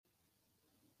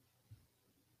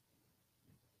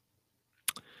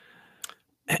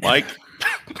Mike.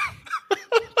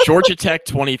 Georgia Tech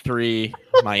 23,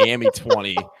 Miami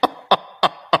 20.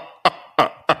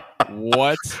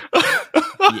 What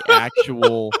the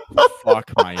actual fuck,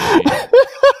 Miami?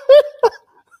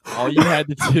 All you had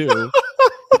to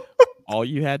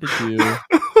do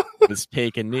was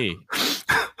take a knee.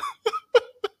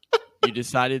 You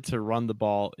decided to run the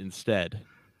ball instead.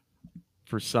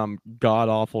 For some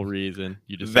god-awful reason,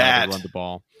 you decided to run the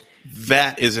ball.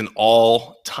 That is an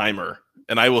all-timer.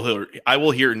 And I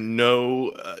will hear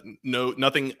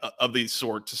nothing of the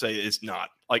sort to say it's not.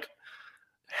 Like,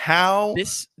 how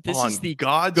this on is the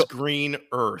God's green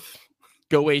earth.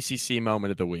 Go ACC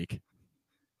moment of the week.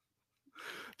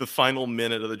 The final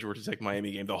minute of the Georgia Tech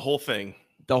Miami game. The whole thing.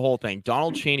 Donald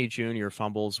Chaney Jr.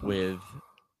 fumbles with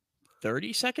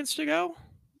 30 seconds to go.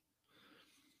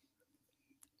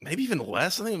 Maybe even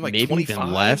less. I think like maybe 25.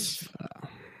 Even less.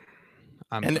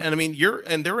 And I mean,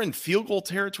 they're in field goal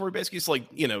territory basically. It's like,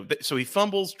 so he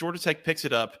fumbles. Georgia Tech picks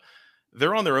it up.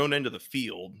 They're on their own end of the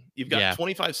field. You've got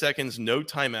 25 seconds, no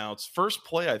timeouts. First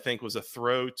play, I think, was a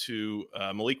throw to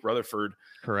Malik Rutherford.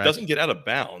 Correct. Doesn't get out of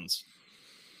bounds.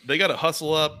 They got to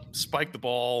hustle up, spike the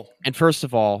ball. And first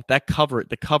of all,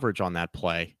 the coverage on that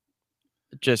play,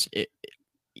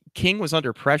 King was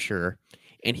under pressure,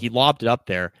 and he lobbed it up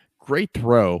there. Great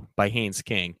throw by Haynes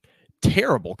King.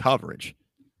 Terrible coverage.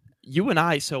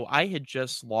 I had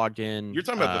just logged in. You're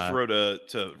talking about the throw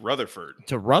to Rutherford.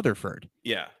 To Rutherford.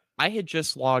 Yeah. I had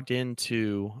just logged in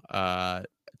to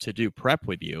do prep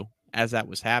with you as that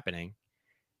was happening.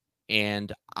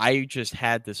 And I just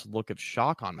had this look of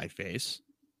shock on my face.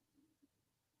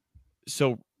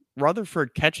 So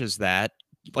Rutherford catches that.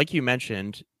 Like you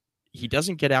mentioned, he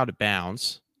doesn't get out of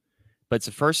bounds, but it's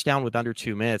a first down with under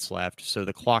 2 minutes left. So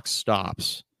the clock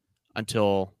stops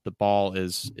until the ball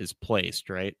is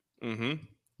placed, right? Mm-hmm.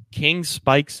 King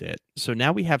spikes it. So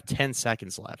now we have 10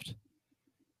 seconds left.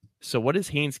 So what does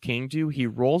Haynes King do? He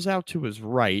rolls out to his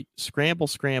right, scramble.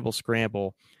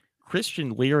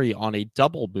 Christian Leary on a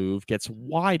double move gets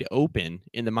wide open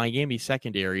in the Miami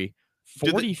secondary,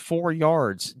 44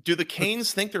 yards. Do the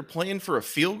Canes think they're playing for a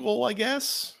field goal, I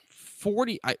guess?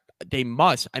 40. They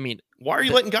must. I mean, why are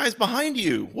you letting guys behind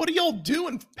you? What are y'all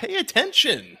doing? Pay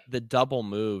attention. The double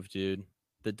move, dude.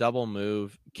 The double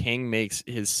move. King makes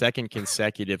his second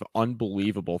consecutive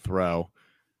unbelievable throw.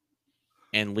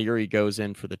 And Leary goes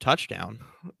in for the touchdown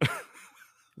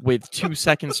with 2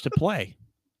 seconds to play.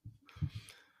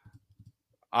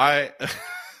 And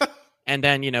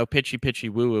then, pitchy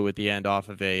woo-woo at the end off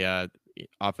a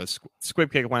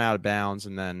squib kick went out of bounds,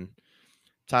 and then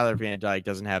Tyler Van Dyke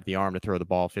doesn't have the arm to throw the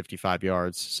ball 55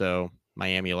 yards, so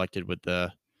Miami elected with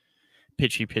the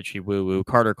pitchy woo-woo.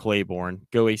 Carter Claiborne,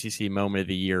 Go ACC moment of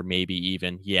the year, maybe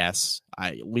even. Yes,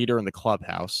 leader in the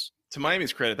clubhouse. To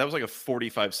Miami's credit, that was like a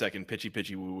 45-second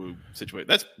pitchy woo-woo situation.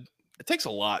 It takes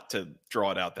a lot to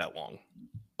draw it out that long.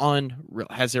 Unreal.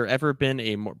 Has there ever been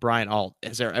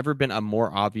has there ever been a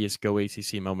more obvious Go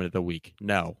ACC moment of the week?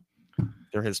 No,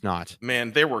 there has not.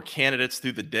 Man, there were candidates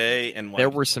through the day, and there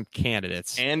were some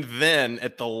candidates. And then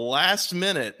at the last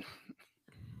minute,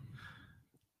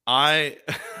 I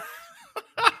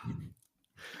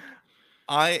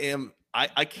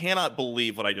cannot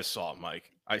believe what I just saw,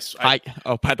 Mike. By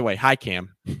the way, hi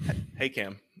Cam. Hey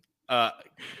Cam.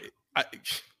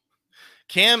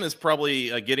 Cam is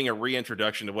probably getting a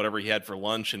reintroduction to whatever he had for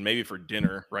lunch and maybe for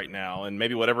dinner right now, and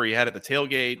maybe whatever he had at the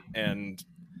tailgate. And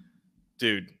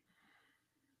dude,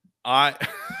 like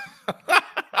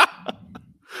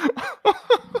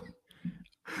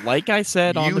I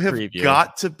said on the preview, you have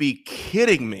got to be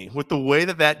kidding me with the way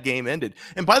that game ended.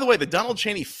 And by the way, the Donald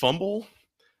Chaney fumble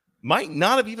might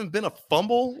not have even been a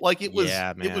fumble. Like it was,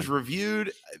 it was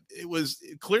reviewed. It was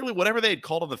clearly whatever they had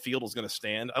called on the field was going to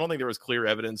stand. I don't think there was clear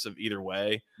evidence of either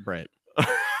way. Right.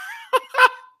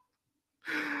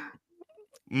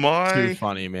 My too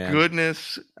funny, man.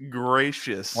 Goodness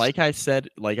gracious. Like I said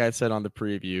on the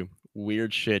preview,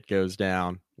 weird shit goes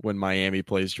down when Miami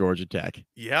plays Georgia Tech.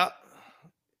 Yeah.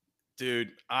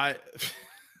 Dude,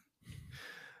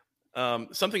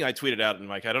 something I tweeted out, and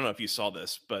Mike, I don't know if you saw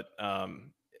this, but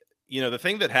the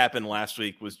thing that happened last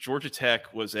week was Georgia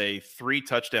Tech was a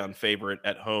 3-touchdown favorite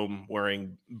at home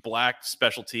wearing black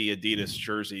specialty Adidas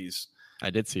jerseys. I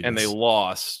did see and this. They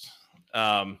lost.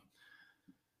 And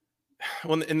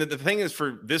the thing is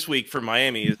for this week for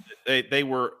Miami is they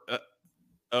were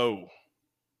they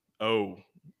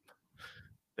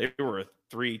were a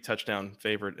 3-touchdown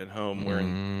favorite at home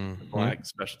wearing black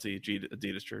specialty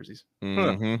Adidas jerseys.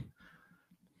 Mm-hmm.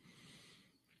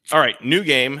 All right, new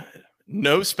game.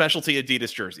 No specialty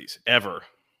Adidas jerseys ever.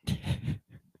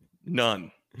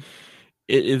 None.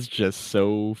 It is just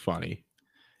so funny.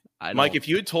 Mike, if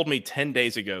you had told me 10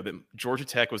 days ago that Georgia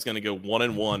Tech was going to go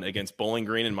 1-1 against Bowling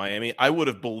Green in Miami, I would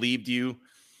have believed you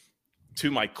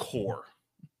to my core.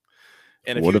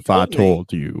 And what if I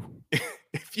told you?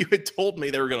 If you had told me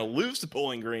they were going to lose to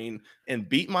Bowling Green and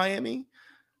beat Miami,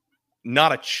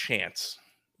 not a chance.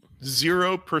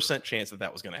 0% chance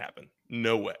that was going to happen.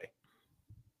 No way.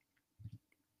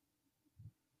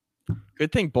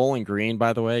 Good thing Bowling Green,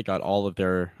 by the way, got all of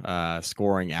their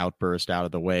scoring outburst out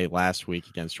of the way last week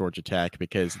against Georgia Tech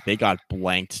because they got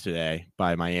blanked today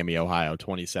by Miami, Ohio,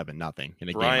 27-0 in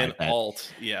a Brian game like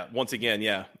Alt, once again,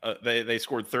 they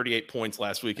scored 38 points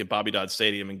last week at Bobby Dodd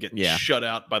Stadium and get shut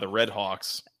out by the Red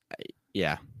Hawks.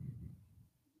 Yeah,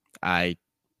 I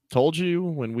told you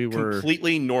when we were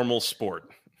completely normal sport.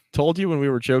 Told you when we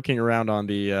were joking around on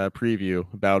the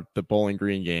preview about the Bowling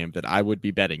Green game that I would be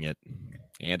betting it.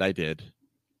 And I did.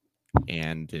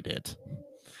 And it did.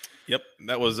 Yep.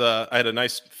 That was I had a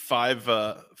nice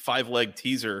five-leg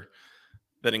teaser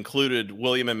that included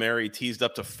William and Mary teased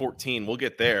up to 14. We'll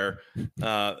get there.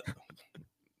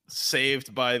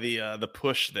 Saved by the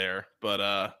push there.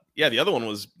 But the other one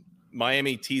was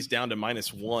Miami teased down to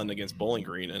 -1 against Bowling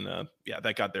Green, and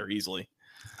that got there easily.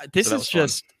 This is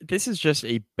just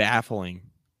a baffling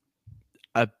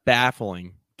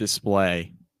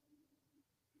display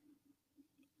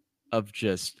of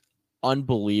just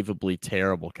unbelievably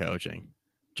terrible coaching,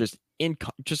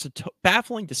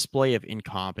 baffling display of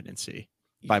incompetency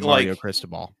by Mario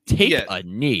Cristobal. Take a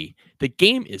knee. The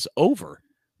game is over.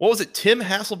 What was it? Tim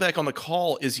Hasselbeck on the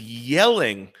call is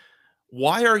yelling,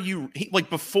 "Why are you?"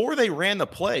 Before they ran the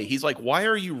play, he's like, "Why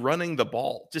are you running the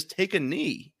ball? Just take a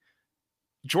knee."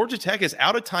 Georgia Tech is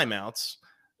out of timeouts.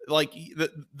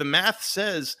 The math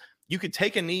says you could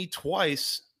take a knee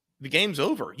twice. The game's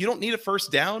over. You don't need a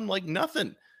first down,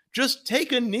 nothing. Just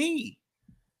take a knee.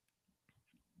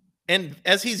 And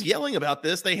as he's yelling about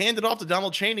this, they hand it off to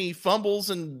Donald Chaney,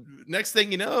 fumbles, and next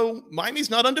thing you know,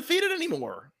 Miami's not undefeated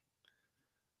anymore.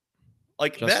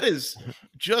 That is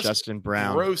just Justin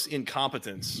Brown. Gross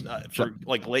incompetence for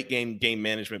late game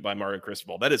management by Mario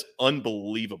Cristobal. That is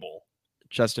unbelievable.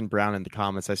 Justin Brown in the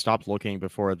comments, I stopped looking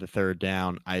before the third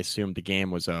down. I assumed the game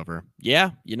was over.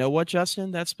 Yeah, you know what, Justin?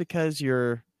 That's because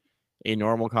you're a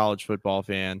normal college football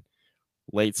fan.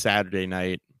 Late Saturday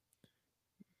night,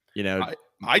 I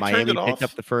Miami picked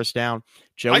up the first down.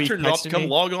 Joey I turned it off to come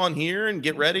log on here and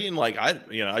get ready, and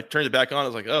I turned it back on. I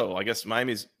was like, oh, I guess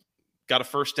Miami's got a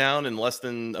first down in less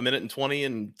than a minute and 20,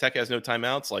 and Tech has no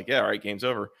timeouts. All right, game's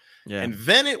over. Yeah, and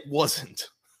then it wasn't.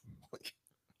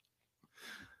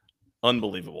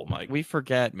 Unbelievable, Mike. We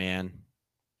forget, man.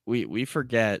 We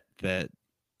forget that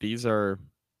these are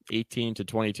 18 to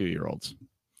 22-year-olds.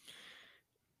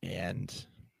 And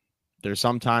they're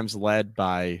sometimes led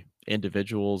by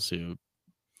individuals who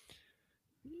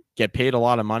get paid a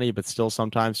lot of money, but still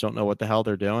sometimes don't know what the hell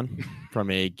they're doing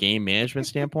from a game management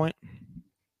standpoint.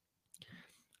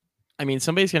 I mean,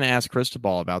 somebody's going to ask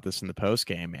Cristobal about this in the post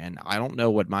game, and I don't know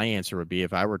what my answer would be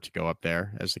if I were to go up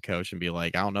there as the coach and be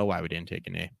like, I don't know why we didn't take a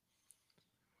knee.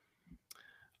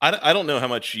 I don't know how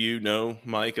much you know,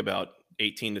 Mike, about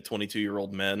 18 to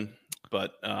 22-year-old men,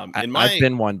 but I've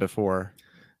been one before.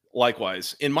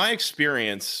 Likewise, in my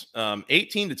experience,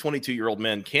 18 to 22-year-old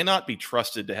men cannot be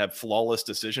trusted to have flawless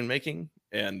decision-making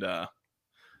and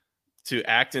to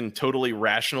act in totally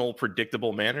rational,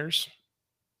 predictable manners.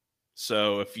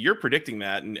 So if you're predicting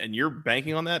that and you're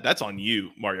banking on that, that's on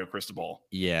you, Mario Cristobal.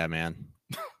 Yeah, man.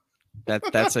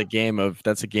 That's a game of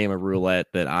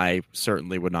roulette that I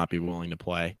certainly would not be willing to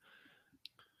play.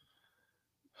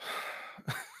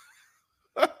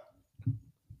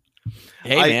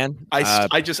 Hey, man. I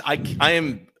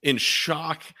am in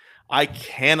shock. I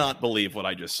cannot believe what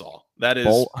I just saw. That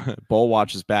is Bowl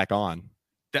Watch is back on.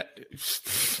 That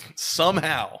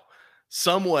somehow,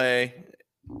 some way,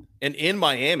 and in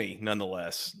Miami,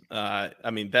 nonetheless.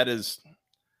 That is.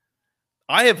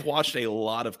 I have watched a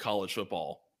lot of college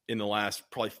football in the last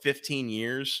probably 15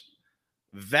 years.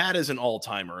 That is an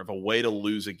all-timer of a way to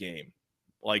lose a game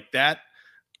like that.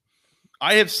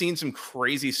 I have seen some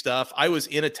crazy stuff. I was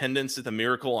in attendance at the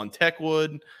Miracle on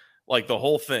Techwood, the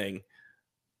whole thing.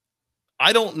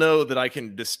 I don't know that I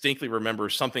can distinctly remember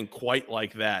something quite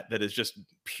like that is just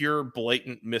pure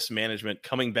blatant mismanagement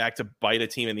coming back to bite a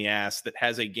team in the ass that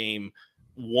has a game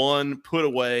won, put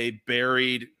away,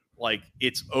 buried,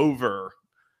 it's over.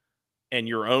 And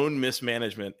your own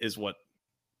mismanagement is what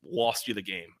lost you the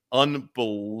game.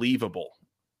 Unbelievable.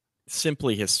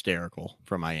 Simply hysterical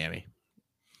from Miami.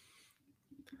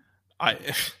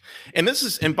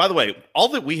 And by the way, all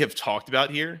that we have talked about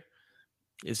here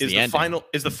is the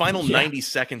final 90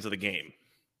 seconds of the game.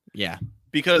 Yeah.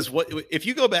 Because if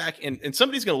you go back and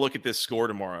somebody's going to look at this score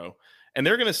tomorrow and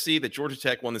they're going to see that Georgia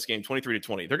Tech won this game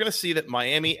 23-20. They're going to see that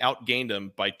Miami outgained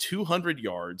them by 200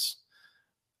 yards.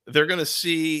 They're going to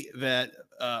see that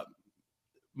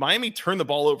Miami turned the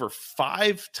ball over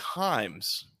 5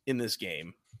 times in this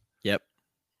game. Yep.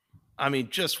 I mean,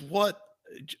 just what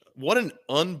an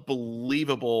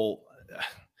unbelievable.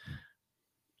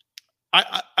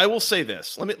 I will say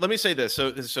this. Let me say this.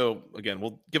 So again,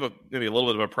 we'll give maybe a little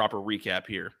bit of a proper recap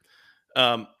here.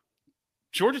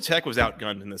 Georgia Tech was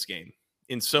outgunned in this game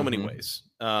in so many ways.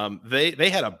 They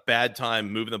had a bad time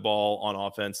moving the ball on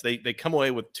offense. They come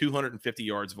away with 250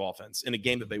 yards of offense in a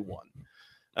game that they won.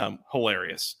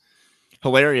 Hilarious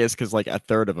because like a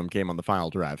third of them came on the final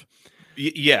drive.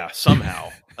 Yeah, somehow.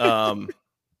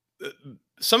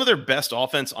 Some of their best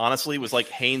offense, honestly, was like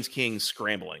Haynes King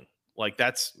scrambling. Like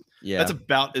that's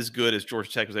about as good as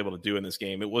Georgia Tech was able to do in this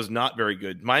game. It was not very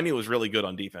good. Miami was really good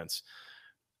on defense.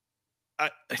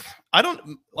 I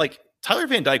don't like Tyler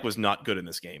Van Dyke was not good in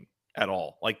this game at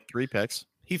all. Like 3 picks.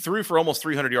 He threw for almost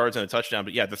 300 yards and a touchdown.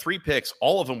 But yeah, the 3 picks,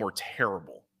 all of them were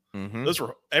terrible.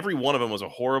 Every one of them was a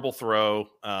horrible throw.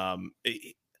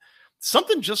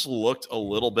 Something just looked a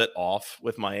little bit off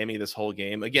with Miami this whole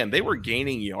game. Again, they were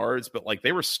gaining yards, but like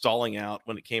they were stalling out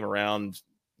when it came around.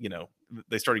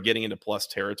 They started getting into plus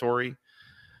territory.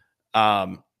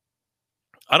 I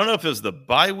don't know if it was the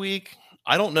bye week.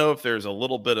 I don't know if there's a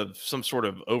little bit of some sort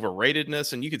of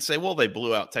overratedness. And you could say, well, they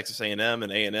blew out Texas A&M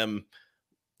and A&M,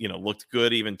 looked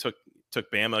good, even took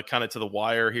Bama kind of to the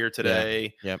wire here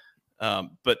today. Yeah. Yep.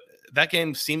 But that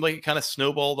game seemed like it kind of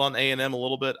snowballed on A&M a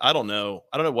little bit. I don't know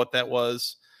what that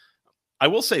was. I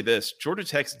will say this, Georgia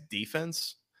Tech's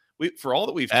defense, for all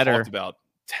that we've talked about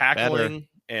tackling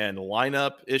and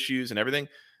lineup issues and everything,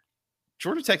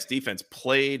 Georgia Tech's defense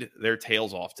played their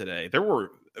tails off today.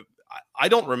 I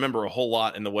don't remember a whole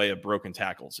lot in the way of broken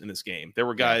tackles in this game. There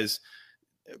were guys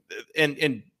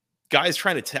and guys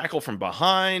trying to tackle from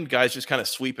behind, guys just kind of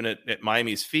sweeping it at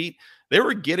Miami's feet. They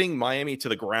were getting Miami to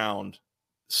the ground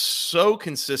so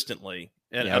consistently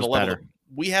at a level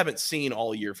we haven't seen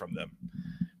all year from them,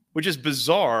 which is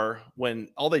bizarre when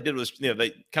all they did was,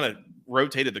 they kind of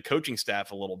rotated the coaching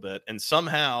staff a little bit. And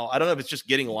somehow, I don't know if it's just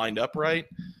getting lined up right,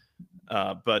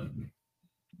 but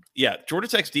yeah, Georgia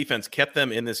Tech's defense kept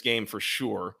them in this game for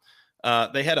sure.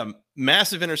 They had a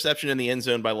massive interception in the end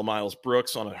zone by LaMiles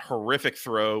Brooks on a horrific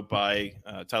throw by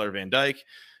Tyler Van Dyke.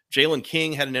 Jalen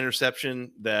King had an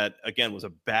interception that, again, was a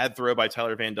bad throw by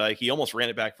Tyler Van Dyke. He almost ran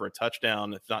it back for a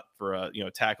touchdown, if not for a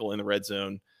tackle in the red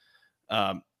zone.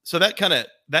 So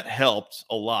that helped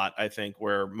a lot, I think,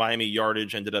 where Miami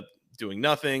yardage ended up doing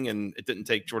nothing, and it didn't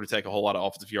take Georgia Tech a whole lot of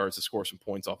offensive yards to score some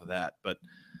points off of that. But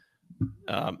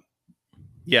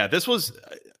this was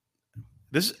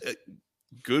a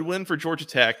good win for Georgia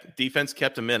Tech. Defense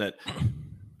kept them in it.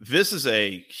 This is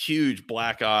a huge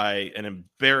black eye, an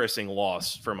embarrassing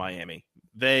loss for Miami.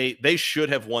 They should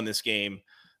have won this game.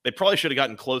 They probably should have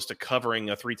gotten close to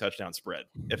covering a 3-touchdown spread,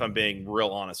 if I'm being real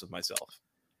honest with myself.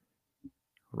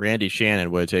 Randy Shannon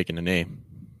would have taken a knee.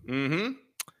 Mm-hmm.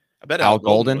 I bet Al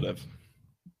Golden would have.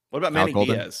 What about Manny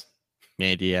Diaz?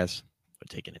 Manny Diaz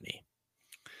would have taken a knee.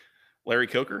 Larry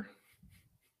Coker?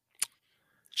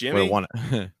 Jimmy? Would have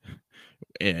won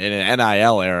in an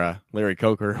NIL era, Larry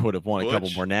Coker would have won a couple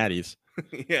more natties.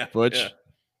 Yeah. Butch. Yeah.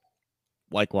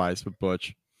 Likewise with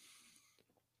Butch.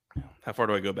 How far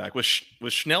do I go back? Was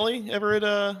Schnelly ever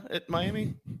at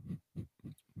Miami?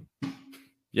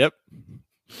 Yep.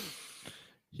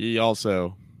 He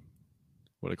also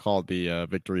would have called the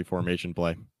victory formation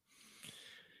play.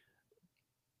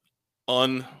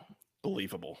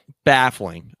 Unbelievable.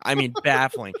 Baffling. I mean,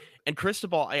 baffling. And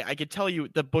Cristobal, I could tell you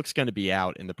the book's going to be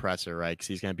out in the presser, right? Because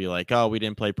he's going to be like, oh, we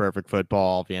didn't play perfect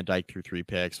football. Van Dyke threw 3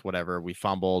 picks, whatever. We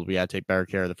fumbled. We had to take better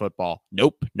care of the football.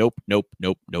 Nope. You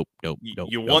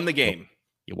won the game.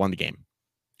 You won the game.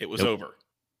 It was over.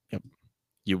 Yep.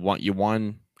 You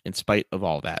won in spite of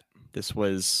all that. This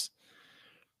was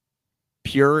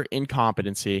pure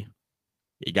incompetency.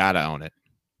 You got to own it.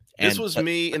 This was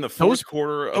me in the fourth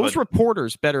quarter. Those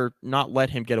reporters better not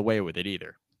let him get away with it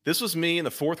either. This was me in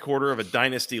the fourth quarter of a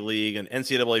dynasty league, an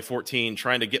NCAA 14,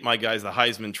 trying to get my guys the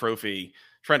Heisman Trophy,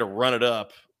 trying to run it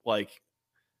up. Like,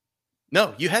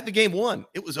 no, you had the game won.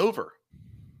 It was over.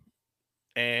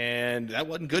 And that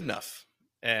wasn't good enough.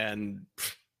 And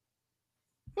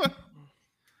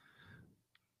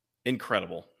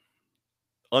incredible.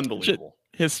 Unbelievable.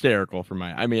 Hysterical for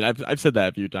my. I mean, I've said that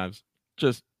a few times.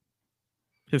 Just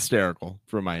hysterical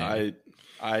for my.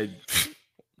 I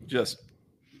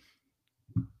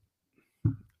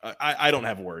don't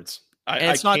have words.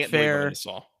 It's not fair. I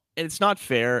saw. And it's not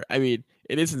fair. I mean,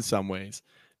 It is in some ways.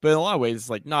 But in a lot of ways, it's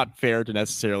like not fair to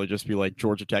necessarily just be like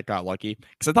Georgia Tech got lucky.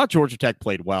 Because I thought Georgia Tech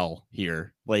played well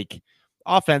here. Like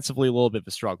offensively, a little bit of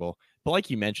a struggle. But like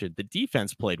you mentioned, the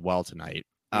defense played well tonight.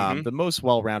 The most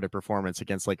well-rounded performance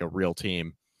against like a real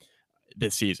team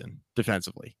this season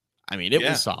defensively. I mean, it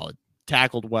was solid.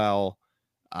 Tackled well,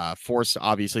 forced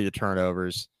obviously the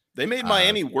turnovers. They made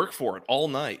Miami work for it all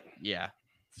night. Yeah.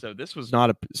 So this was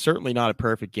certainly not a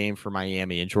perfect game for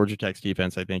Miami, and Georgia Tech's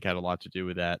defense, I think, had a lot to do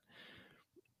with that.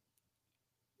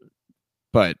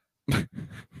 But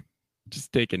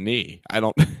just take a knee. I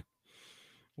don't.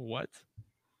 What?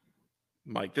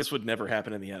 Mike, this would never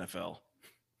happen in the NFL.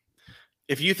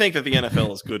 If you think that the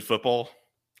NFL is good football,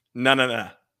 no.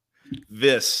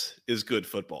 This is good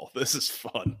football. This is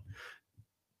fun.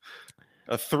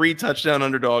 A 3-touchdown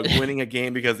underdog winning a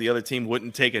game because the other team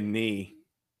wouldn't take a knee.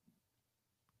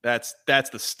 That's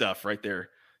the stuff right there.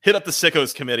 Hit up the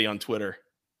Sickos committee on Twitter.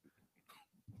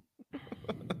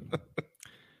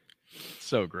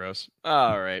 So gross.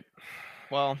 All right.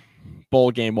 Well,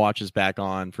 bowl game watch is back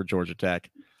on for Georgia Tech.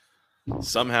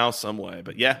 Somehow, some way.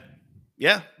 But yeah,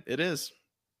 it is.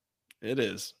 It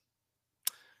is.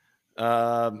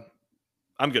 I'm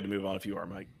good to move on if you are,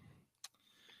 Mike.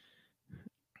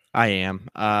 I am.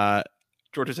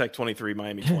 Georgia Tech 23,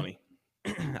 Miami 20.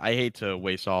 I hate to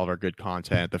waste all of our good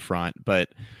content at the front, but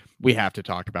we have to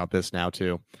talk about this now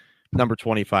too. Number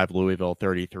 25, Louisville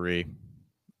 33.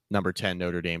 Number 10,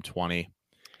 Notre Dame 20.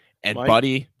 And Mike,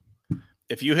 buddy,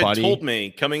 if you had told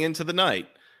me coming into the night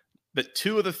that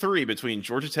 2 of the 3 between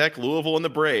Georgia Tech, Louisville, and the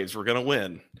Braves were going to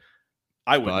win,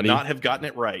 I would not have gotten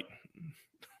it right.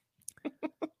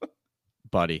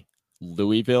 Buddy,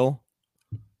 Louisville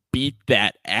beat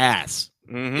that ass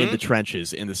in the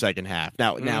trenches in the second half.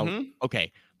 Now,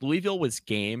 okay, Louisville was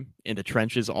game in the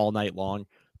trenches all night long,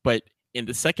 but in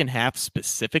the second half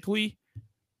specifically,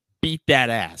 beat that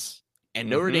ass. And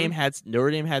Notre Dame had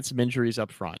some injuries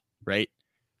up front, right?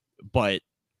 But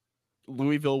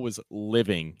Louisville was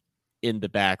living in the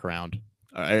backfield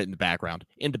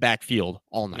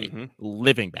all night,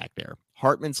 living back there.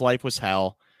 Hartman's life was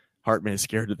hell. Hartman is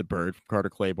scared of the bird from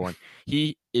Carter Claiborne.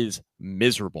 He is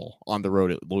miserable on the road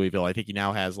at Louisville. I think he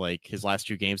now has like his last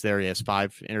 2 games there. He has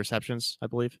 5 interceptions, I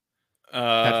believe.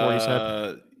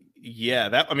 Yeah,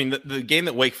 the game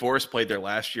that Wake Forest played there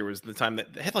last year was the time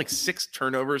that they had like 6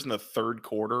 turnovers in the third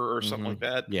quarter or something like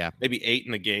that. Yeah, maybe 8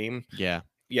 in the game. Yeah.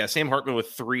 Sam Hartman with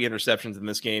 3 interceptions in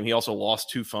this game. He also lost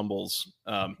 2 fumbles.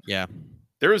 There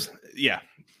was I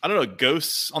don't know,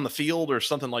 ghosts on the field or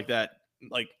something like that.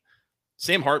 Like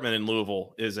Sam Hartman in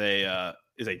Louisville is a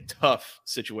tough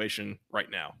situation right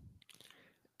now.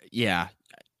 Yeah,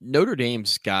 Notre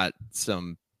Dame's got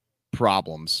some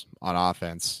problems on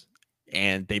offense,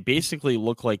 and they basically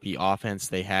look like the offense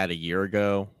they had a year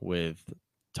ago with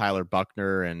Tyler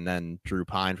Buckner and then Drew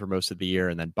Pine for most of the year,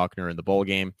 and then Buckner in the bowl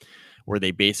game, where they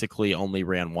basically only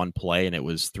ran one play, and it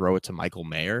was throw it to Michael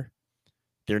Mayer.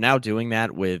 They're now doing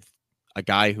that with a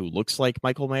guy who looks like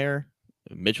Michael Mayer,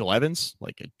 Mitchell Evans,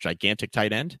 like a gigantic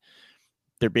tight end.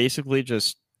 They're basically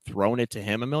just throwing it to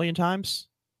him a million times.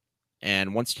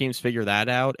 And once teams figure that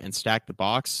out and stack the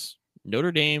box,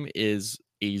 Notre Dame is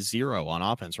a 0 on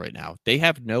offense right now. They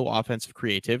have no offensive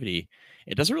creativity.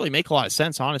 It doesn't really make a lot of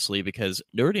sense, honestly, because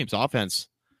Notre Dame's offense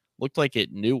looked like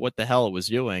it knew what the hell it was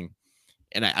doing.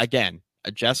 And again,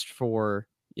 adjust for,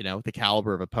 the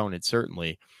caliber of opponent,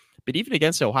 certainly. But even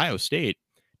against Ohio State,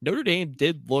 Notre Dame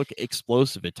did look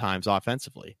explosive at times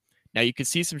offensively. Now, you could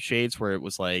see some shades where it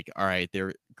was like, all right,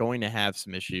 they're going to have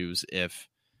some issues if,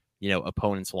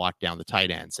 opponents lock down the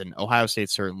tight ends. And Ohio State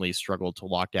certainly struggled to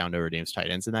lock down Notre Dame's tight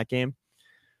ends in that game.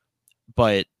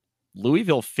 But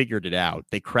Louisville figured it out.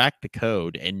 They cracked the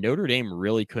code, and Notre Dame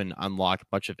really couldn't unlock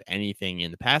much of anything in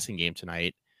the passing game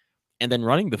tonight. And then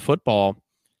running the football,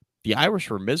 the Irish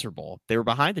were miserable. They were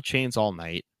behind the chains all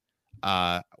night.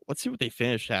 Let's see what they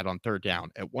finished at on third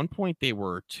down. At one point, they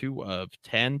were 2 of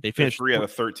 10. They finished 3 out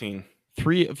of 13.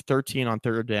 3 of 13 on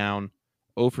third down,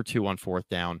 0 for 2 on fourth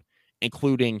down,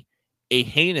 including a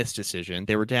heinous decision.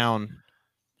 They were down.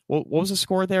 What was the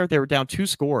score there? They were down 2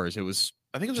 scores. I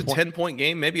think it was a 10-point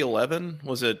game, maybe 11.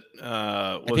 Was it?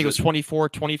 I think it was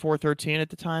 24-13 at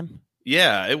the time.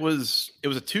 Yeah, it was a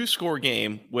 2-score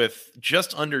game with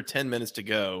just under 10 minutes to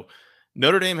go.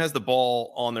 Notre Dame has the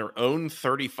ball on their own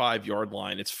 35-yard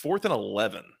line. It's 4th and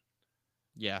 11.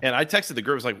 Yeah. And I texted the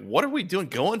group. I was like, what are we doing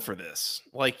going for this?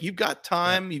 Like, you've got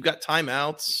time. Yep. You've got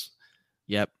timeouts.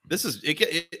 Yep. This is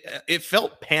it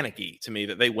felt panicky to me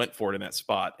that they went for it in that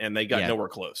spot, and they got nowhere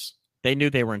close. They knew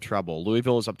they were in trouble.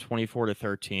 Louisville is up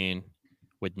 24-13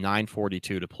 with 9:42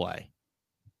 to play.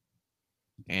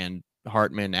 And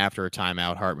Hartman, after a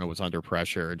timeout, Hartman was under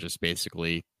pressure and just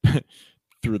basically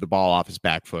threw the ball off his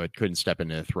back foot, couldn't step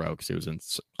into the throw because he was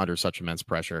under such immense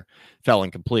pressure, fell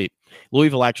incomplete.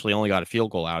 Louisville actually only got a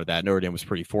field goal out of that. Notre Dame was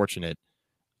pretty fortunate,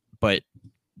 but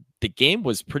the game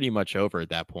was pretty much over at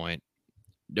that point.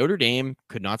 Notre Dame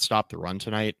could not stop the run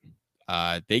tonight.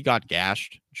 They got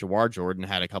gashed. Jawar Jordan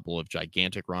had a couple of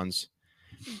gigantic runs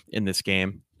in this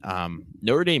game.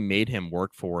 Notre Dame made him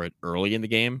work for it early in the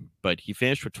game, but he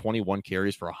finished with 21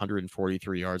 carries for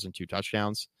 143 yards and 2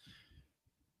 touchdowns.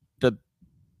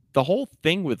 The whole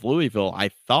thing with Louisville, I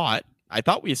thought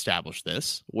we established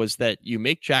this, was that you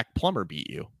make Jack Plummer beat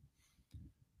you.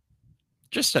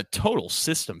 Just a total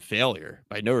system failure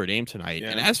by Notre Dame tonight.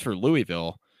 Yeah. And as for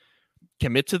Louisville,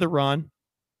 commit to the run,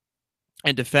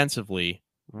 and defensively,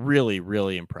 really,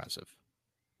 really impressive.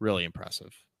 Really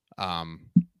impressive.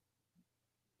 Remember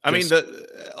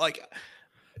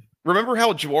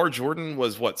how Jawar Jordan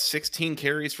was 16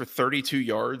 carries for 32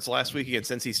 yards last week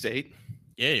against NC State?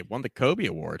 Yeah, he won the Kobe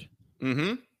Award.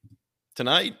 Mm-hmm.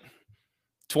 Tonight,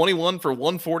 21 for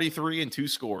 143 and 2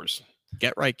 scores.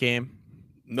 Get right game.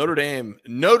 Notre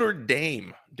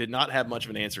Dame did not have much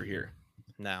of an answer here.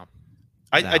 No.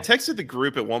 I texted the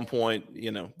group at one point,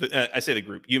 I say the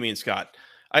group, you, me, and Scott.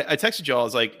 I texted y'all, I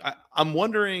was like, I'm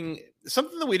wondering,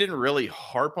 something that we didn't really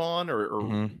harp on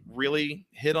or really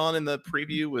hit on in the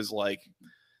preview was like,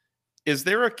 is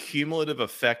there a cumulative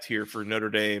effect here for Notre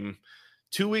Dame?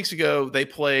 2 weeks ago, they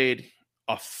played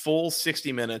a full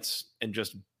 60 minutes and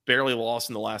just barely lost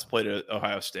in the last play to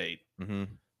Ohio State. Mm-hmm.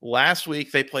 Last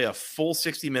week, they play a full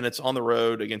 60 minutes on the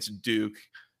road against Duke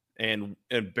and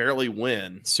barely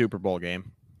win. Super Bowl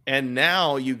game. And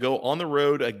now you go on the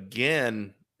road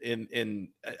again. I'm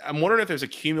wondering if there's a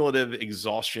cumulative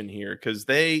exhaustion here because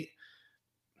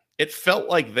it felt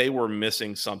like they were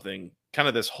missing something kind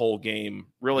of this whole game,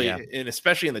 really, and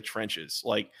especially in the trenches.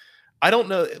 Like, I don't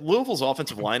know. Louisville's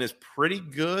offensive line is pretty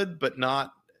good, but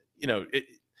not,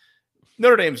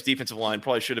 Notre Dame's defensive line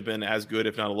probably should have been as good,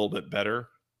 if not a little bit better.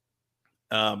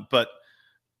 But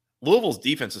Louisville's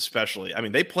defense, especially, I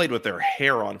mean, they played with their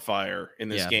hair on fire in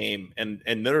this game, and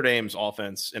Notre Dame's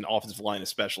offense and offensive line,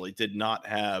 especially, did not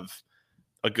have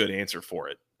a good answer for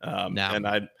it.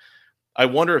 And I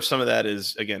wonder if some of that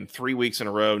is, again, 3 weeks in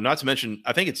a row. Not to mention,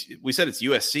 I think we said it's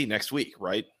USC next week,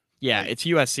 right? Yeah, it's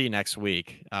USC next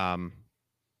week.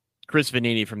 Chris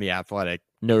Vanini from The Athletic,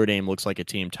 Notre Dame looks like a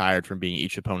team tired from being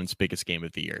each opponent's biggest game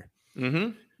of the year.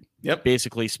 Mm-hmm. Yep.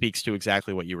 Basically speaks to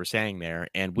exactly what you were saying there.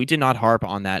 And we did not harp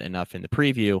on that enough in the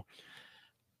preview.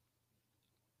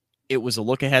 It was a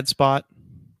look-ahead spot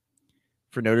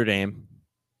for Notre Dame.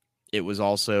 It was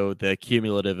also the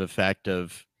cumulative effect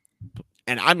of,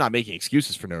 and I'm not making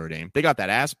excuses for Notre Dame. They got that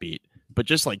ass beat. But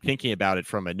just like thinking about it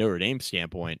from a Notre Dame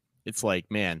standpoint, it's like,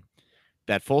 man,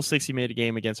 that full 60-minute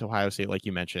game against Ohio State, like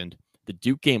you mentioned, the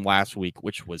Duke game last week,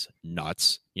 which was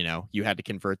nuts. You had to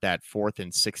convert that 4th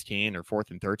and 16 or 4th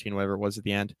and 13, whatever it was at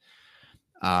the end.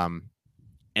 And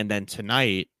then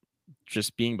tonight,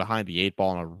 just being behind the 8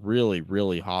 ball in a really,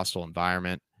 really hostile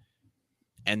environment.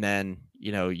 And then,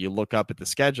 you look up at the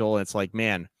schedule and it's like,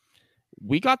 man,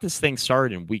 we got this thing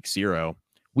started in week 0.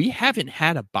 We haven't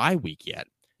had a bye week yet.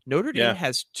 Notre Dame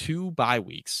has 2 bye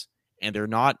weeks, and they're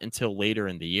not until later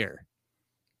in the year.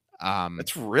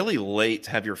 It's really late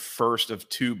to have your first of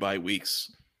 2 bye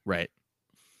weeks. Right.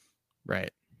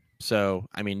 So,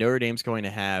 I mean, Notre Dame's going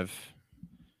to have,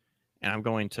 and I'm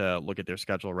going to look at their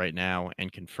schedule right now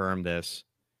and confirm this,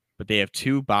 but they have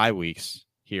 2 bye weeks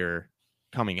here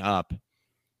coming up.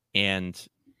 And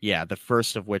the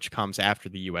first of which comes after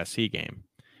the USC game.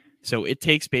 So it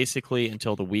takes basically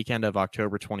until the weekend of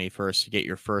October 21st to get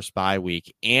your first bye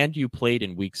week, and you played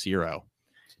in week 0.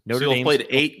 Notre Dame played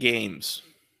 8 games.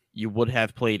 You would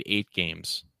have played 8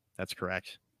 games. That's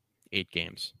correct. 8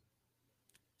 games.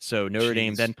 So Notre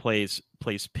Dame then plays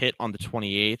Pitt on the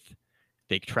 28th.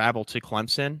 They travel to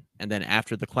Clemson, and then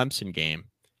after the Clemson game,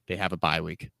 they have a bye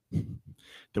week,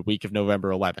 the week of November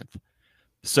 11th.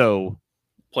 So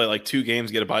play like 2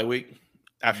 games, get a bye week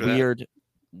after that.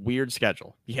 Weird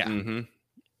schedule. Yeah. Mm-hmm.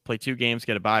 Play 2 games,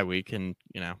 get a bye week, and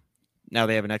now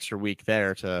they have an extra week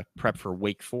there to prep for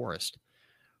Wake Forest.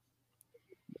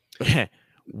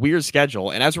 Weird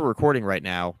schedule. And as we're recording right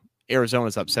now,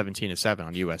 Arizona's up 17-7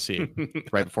 on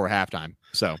USC right before halftime.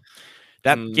 So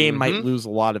that game might lose a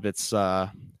lot of its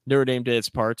Notre Dame did its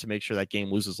part to make sure that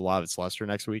game loses a lot of its luster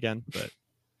next weekend, but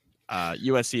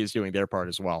USC is doing their part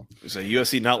as well. So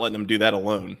USC not letting them do that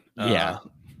alone.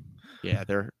 Yeah,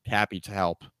 they're happy to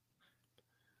help.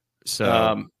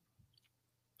 So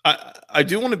I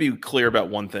do want to be clear about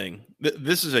one thing.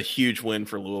 This is a huge win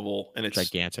for Louisville, and it's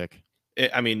gigantic.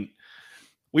 I mean,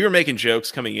 We were making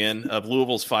jokes coming in of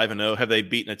Louisville's 5-0. Have they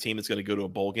beaten a team that's going to go to a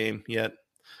bowl game yet?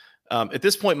 At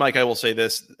this point, Mike, I will say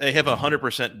this: they have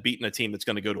 100% beaten a team that's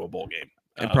going to go to a bowl game,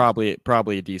 and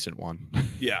probably a decent one.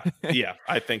 yeah,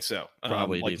 I think so.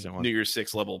 Probably a like decent one. New Year's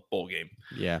Six level bowl game.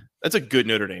 Yeah, that's a good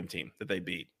Notre Dame team that they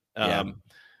beat. I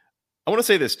want to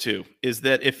say this too: is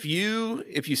that if you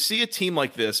see a team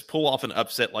like this pull off an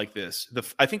upset like this,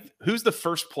 I think who's the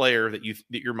first player that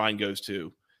your mind goes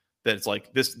to that it's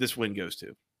like this win goes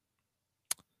to?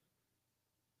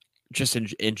 Just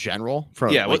in general,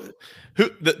 who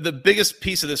the biggest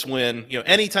piece of this win?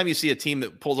 Anytime you see a team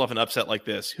that pulls off an upset like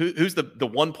this, who's the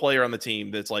one player on the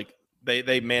team that's like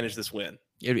they managed this win?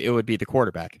 It would be the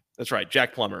quarterback. That's right,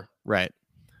 Jack Plummer. Right,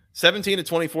 17 to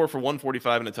 24 for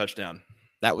 145 and a touchdown.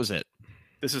 That was it.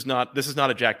 This is not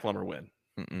a Jack Plummer win.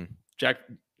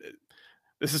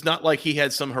 This is not like he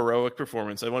had some heroic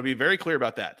performance. I want to be very clear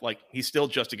about that. Like, he's still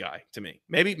just a guy to me.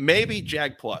 Maybe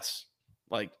Jag plus,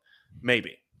 like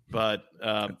maybe. But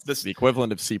this is the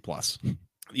equivalent of C plus.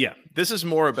 Yeah, this is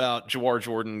more about Jawar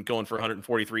Jordan going for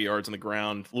 143 yards on the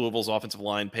ground. Louisville's offensive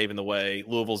line paving the way.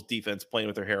 Louisville's defense playing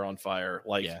with their hair on fire.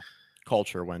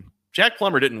 Culture win. Jack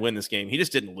Plummer didn't win this game. He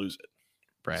just didn't lose it.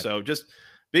 Right. So just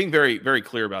being very, very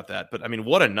clear about that. But I mean,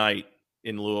 what a night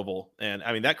in Louisville. And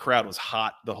I mean, that crowd was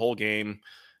hot the whole game.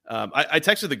 I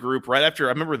texted the group right after. I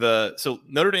remember so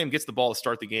Notre Dame gets the ball to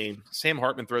start the game. Sam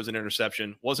Hartman throws an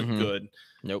interception. Wasn't good.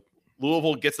 Nope.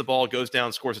 Louisville gets the ball, goes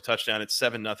down, scores a touchdown. It's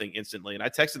 7-0 instantly. And I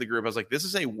texted the group. I was like, this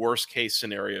is a worst case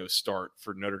scenario start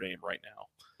for Notre Dame right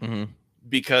now.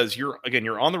 Because you're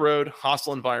on the road,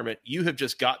 hostile environment. You have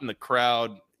just gotten the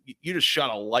crowd. You just shot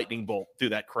a lightning bolt through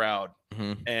that crowd.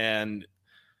 And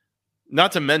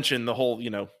not to mention the whole,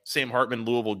 Sam Hartman,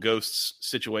 Louisville Ghosts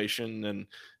situation and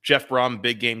Jeff Brom,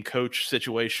 big game coach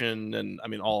situation. And I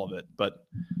mean, all of it. But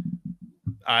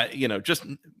just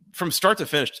from start to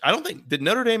finish, I don't think, did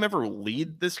Notre Dame ever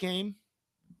lead this game?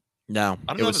 No,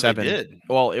 I don't know if 7. They did.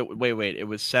 Well, wait. It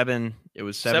was 7. It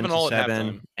was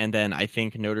 7-7, and then I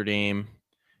think Notre Dame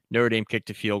kicked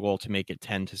a field goal to make it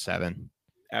 10-7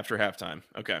 after halftime.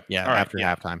 Okay, yeah, all right. After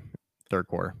halftime, third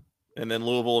quarter, and then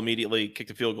Louisville immediately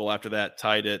kicked a field goal after that,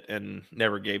 tied it, and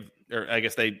never gave. Or I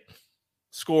guess they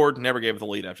scored, never gave the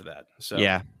lead after that. So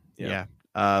yeah.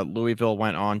 Louisville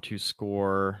went on to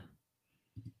score.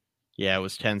 Yeah, it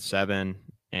was 10-7,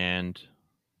 and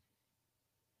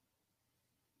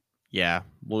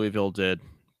Louisville did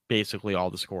basically all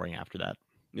the scoring after that.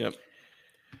 Yep.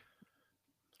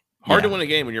 Hard to win a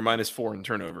game when you're -4 in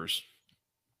turnovers.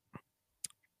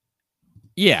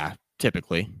 Yeah,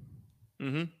 typically.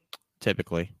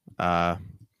 Typically.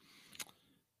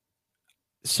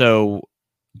 So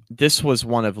this was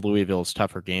one of Louisville's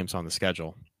tougher games on the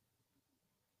schedule.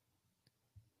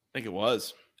 I think it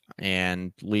was.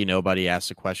 And Lee Nobody asked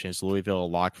the question, is Louisville a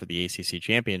lock for the ACC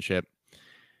championship?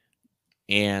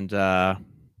 And I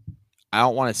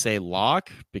don't want to say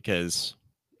lock because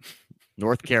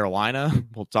North Carolina,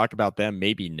 we'll talk about them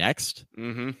maybe next.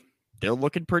 They're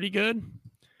looking pretty good.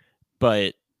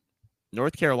 But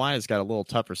North Carolina's got a little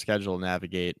tougher schedule to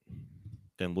navigate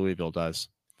than Louisville does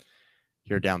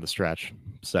here down the stretch.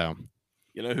 So,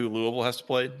 you know who Louisville has to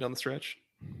play down the stretch?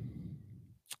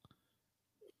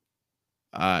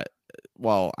 North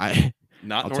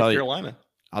Carolina.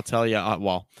 I'll tell you.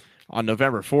 On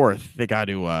November 4th, they got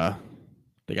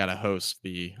to host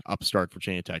the upstart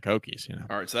Virginia Tech Hokies.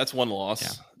 All right, so that's one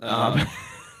loss. Yeah.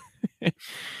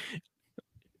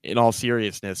 In all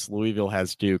seriousness, Louisville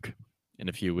has Duke in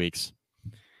a few weeks,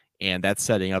 and that's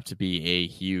setting up to be a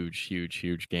huge, huge,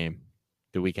 huge game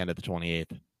the weekend of the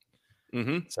 28th.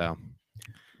 So,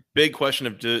 big question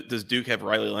of does Duke have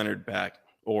Riley Leonard back,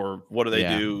 or what do they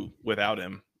do without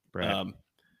him? Right.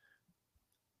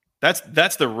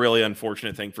 That's the really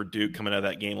unfortunate thing for Duke coming out of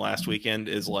that game last weekend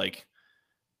is like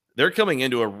they're coming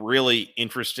into a really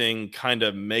interesting kind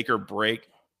of make or break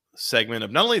segment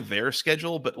of not only their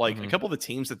schedule, but like a couple of the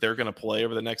teams that they're going to play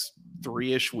over the next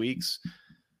 3-ish weeks.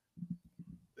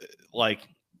 Like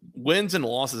wins and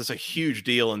losses, it's a huge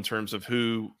deal in terms of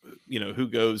who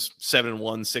goes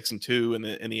 7-1,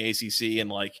 6-2 in the ACC, and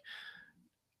like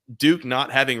Duke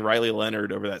not having Riley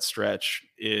Leonard over that stretch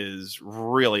is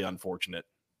really unfortunate.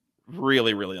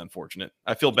 Really, really unfortunate.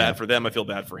 I feel bad for them. I feel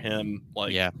bad for him.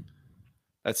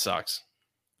 That sucks.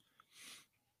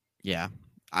 Yeah.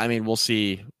 I mean, we'll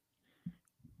see.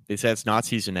 They said it's not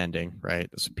season ending, right?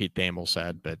 That's what Pete Thamel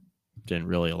said, but didn't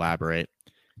really elaborate.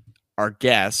 Our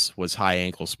guess was high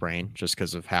ankle sprain just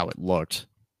because of how it looked,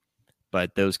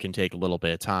 but those can take a little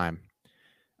bit of time.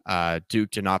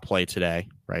 Duke did not play today,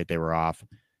 right? They were off.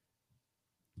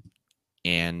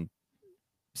 And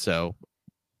so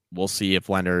we'll see if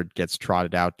Leonard gets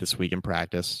trotted out this week in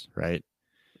practice, right?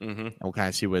 Mm-hmm. And we'll kind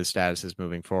of see what his status is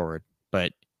moving forward.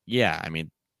 But yeah, I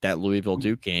mean, that Louisville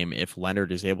Duke game, if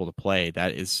Leonard is able to play,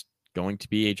 that is going to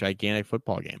be a gigantic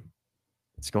football game.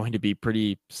 It's going to be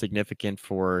pretty significant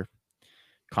for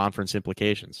conference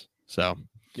implications. So,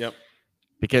 yep.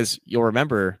 Because you'll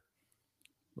remember,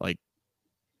 like,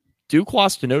 Duke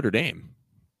lost to Notre Dame.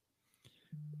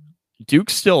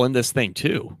 Duke's still in this thing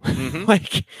too. Mm-hmm.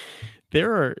 Like,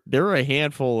 there are a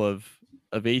handful of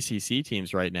ACC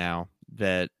teams right now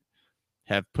that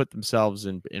have put themselves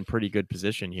in pretty good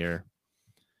position here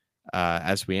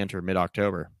as we enter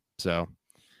mid-October. So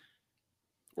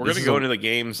we're going to go into the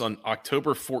games on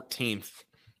October 14th,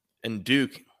 and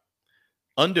Duke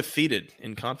undefeated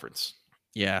in conference.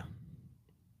 Yeah.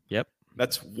 Yep.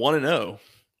 That's 1-0,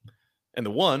 and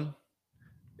the 1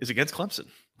 is against Clemson.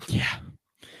 Yeah.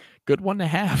 Good one to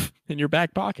have in your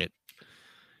back pocket.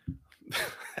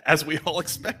 As we all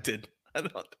expected.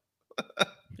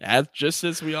 Just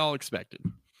as we all expected.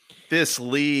 This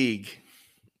league.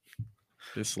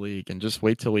 And just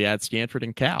wait till we add Stanford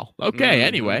and Cal. Okay,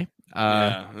 anyway.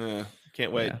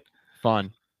 Can't wait. Yeah,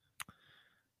 fun.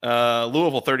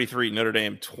 Louisville 33, Notre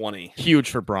Dame 20. Huge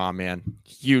for Brom, man.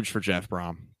 Huge for Jeff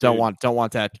Brom. Don't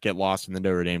want that to get lost in the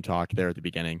Notre Dame talk there at the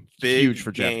beginning. Big huge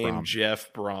for game,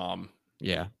 Jeff Brom.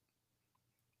 Yeah.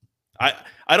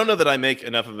 I don't know that I make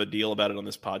enough of a deal about it on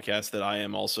this podcast that I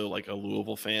am also like a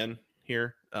Louisville fan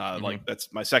here. Like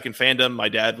that's my second fandom. My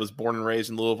dad was born and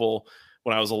raised in Louisville.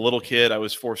 When I was a little kid, I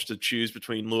was forced to choose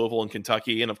between Louisville and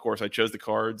Kentucky, and of course, I chose the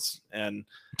Cards. And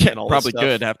all probably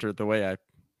good after the way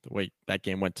that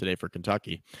game went today for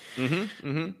Kentucky.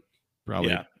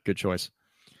 Probably a good choice.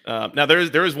 Now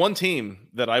there is one team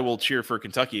that I will cheer for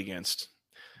Kentucky against,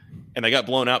 and they got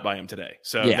blown out by him today.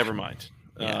 So never mind.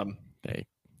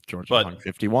 Georgia hung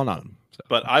 51 on them. So.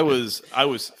 But I was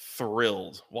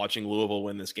thrilled watching Louisville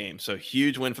win this game. So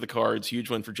huge win for the Cards, huge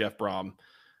win for Jeff Brom.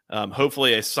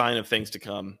 Hopefully a sign of things to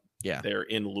come there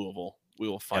in Louisville. We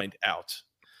will find out.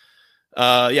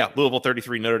 Louisville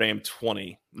 33, Notre Dame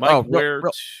 20. Mike,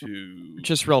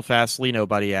 just real fast, Lino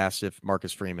Buddy asked if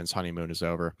Marcus Freeman's honeymoon is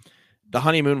over. The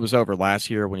honeymoon was over last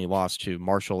year when he lost to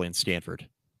Marshall and Stanford.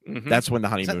 Mm-hmm. That's when the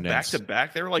honeymoon ends. Back to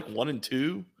back? They were like 1 and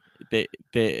 2?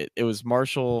 It was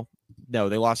Marshall. No,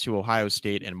 they lost to Ohio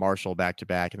State and Marshall back to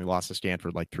back, and they lost to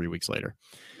Stanford like 3 weeks later.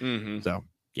 Mm-hmm. So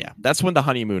that's when the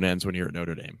honeymoon ends, when you're at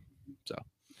Notre Dame. So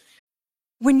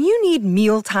when you need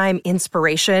mealtime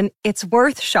inspiration, it's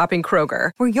worth shopping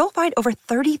Kroger, where you'll find over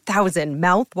 30,000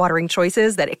 mouth-watering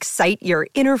choices that excite your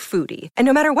inner foodie. And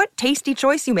no matter what tasty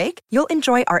choice you make, you'll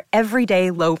enjoy our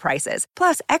everyday low prices,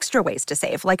 plus extra ways to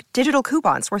save, like digital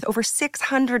coupons worth over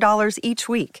 $600 each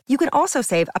week. You can also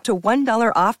save up to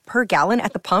 $1 off per gallon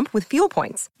at the pump with fuel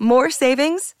points. More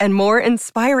savings and more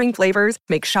inspiring flavors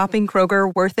make shopping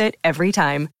Kroger worth it every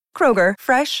time. Kroger,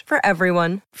 fresh for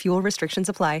everyone. Fuel restrictions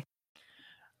apply.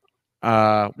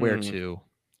 Where to?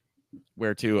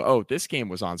 Oh, this game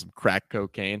was on some crack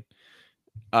cocaine.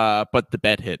 But the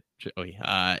bet hit.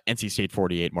 NC State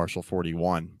 48, Marshall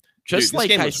 41. Just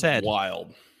like I said,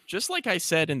 wild. Just like I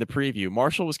said in the preview,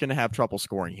 Marshall was going to have trouble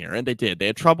scoring here, and they did. They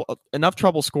had enough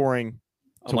trouble scoring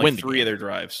to win 3 of their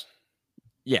drives.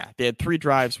 Yeah, they had 3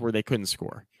 drives where they couldn't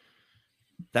score.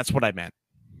 That's what I meant.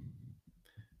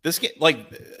 This game,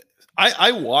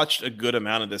 I watched a good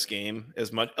amount of this game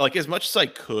as much as I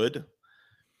could.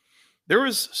 There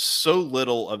was so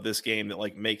little of this game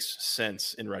that makes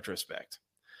sense in retrospect.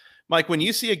 Mike, when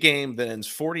you see a game that ends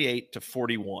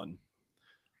 48-41,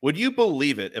 would you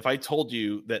believe it if I told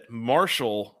you that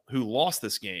Marshall, who lost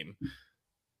this game,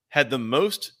 had the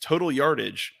most total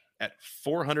yardage at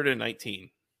 419?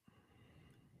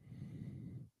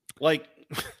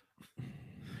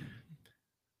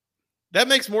 That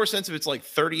makes more sense if it's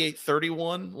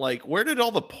 38-31. Where did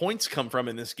all the points come from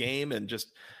in this game? And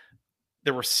just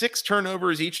there were 6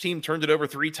 turnovers. Each team turned it over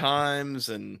 3 times.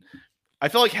 And I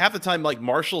feel like half the time,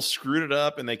 Marshall screwed it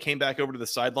up and they came back over to the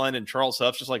sideline and Charles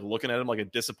Huff's just looking at him like a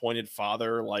disappointed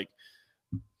father.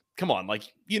 Come on,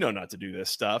 not to do this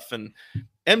stuff. And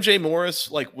MJ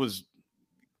Morris was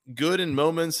good in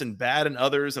moments and bad in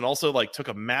others, and also took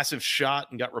a massive shot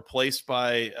and got replaced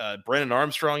by Brennan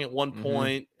Armstrong at one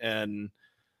point. And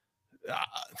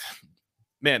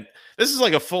man, this is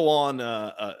a full-on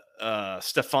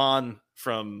Stefan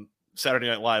from Saturday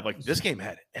Night Live. This game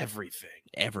had everything.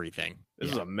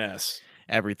 This is a mess.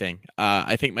 Everything.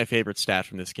 I think my favorite stat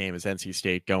from this game is NC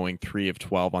State going 3 of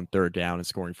 12 on third down and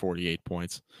scoring 48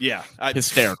 points. Yeah,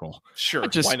 hysterical. Sure,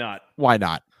 why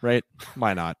not? right?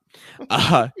 Why not?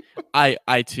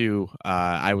 I too,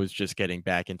 I was just getting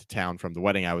back into town from the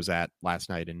wedding I was at last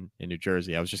night in New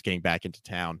Jersey. I was just getting back into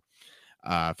town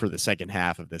for the second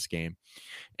half of this game.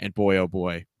 And boy, oh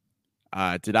boy,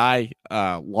 did I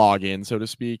log in, so to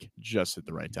speak, just at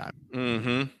the right time.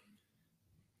 Mm-hmm.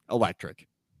 Electric.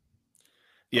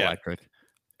 Yeah. Electric.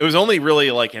 It was only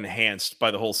really like enhanced by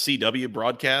the whole CW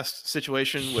broadcast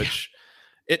situation, which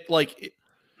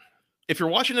if you're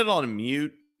watching it on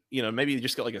mute, you know, maybe you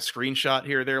just got like a screenshot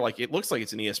here or there. Like it looks like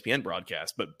it's an ESPN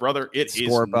broadcast, but brother, it is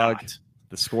not.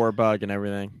 The score bug and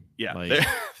everything. Yeah, like,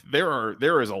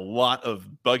 there is a lot of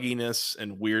bugginess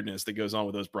and weirdness that goes on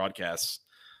with those broadcasts.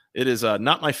 It is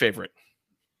not my favorite.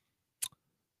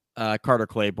 Carter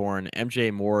Claiborne,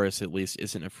 MJ Morris at least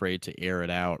isn't afraid to air it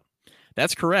out.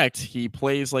 That's correct. He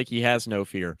plays like he has no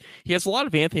fear. He has a lot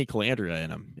of Anthony Calandria in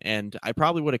him, and I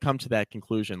probably would have come to that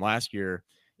conclusion last year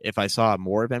if I saw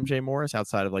more of MJ Morris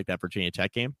outside of like that Virginia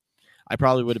Tech game. I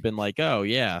probably would have been like, oh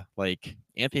yeah, like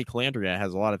Anthony Calandria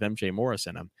has a lot of MJ Morris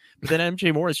in him. But then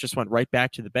MJ Morris just went right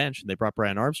back to the bench and they brought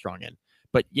Brian Armstrong in.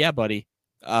 But yeah, buddy,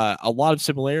 a lot of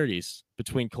similarities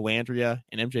between Calandria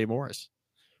and MJ Morris.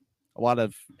 A lot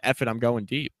of effort. I'm going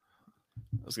deep.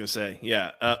 I was going to say,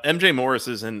 yeah, MJ Morris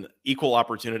is an equal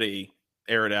opportunity,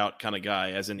 air it out kind of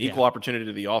guy, as an equal opportunity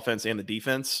to the offense and the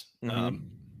defense. Mm-hmm.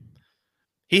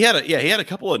 He had a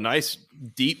couple of nice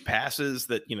deep passes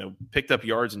that, you know, picked up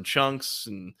yards in chunks.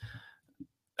 And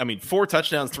I mean, 4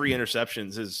 touchdowns, 3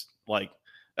 interceptions is like,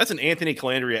 that's an Anthony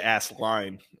Calandria-ass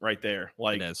line right there.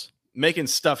 Like making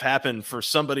stuff happen for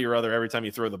somebody or other every time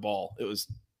you throw the ball. It was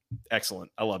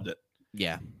excellent. I loved it.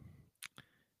 Yeah.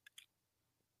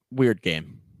 Weird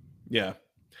game. Yeah.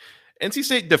 NC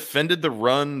State defended the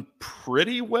run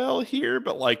pretty well here,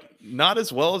 but like not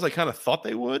as well as I kind of thought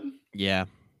they would. Yeah.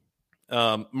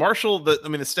 Marshall, the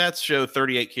stats show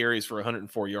 38 carries for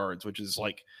 104 yards, which is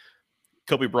like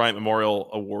Kobe Bryant Memorial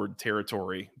Award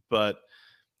territory. But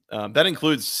that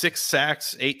includes 6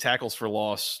 sacks, 8 tackles for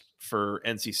loss for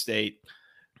NC State.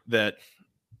 That,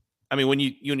 I mean, when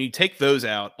you take those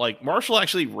out, like Marshall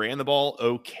actually ran the ball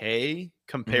okay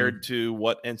compared to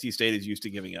what NC State is used to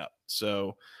giving up.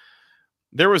 So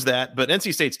there was that, but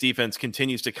NC State's defense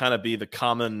continues to kind of be the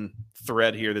common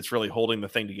thread here that's really holding the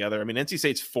thing together. I mean, NC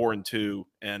State's 4-2,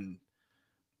 and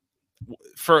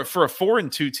for a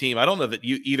 4-2 team, I don't know that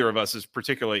either of us is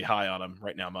particularly high on them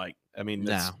right now, Mike. I mean,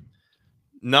 it's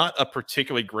not a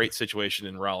particularly great situation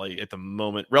in Raleigh at the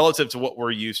moment relative to what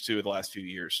we're used to the last few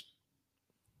years.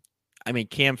 I mean,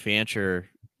 Cam Fancher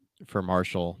for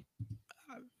Marshall,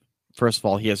 first of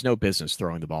all, he has no business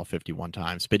throwing the ball 51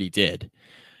 times, but he did.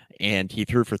 And he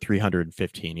threw for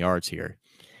 315 yards here.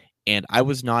 And I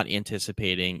was not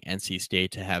anticipating NC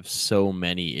State to have so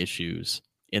many issues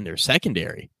in their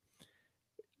secondary.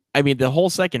 I mean, the whole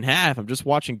second half, I'm just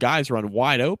watching guys run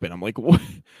wide open. I'm like,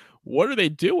 what are they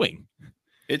doing?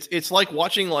 It's like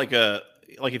watching like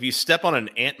if you step on an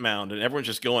ant mound and everyone's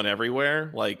just going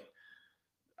everywhere, like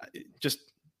just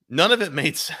none of it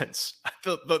made sense.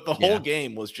 The whole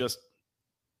game was just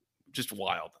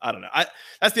wild. I don't know.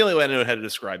 That's the only way I know how to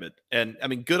describe it. And I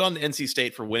mean, good on NC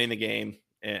State for winning the game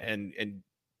and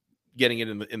getting it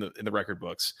in the record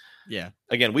books. Yeah.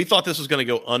 Again, we thought this was going to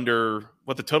go under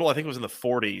what the total I think was in the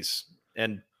 40s,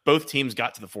 and both teams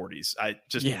got to the 40s.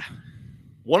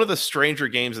 One of the stranger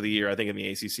games of the year, I think, in the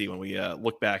ACC when we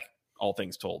look back, all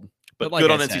things told. But like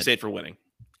good on NC State for winning.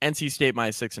 NC State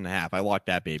minus 6.5. I locked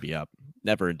that baby up.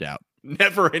 Never in doubt.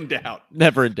 Never in doubt.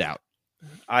 Never in doubt.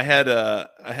 I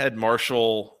had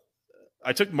Marshall.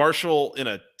 I took Marshall in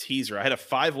a teaser. I had a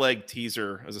 5-leg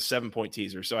teaser as a 7-point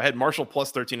teaser. So I had Marshall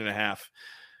plus 13.5.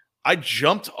 I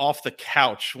jumped off the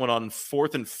couch, went on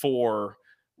 4th and 4,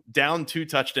 down 2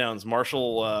 touchdowns.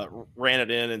 Marshall ran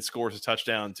it in and scores a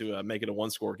touchdown to make it a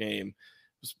 1-score game.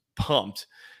 I was pumped.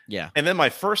 Yeah. And then my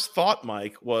first thought,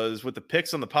 Mike, was with the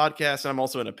picks on the podcast, and I'm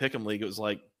also in a pick'em league. It was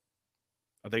like,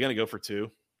 are they going to go for 2?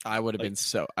 I would have been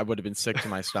sick to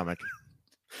my stomach.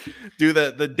 Do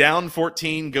the down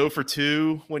 14 go for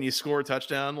 2 when you score a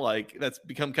touchdown? Like that's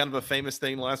become kind of a famous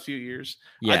thing the last few years.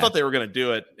 Yeah. I thought they were going to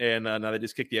do it, and now they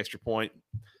just kicked the extra point.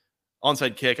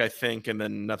 Onside kick, I think, and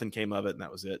then nothing came of it, and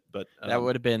that was it. But that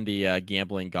would have been the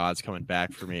gambling gods coming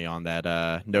back for me on that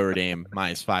Notre Dame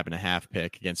minus 5.5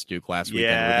 pick against Duke last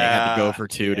weekend, where they had to go for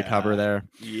 2 to cover there.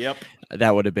 Yep,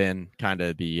 that would have been kind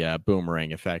of the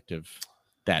boomerang effect of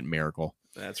that miracle.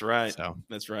 That's right. So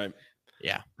that's right.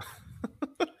 Yeah.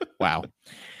 Wow.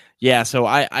 Yeah, so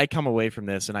I come away from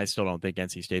this, and I still don't think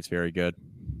NC State's very good.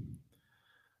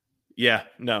 Yeah,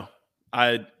 no.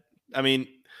 I mean,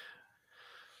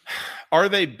 Are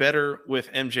they better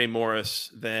with MJ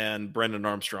Morris than Brendan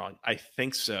Armstrong? I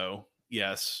think so.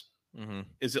 Yes. Mm-hmm.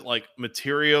 Is it like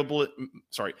materially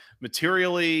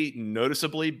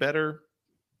noticeably better?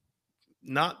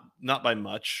 Not by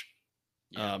much.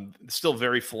 Yeah. Still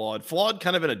very flawed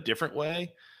kind of in a different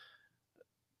way.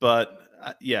 But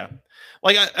yeah,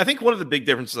 like I think one of the big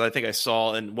differences I think I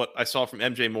saw and what I saw from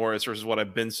MJ Morris versus what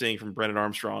I've been seeing from Brendan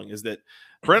Armstrong is that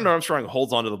Brendan Armstrong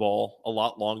holds onto the ball a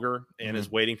lot longer and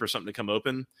is waiting for something to come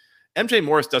open. MJ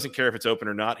Morris doesn't care if it's open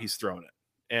or not. He's throwing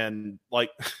it. And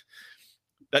like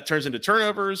that turns into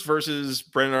turnovers versus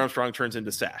Brendan Armstrong turns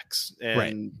into sacks.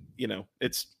 And,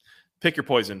 it's pick your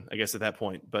poison, I guess, at that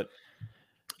point. But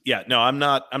yeah, no, I'm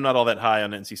not all that high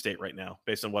on NC State right now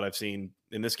based on what I've seen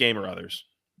in this game or others.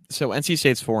 So NC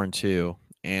State's 4-2.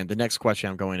 And the next question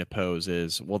I'm going to pose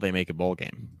is, will they make a bowl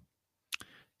game?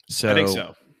 So I think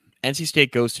so. NC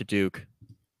State goes to Duke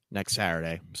next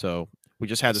Saturday. So we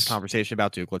just had this conversation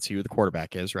about Duke. Let's see who the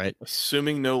quarterback is, right?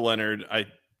 Assuming no Leonard,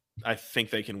 I think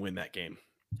they can win that game.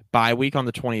 Bye week on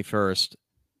the 21st.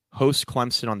 Host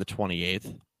Clemson on the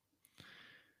 28th.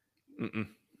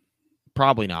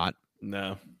 Probably not.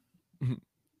 No.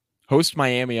 Host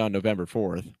Miami on November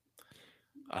 4th.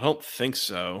 I don't think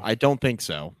so. I don't think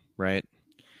so, right?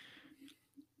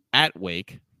 At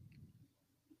Wake.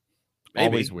 Maybe.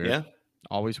 Always weird. Yeah.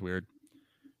 Always weird.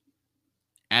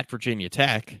 At Virginia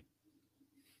Tech.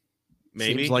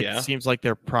 Maybe. Seems like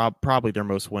they're probably their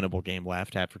most winnable game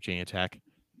left at Virginia Tech.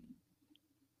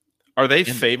 Are they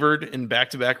favored in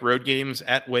back-to-back road games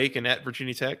at Wake and at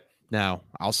Virginia Tech? No,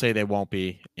 I'll say they won't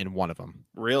be in one of them.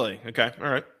 Really? Okay. All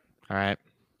right.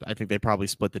 I think they probably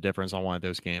split the difference on one of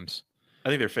those games. I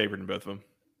think they're favored in both of them.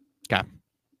 Okay.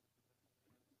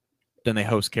 Then they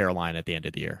host Carolina at the end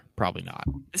of the year. Probably not.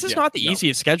 This is not the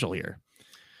easiest schedule here.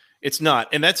 It's not.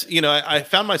 And that's, I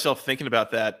found myself thinking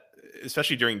about that,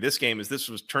 especially during this game, as this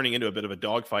was turning into a bit of a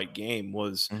dogfight game,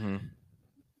 was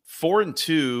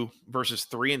 4-2 versus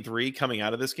 3-3 coming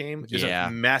out of this game is a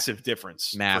massive difference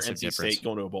for NC State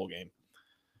going to a bowl game.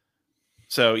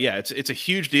 So, yeah, it's a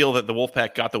huge deal that the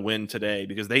Wolfpack got the win today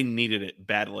because they needed it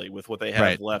badly with what they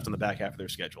have left on the back half of their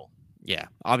schedule. Yeah,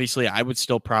 obviously, I would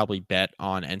still probably bet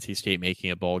on NC State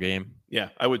making a bowl game. Yeah,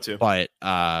 I would too. But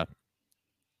not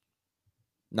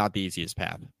the easiest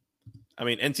path. I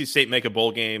mean, NC State make a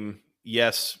bowl game,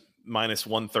 yes, minus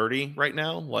 130 right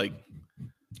now. Like,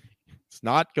 it's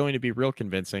not going to be real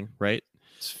convincing, right?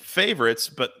 It's favorites,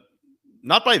 but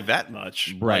not by that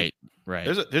much. Right,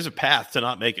 right. There's a path to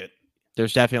not make it.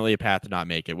 There's definitely a path to not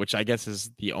make it, which I guess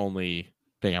is the only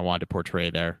thing I wanted to portray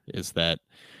there, is that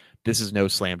this is no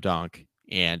slam dunk,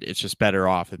 and it's just better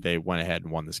off that they went ahead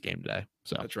and won this game today.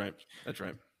 So That's right.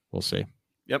 We'll see.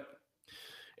 Yep.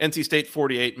 NC State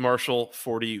 48, Marshall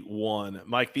 41.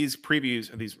 Mike, these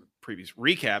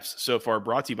recaps so far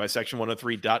brought to you by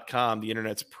Section103.com, the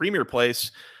internet's premier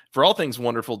place for all things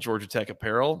wonderful Georgia Tech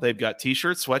apparel. They've got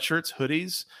t-shirts, sweatshirts,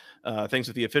 hoodies, things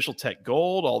with the official Tech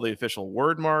gold, all the official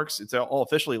word marks. It's all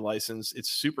officially licensed. It's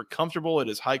super comfortable. It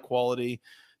is high quality.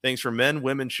 Things for men,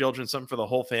 women, children, something for the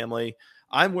whole family.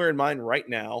 I'm wearing mine right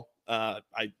now.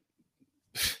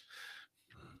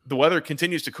 The weather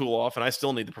continues to cool off, and I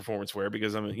still need the performance wear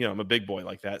because I'm a big boy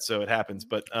like that, so it happens.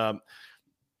 But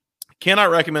cannot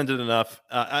recommend it enough.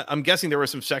 I'm guessing there was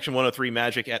some Section 103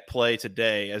 magic at play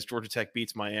today as Georgia Tech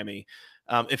beats Miami.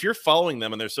 If you're following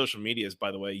them on their social medias, by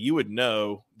the way, you would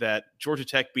know that Georgia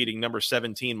Tech beating number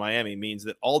 17 Miami means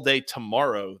that all day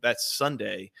tomorrow, that's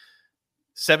Sunday,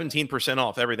 17%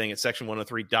 off everything at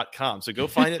section103.com. So go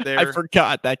find it there. I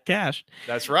forgot that cashed.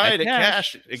 That's right. It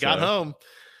cashed. It got home.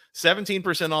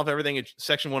 17% off everything at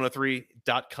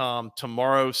section103.com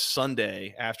tomorrow,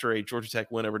 Sunday, after a Georgia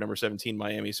Tech win over number 17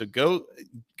 Miami. So go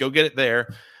get it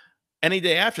there. Any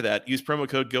day after that, use promo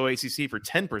code GOACC for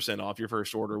 10% off your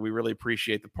first order. We really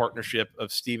appreciate the partnership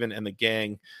of Steven and the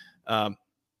gang.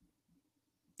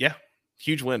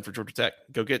 Huge win for Georgia Tech.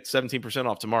 Go get 17%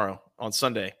 off tomorrow on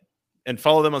Sunday. And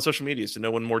follow them on social media to know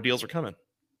when more deals are coming.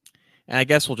 And I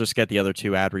guess we'll just get the other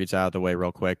two ad reads out of the way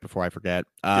real quick before I forget.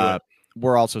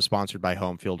 We're also sponsored by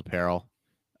Home Field Apparel.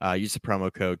 Use the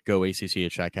promo code GOACC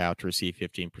at checkout to receive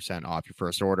 15% off your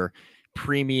first order.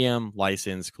 Premium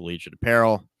licensed collegiate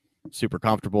apparel. Super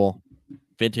comfortable.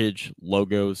 Vintage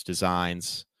logos,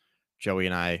 designs. Joey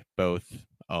and I both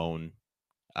own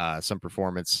some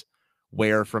performance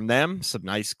wear from them. Some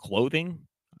nice clothing.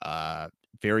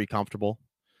 Very comfortable.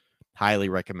 Highly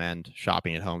recommend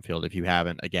shopping at Home Field if you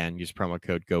haven't. Again, use promo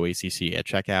code GOACC at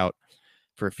checkout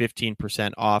for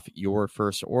 15% off your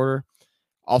first order.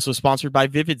 Also sponsored by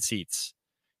Vivid Seats.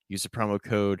 Use the promo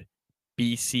code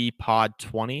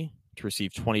BCPOD20 to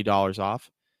receive $20 off.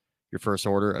 your first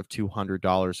order of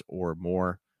 $200 or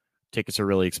more. Tickets are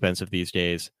really expensive these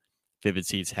days. Vivid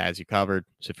Seats has you covered.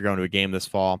 So if you're going to a game this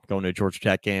fall, going to a Georgia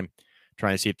Tech game,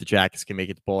 trying to see if the Jackets can make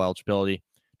it to bowl eligibility,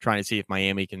 trying to see if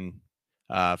Miami can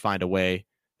find a way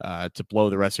to blow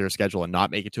the rest of their schedule and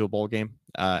not make it to a bowl game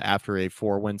after a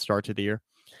 4-win start to the year.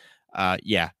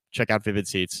 Check out Vivid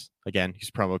Seats. Again,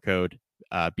 use promo code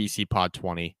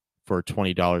BCPOD20 for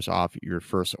 $20 off your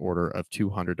first order of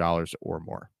 $200 or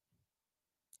more.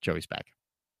 Joey's back.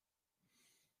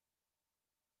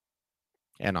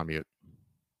 And on mute.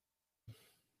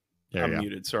 I'm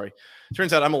muted. Sorry.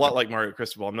 Turns out I'm a lot like Mario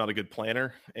Cristobal. I'm not a good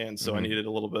planner, and so I needed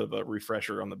a little bit of a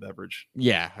refresher on the beverage.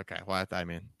 Yeah. Okay. Well, I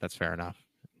mean, that's fair enough.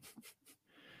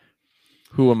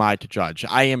 Who am I to judge?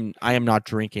 I am not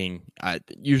drinking.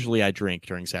 Usually I drink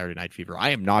during Saturday Night Fever.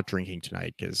 I am not drinking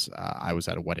tonight because I was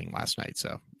at a wedding last night.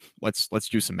 So let's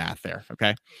do some math there.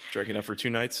 Okay. Drinking up for 2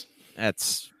 nights.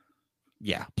 Plus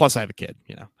I have a kid.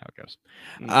 You know how it goes.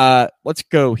 Let's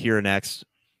go here next.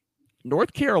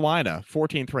 North Carolina,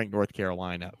 14th ranked North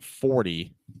Carolina,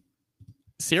 40.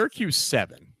 Syracuse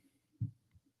 7.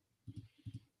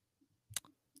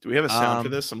 Do we have a sound for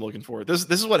this? I'm looking for it. This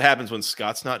is what happens when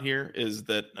Scott's not here. Is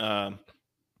that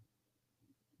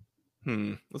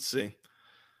let's see.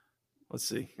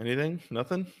 Anything?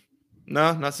 Nothing?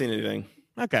 No, not seeing anything.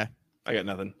 Okay. I got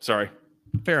nothing. Sorry.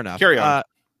 Fair enough. Carry on.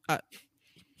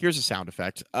 Here's a sound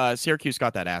effect. Syracuse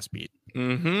got that ass beat.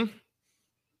 Mm-hmm.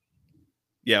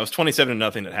 Yeah, it was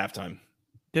 27-0 at halftime.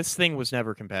 This thing was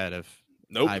never competitive.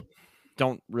 Nope. I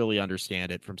don't really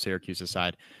understand it from Syracuse's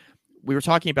side. We were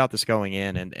talking about this going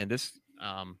in, and this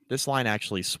line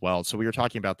actually swelled. So we were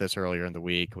talking about this earlier in the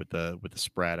week with the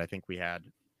spread. I think we had,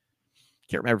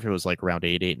 can't remember if it was like around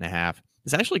 8.5.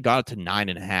 This actually got it to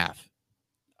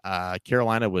 9.5.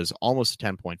 Carolina was almost a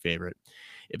 10-point favorite.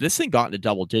 If this thing got into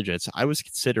double digits, I was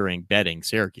considering betting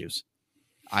Syracuse.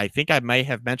 I think I may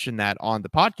have mentioned that on the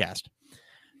podcast,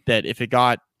 that if it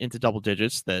got into double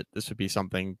digits, that this would be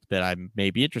something that I may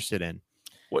be interested in.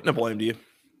 Wouldn't have blamed you.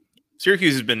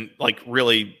 Syracuse has been like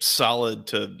really solid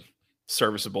to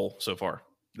serviceable so far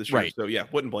this year. Right. So yeah,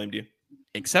 wouldn't blame you.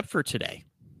 Except for today.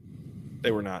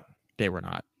 They were not.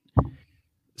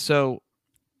 So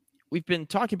we've been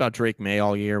talking about Drake May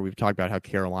all year. We've talked about how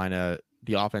Carolina,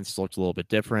 the offense has looked a little bit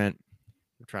different.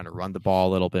 We're trying to run the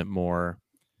ball a little bit more.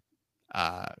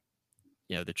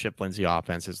 The Chip Lindsey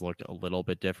offense has looked a little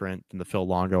bit different than the Phil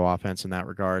Longo offense in that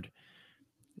regard.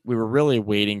 We were really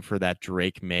waiting for that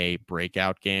Drake May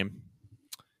breakout game.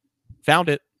 Found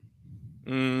it.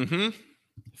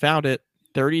 Found it.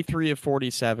 33 of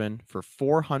 47 for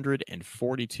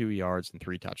 442 yards and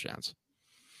 3 touchdowns.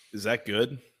 Is that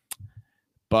good?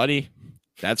 Buddy,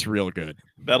 that's real good.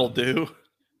 That'll do.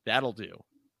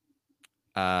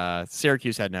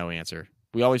 Syracuse had no answer.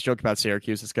 We always joke about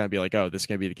Syracuse. It's going to be like, oh, this is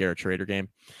going to be the Garrett Trader game.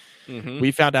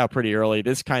 We found out pretty early.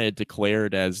 This kind of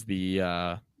declared as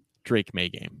the Drake May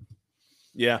game.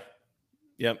 Yeah.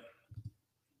 Yep.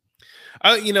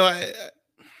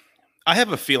 I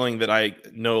have a feeling that I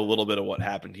know a little bit of what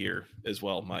happened here as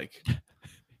well, Mike.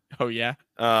 Oh, yeah?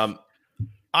 A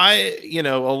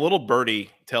little birdie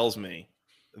tells me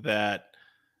that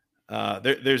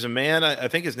there's a man, I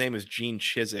think his name is Gene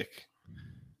Chizik,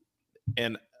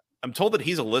 and I'm told that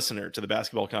he's a listener to the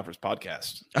Basketball Conference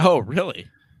podcast. Oh, really?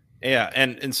 Yeah,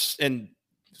 and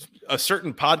a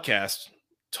certain podcast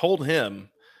told him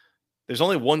there's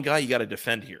only one guy you got to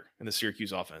defend here in the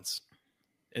Syracuse offense.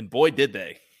 And boy, did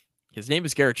they. His name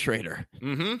is Garrett Trader.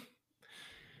 Mm-hmm.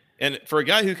 And for a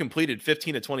guy who completed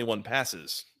 15 of 21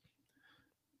 passes,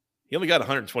 he only got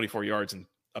 124 yards and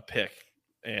a pick.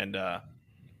 And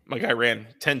my guy ran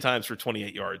 10 times for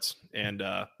 28 yards. And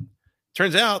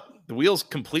turns out the wheels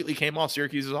completely came off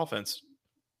Syracuse's offense.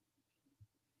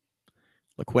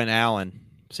 LaQuinn Allen,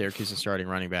 Syracuse's starting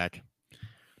running back.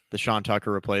 The Sean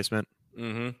Tucker replacement.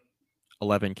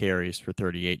 11 carries for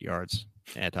 38 yards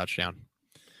and a touchdown.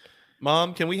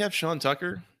 Mom, can we have Sean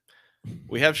Tucker?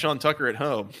 We have Sean Tucker at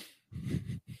home.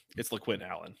 It's LaQuinn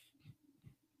Allen.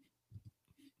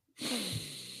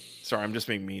 Sorry, I'm just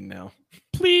being mean now.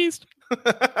 Please.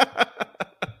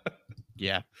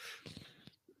 Yeah.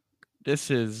 This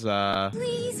is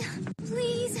please.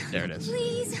 There it is.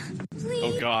 Please.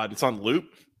 Oh God, it's on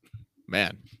loop.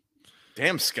 Man.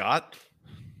 Damn, Scott.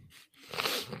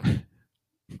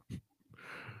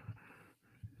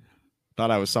 Thought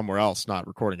I was somewhere else, not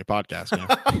recording a podcast now.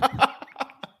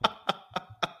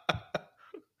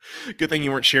 Good thing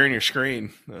you weren't sharing your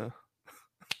screen.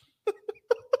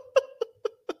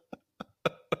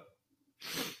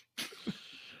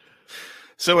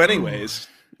 So anyways,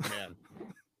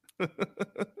 man.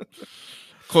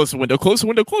 Close the window. Close the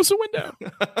window. Close the window.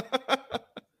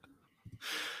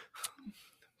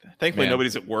 Thankfully,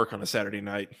 nobody's at work on a Saturday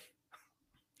night.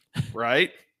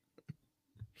 Right?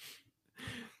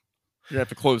 You're going to have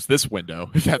to close this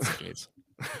window if that's the case.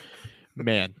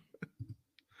 Man.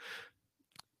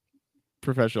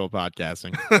 Professional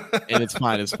podcasting in its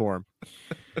finest form.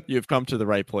 You've come to the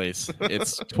right place.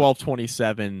 It's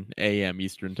 12:27 a.m.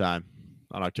 Eastern time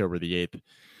on October the 8th.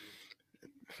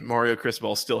 Mario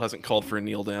Cristobal still hasn't called for a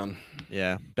kneel down.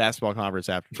 Yeah. Basketball conference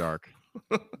after dark.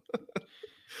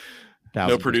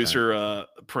 No producer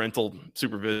parental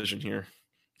supervision here.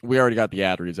 We already got the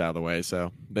ad reads out of the way,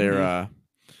 so they're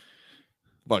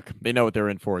look, they know what they're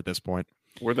in for at this point.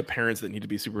 We're the parents that need to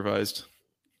be supervised.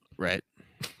 Right.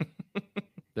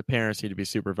 The parents need to be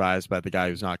supervised by the guy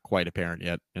who's not quite a parent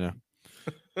yet, you know.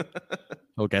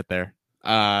 He'll get there.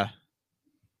 Yeah,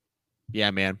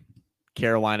 man.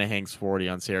 Carolina hangs 40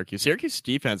 on Syracuse. Syracuse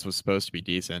defense was supposed to be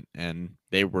decent, and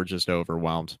they were just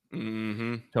overwhelmed.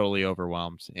 Mm-hmm. Totally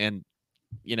overwhelmed. And,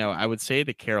 you know, I would say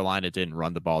that Carolina didn't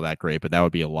run the ball that great, but that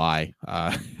would be a lie.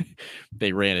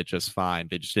 They ran it just fine.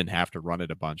 They just didn't have to run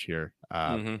it a bunch here.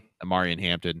 Amarian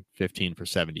Hampton, 15 for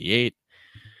 78.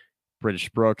 British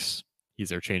Brooks, he's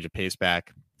their change of pace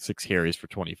back, 6 carries for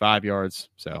 25 yards.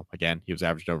 So, again, he was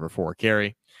averaged over 4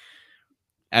 carry.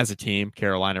 As a team,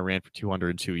 Carolina ran for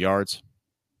 202 yards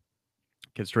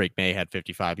because Drake May had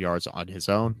 55 yards on his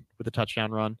own with a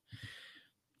touchdown run.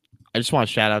 I just want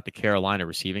to shout out the Carolina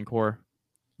receiving corps.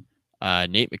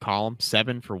 Nate McCollum,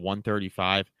 7 for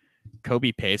 135.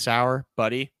 Kobe Pacehour,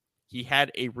 buddy, he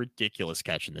had a ridiculous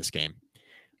catch in this game.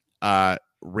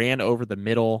 Ran over the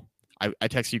middle. I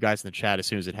texted you guys in the chat as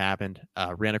soon as it happened.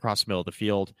 Ran across the middle of the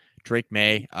field. Drake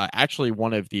May, actually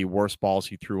one of the worst balls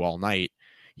he threw all night.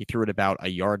 He threw it about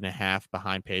 1.5 yards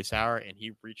behind Pacehour, and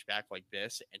he reached back like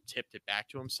this and tipped it back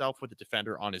to himself with the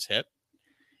defender on his hip.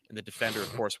 And the defender,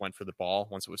 of course, went for the ball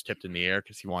once it was tipped in the air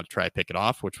because he wanted to try to pick it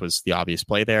off, which was the obvious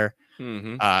play there.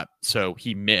 So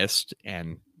he missed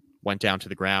and went down to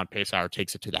the ground. Pacehour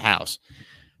takes it to the house.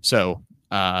 So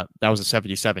that was a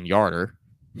 77-yarder,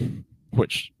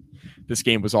 which this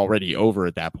game was already over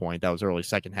at that point. That was early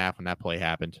second half when that play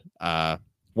happened.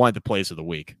 One of the plays of the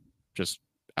week. Just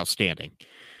outstanding.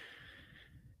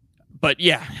 But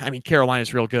yeah, I mean,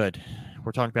 Carolina's real good.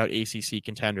 We're talking about ACC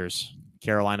contenders.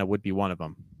 Carolina would be one of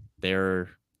them. They're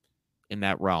in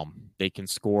that realm. They can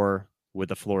score with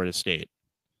the Florida State.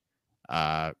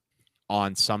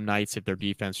 On some nights, if their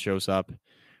defense shows up,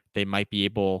 they might be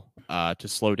able to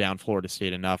slow down Florida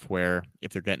State enough where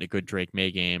if they're getting a good Drake May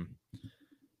game,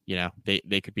 you know,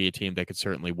 they could be a team that could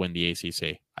certainly win the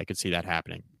ACC. I could see that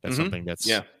happening. That's something that's,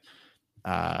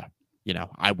 you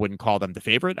know, I wouldn't call them the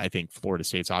favorite. I think Florida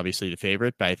State's obviously the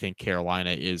favorite, but I think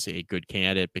Carolina is a good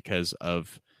candidate because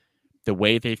of the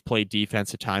way they've played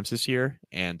defense at times this year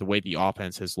and the way the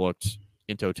offense has looked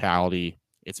in totality.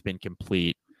 It's been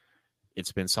complete.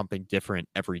 It's been something different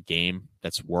every game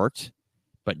that's worked,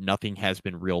 but nothing has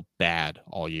been real bad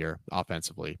all year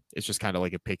offensively. It's just kind of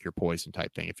like a pick your poison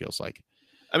type thing, it feels like.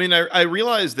 I mean, I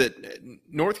realize that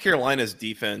North Carolina's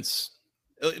defense,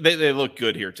 they look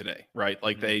good here today, right?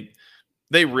 Like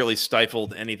they really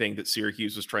stifled anything that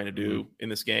Syracuse was trying to do in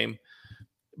this game.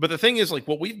 But the thing is, like,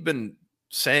 what we've been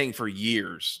saying for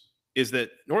years is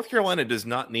that North Carolina does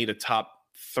not need a top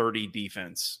 30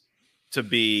 defense to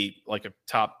be like a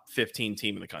top 15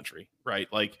 team in the country, right?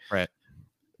 Like,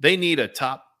 they need a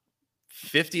top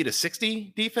 50 to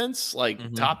 60 defense, like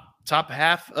top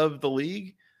half of the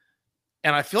league.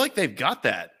 And I feel like they've got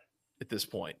that at this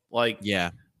point. Like,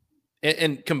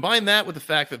 and combine that with the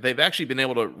fact that they've actually been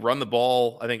able to run the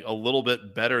ball, I think, a little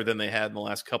bit better than they had in the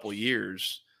last couple of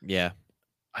years. Yeah.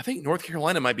 I think North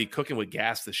Carolina might be cooking with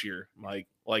gas this year.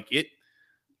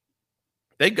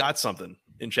 They got something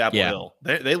in Chapel Hill.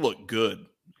 They look good.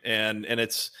 And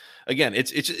it's, again,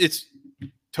 it's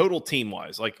total team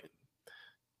wise. Like,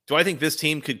 do I think this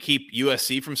team could keep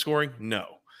USC from scoring? No.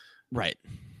 Right.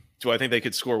 Do I think they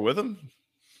could score with them?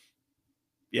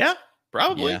 Yeah,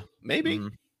 probably. Maybe.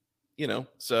 You know,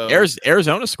 so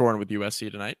Arizona scoring with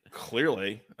USC tonight.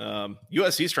 Clearly,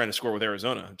 USC is trying to score with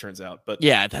Arizona. It turns out, but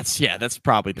that's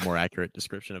probably the more accurate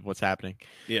description of what's happening.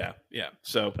 Yeah.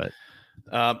 So, but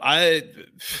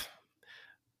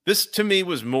this to me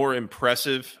was more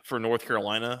impressive for North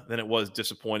Carolina than it was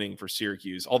disappointing for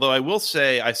Syracuse. Although I will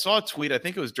say, I saw a tweet. I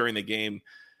think it was during the game.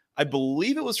 I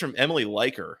believe it was from Emily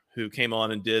Liker, who came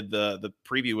on and did the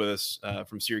preview with us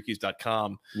from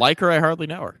Syracuse.com. Liker, I hardly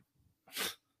know her.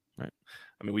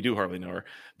 I mean, we do hardly know her,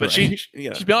 but right.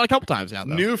 she's been on a couple times now,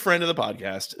 though. New friend of the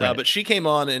podcast. Right. But she came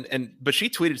on but she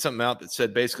tweeted something out that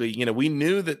said basically, we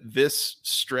knew that this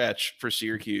stretch for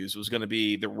Syracuse was going to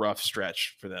be the rough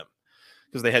stretch for them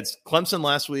because they had Clemson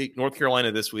last week, North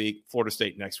Carolina this week, Florida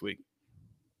State next week.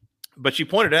 But she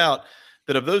pointed out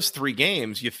that of those 3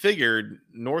 games, you figured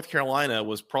North Carolina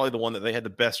was probably the one that they had the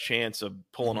best chance of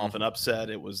pulling off an upset.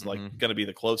 It was like going to be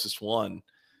the closest one.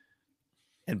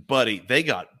 And buddy, they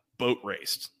got boat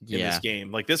raced in this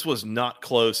game. Like this was not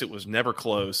close. It was never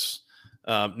close.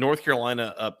 North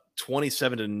Carolina up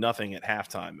 27-0 at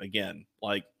halftime again.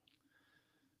 Like,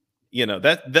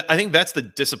 that I think that's the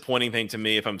disappointing thing to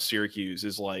me if I'm Syracuse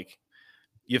is like,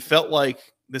 you felt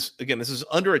like this is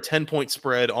under a 10-point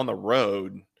spread on the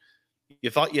road. You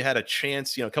thought you had a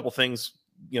chance, a couple things,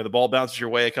 the ball bounces your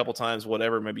way a couple times,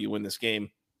 whatever, maybe you win this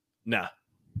game. No,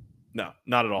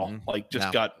 not at all. Like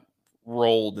just got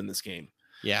rolled in this game.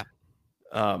 Yeah.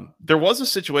 There was a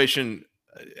situation,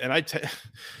 and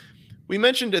we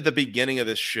mentioned at the beginning of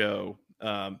this show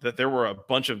that there were a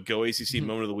bunch of Go ACC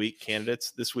Moment of the Week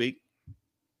candidates this week.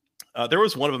 There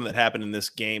was one of them that happened in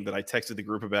this game that I texted the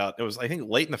group about. It was, I think,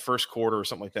 late in the first quarter or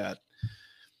something like that.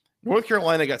 North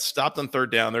Carolina got stopped on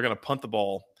 3rd down. They're going to punt the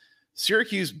ball.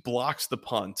 Syracuse blocks the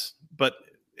punt, but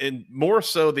more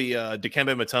so the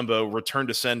Dikembe Mutombo return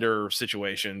to sender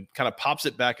situation kind of pops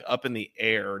it back up in the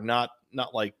air, not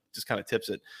like just kind of tips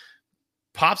it,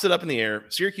 pops it up in the air.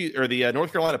 Syracuse or the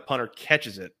North Carolina punter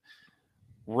catches it,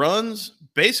 runs,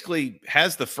 basically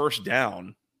has the first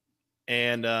down,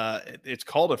 and it's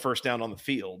called a first down on the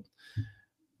field.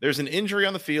 There's an injury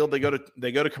on the field. They go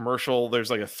to commercial. There's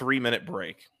like a 3-minute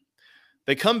break.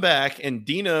 They come back, and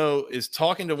Dino is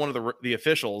talking to one of the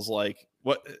officials, like,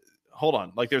 what? Hold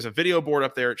on. Like, there's a video board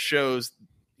up there. It shows,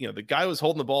 the guy was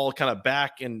holding the ball kind of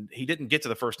back, and he didn't get to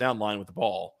the first down line with the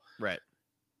ball. Right.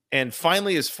 And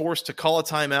finally is forced to call a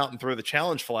timeout and throw the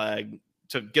challenge flag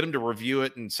to get him to review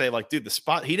it and say, like, dude, the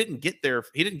spot, he didn't get there.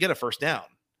 He didn't get a first down.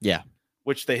 Yeah.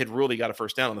 Which they had ruled he got a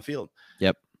first down on the field.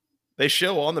 Yep. They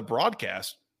show on the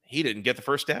broadcast, he didn't get the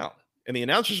first down. And the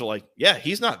announcers are like, yeah,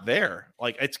 he's not there.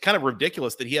 Like, it's kind of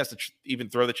ridiculous that he has to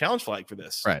even throw the challenge flag for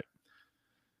this. Right.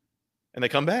 And they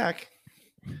come back.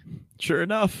 Sure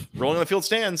enough. Rolling on the field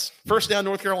stands. First down,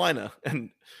 North Carolina.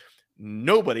 And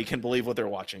nobody can believe what they're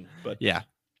watching. But yeah.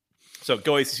 So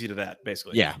go ACC to that,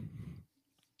 basically. Yeah.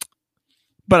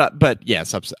 But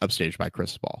yes, upstaged by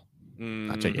Chris Ball.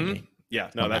 Not taking any. Yeah.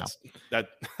 No, that.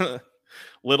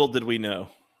 Little did we know.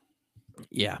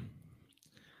 Yeah.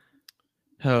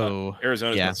 Oh,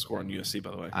 Arizona's not scoring USC,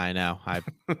 by the way. I know. I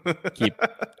keep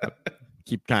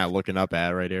kind of looking up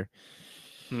at it right here.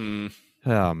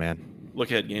 Oh man, look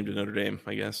ahead game to Notre Dame,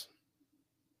 I guess.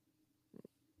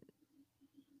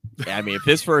 Yeah, I mean, if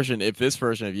this version of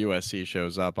USC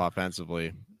shows up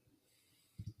offensively,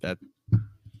 that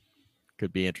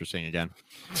could be interesting again.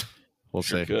 We'll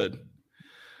see. Good.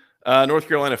 North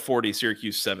Carolina 40,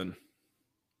 Syracuse 7.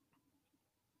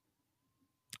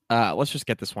 Let's just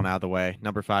get this one out of the way.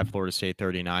 Number 5, Florida State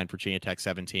 39, Virginia Tech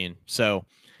 17. So,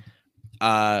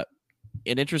 an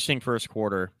interesting first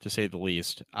quarter, to say the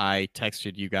least. I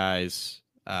texted you guys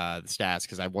the stats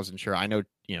because I wasn't sure. I know,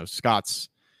 Scott's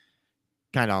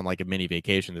kind of on like a mini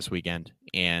vacation this weekend,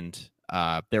 and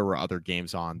there were other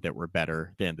games on that were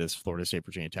better than this Florida State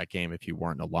Virginia Tech game if you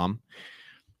weren't an alum.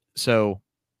 So,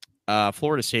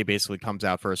 Florida State basically comes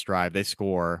out first drive, they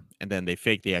score, and then they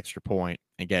fake the extra point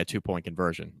and get a 2-point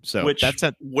conversion. So what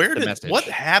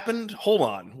happened? Hold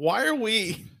on. Why are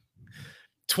we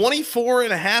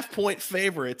 24.5-point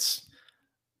favorites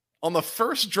on the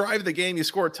first drive of the game? You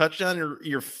score a touchdown,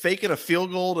 you're faking a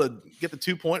field goal to get the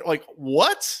 2-point. Like,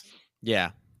 what?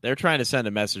 Yeah, they're trying to send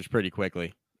a message pretty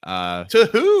quickly. To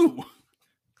who?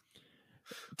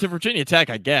 To Virginia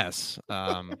Tech, I guess.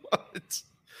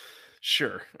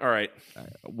 Sure. All right.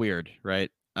 Weird, right?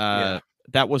 Yeah.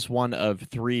 That was one of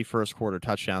 3 first-quarter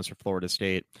touchdowns for Florida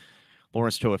State.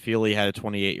 Lawrence Toafili had a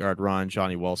 28-yard run.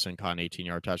 Johnny Wilson caught an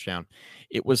 18-yard touchdown.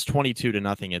 It was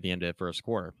 22-0 at the end of the first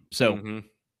quarter. So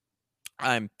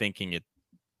I'm thinking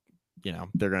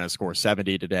they're going to score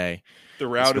 70 today. The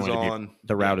route is on.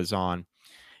 The route is on.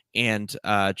 And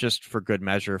just for good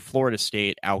measure, Florida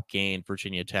State outgained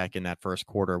Virginia Tech in that first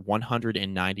quarter,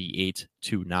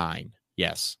 198-9.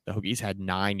 Yes, the Hokies had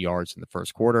 9 yards in the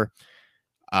first quarter.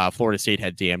 Florida State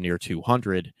had damn near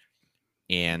 200.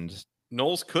 And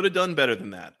Knowles could have done better than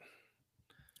that.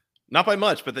 Not by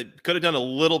much, but they could have done a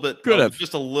little bit.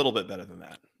 Just a little bit better than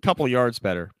that. Couple yards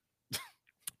better.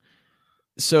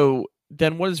 So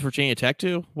then what does Virginia Tech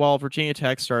do? Well, Virginia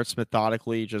Tech starts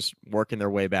methodically just working their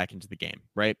way back into the game,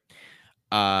 right?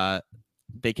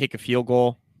 They kick a field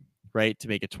goal right, to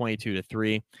make it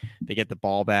 22-3. They get the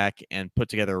ball back and put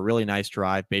together a really nice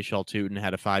drive. Bayshell Tootin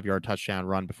had a 5-yard touchdown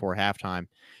run before halftime.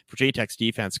 Virginia Tech's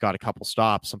defense got a couple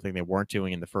stops, something they weren't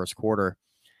doing in the first quarter,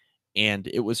 and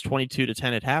it was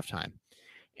 22-10 at halftime.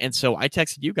 And so I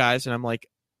texted you guys, and I'm like,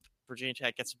 Virginia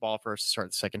Tech gets the ball first to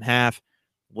start the second half,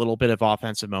 a little bit of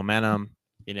offensive momentum.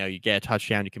 You get a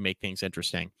touchdown, you can make things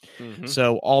interesting. Mm-hmm.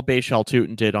 So all Bayshell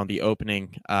Tootin did on the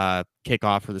opening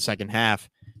kickoff for the second half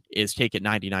is take it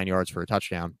 99 yards for a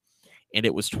touchdown, and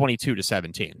it was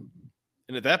 22-17.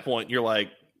 And at that point, you're like,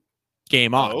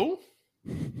 game on. Oh,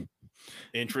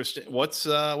 interesting. What's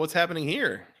happening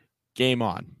here? Game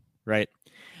on, right?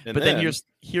 And but then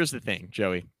here's the thing,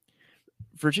 Joey.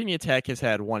 Virginia Tech has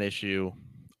had one issue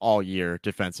all year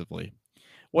defensively.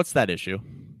 What's that issue?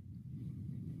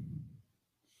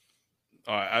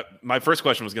 My first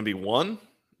question was going to be one,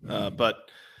 but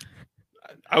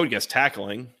I would guess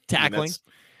tackling.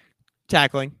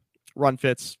 Tackling, run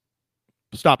fits,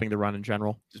 stopping the run in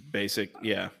general. Just basic,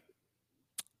 yeah.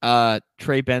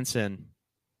 Trey Benson,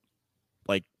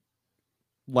 like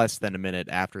less than a minute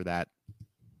after that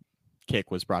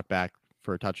kick was brought back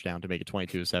for a touchdown to make it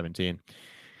 22-17.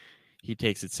 He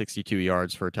takes it 62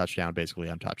 yards for a touchdown, basically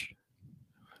untouched.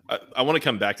 I want to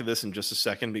come back to this in just a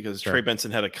second because sure. Trey Benson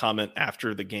had a comment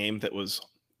after the game that was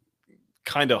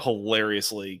kind of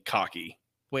hilariously cocky.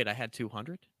 Wait, I had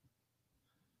 200?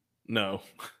 No.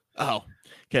 Oh,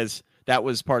 because that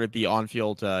was part of the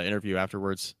on-field interview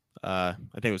afterwards. I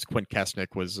think it was Quint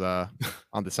Kesnick was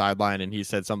on the sideline, and he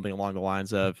said something along the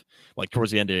lines of, like,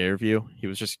 towards the end of the interview, he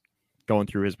was just going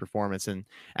through his performance, and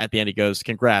at the end he goes,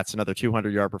 "Congrats, another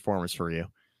 200-yard performance for you."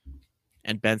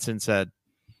 And Benson said,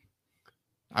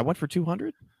 "I went for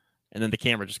 200?" And then the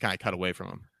camera just kind of cut away from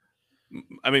him.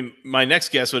 I mean, my next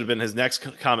guess would have been his next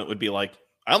comment would be like,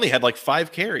 "I only had like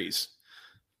 5 carries."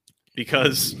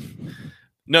 Because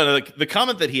the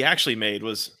comment that he actually made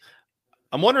was,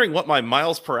 "I'm wondering what my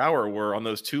miles per hour were on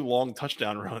those 2 long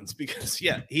touchdown runs." Because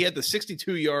yeah, he had the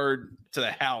 62-yard to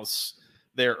the house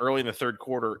there early in the third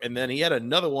quarter, and then he had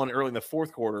another one early in the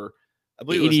fourth quarter. I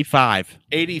believe 85.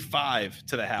 85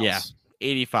 to the house. Yeah.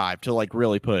 85 to like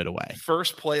really put it away.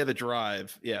 First play of the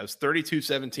drive. Yeah, it was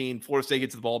 32-17. Florida State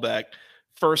gets the ball back.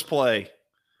 First play,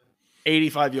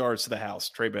 85 yards to the house.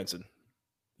 Trey Benson.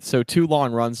 So 2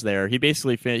 long runs there. He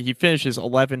basically he finishes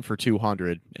 11 for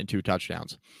 200 and 2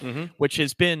 touchdowns, which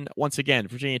has been, once again,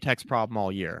 Virginia Tech's problem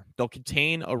all year. They'll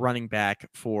contain a running back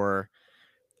for,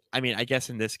 I mean, I guess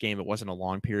in this game it wasn't a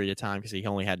long period of time because he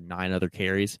only had 9 other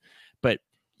carries, but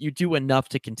you do enough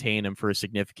to contain him for a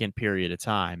significant period of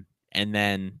time. And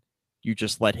then you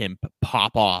just let him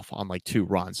pop off on like 2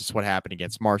 runs. It's what happened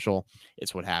against Marshall.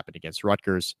 It's what happened against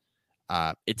Rutgers.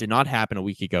 It did not happen a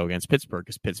week ago against Pittsburgh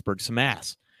because Pittsburgh's some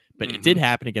ass. But it did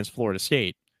happen against Florida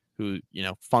State, who,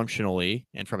 functionally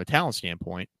and from a talent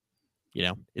standpoint,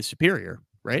 is superior,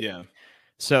 right? Yeah.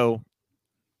 So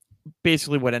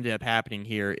basically what ended up happening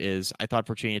here is I thought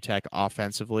Virginia Tech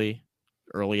offensively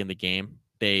early in the game,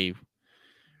 they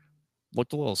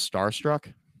looked a little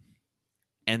starstruck.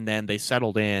 And then they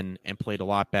settled in and played a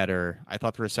lot better. I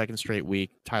thought for a second straight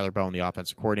week, Tyler Bowen, the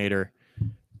offensive coordinator,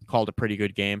 called a pretty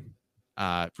good game.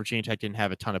 Virginia Tech didn't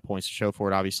have a ton of points to show for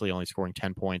it, obviously only scoring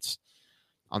 10 points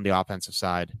on the offensive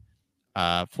side.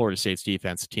 Florida State's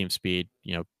defense, team speed,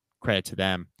 credit to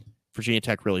them. Virginia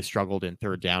Tech really struggled in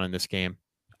third down in this game.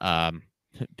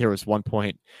 There was one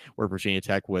point where Virginia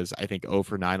Tech was, I think, 0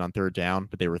 for 9 on third down,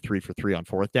 but they were 3 for 3 on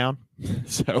fourth down.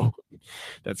 So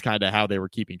that's kind of how they were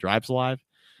keeping drives alive.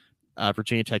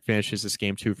 Virginia Tech finishes this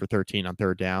game 2 for 13 on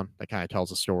third down. That kind of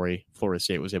tells a story. Florida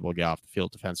State was able to get off the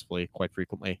field defensively quite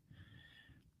frequently.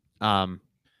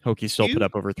 Hokies still put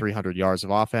up over 300 yards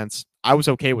of offense. I was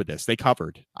okay with this. They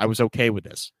covered. I was okay with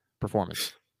this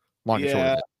performance. Long and short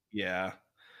of it. Yeah,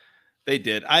 they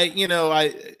did. I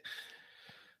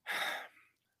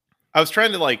was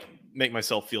trying to make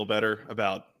myself feel better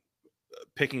about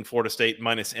picking Florida State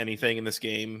minus anything in this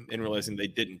game and realizing they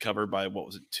didn't cover by,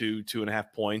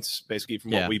 2.5 points, basically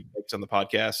from what we picked on the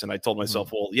podcast. And I told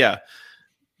myself, well, yeah,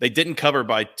 they didn't cover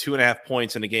by 2.5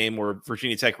 points in a game where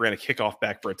Virginia Tech ran a kickoff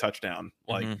back for a touchdown.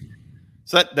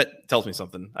 So that tells me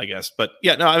something, I guess. But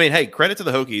yeah, no, I mean, hey, credit to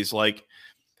the Hokies.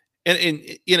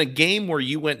 In a game where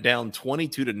you went down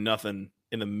 22-0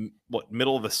 in the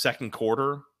middle of the second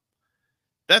quarter,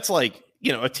 that's a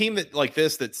team that like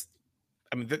this, that's,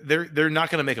 I mean, they're not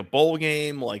going to make a bowl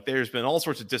game. There's been all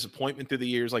sorts of disappointment through the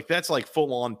years. That's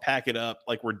full on pack it up,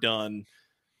 we're done,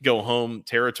 go home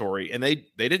territory. And they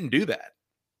didn't do that.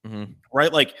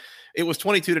 Right? It was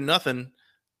 22-0.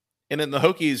 And then the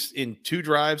Hokies in 2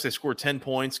 drives, they score 10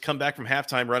 points, come back from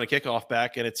halftime, run a kickoff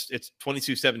back, and it's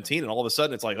 22-17. And all of a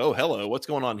sudden it's like, oh, hello, what's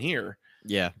going on here?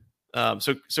 Yeah.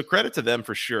 So credit to them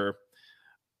for sure.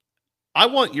 I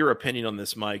want your opinion on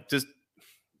this, Mike. Do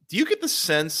you get the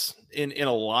sense in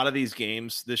a lot of these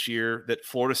games this year that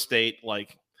Florida State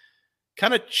like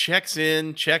kind of checks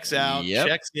in, checks out,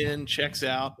 checks in, checks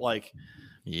out? Like,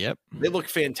 they look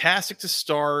fantastic to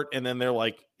start, and then they're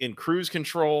like in cruise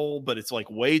control, but it's like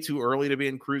way too early to be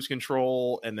in cruise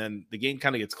control. And then the game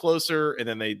kind of gets closer, and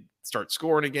then they start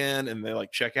scoring again, and they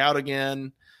like check out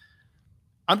again.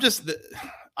 I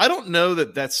don't know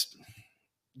that that's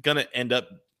going to end up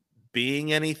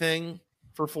being anything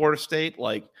for Florida State.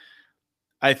 Like,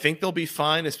 I think they'll be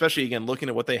fine, especially again, looking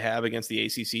at what they have against the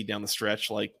ACC down the stretch,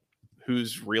 like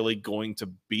who's really going to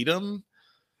beat them.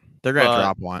 They're going to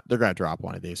drop one. They're going to drop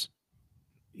one of these.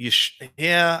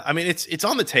 Yeah. I mean, it's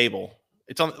on the table.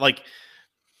 It's on, like,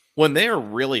 when they are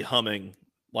really humming,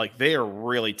 like they are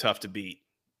really tough to beat.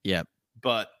 Yep.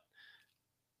 But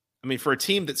I mean, for a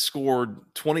team that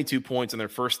scored 22 points in their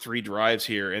first 3 drives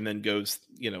here and then goes,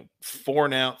 4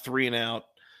 and out, 3 and out,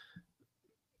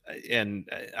 and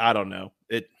I don't know.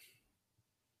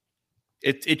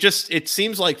 It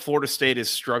seems like Florida State is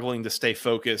struggling to stay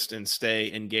focused and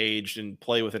stay engaged and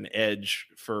play with an edge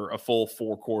for a full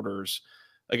 4 quarters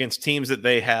against teams that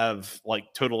they have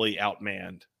like totally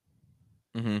outmanned.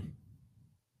 Mm-hmm.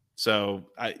 So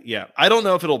I don't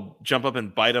know if it'll jump up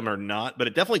and bite them or not, but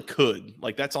it definitely could.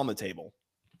 Like, that's on the table.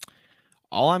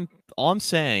 All I'm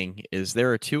saying is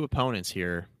there are 2 opponents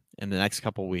here in the next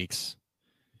couple weeks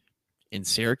in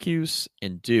Syracuse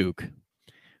and Duke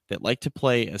that like to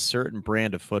play a certain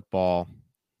brand of football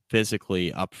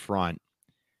physically up front.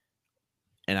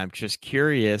 And I'm just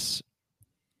curious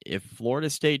if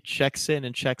Florida State checks in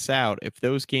and checks out, if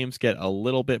those games get a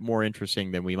little bit more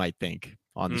interesting than we might think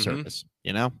on the surface,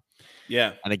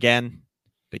 Yeah. And again,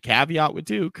 the caveat with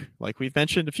Duke, like we've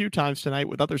mentioned a few times tonight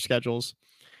with other schedules,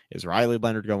 is Riley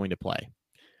Leonard going to play?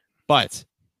 But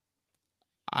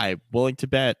I'm willing to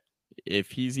bet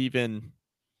if he's even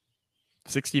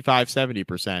 65,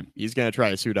 70%, he's going to try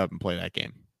to suit up and play that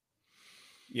game.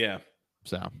 Yeah.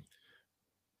 So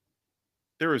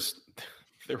there was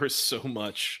so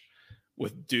much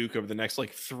with Duke over the next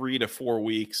like 3 to 4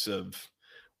 weeks of,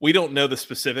 we don't know the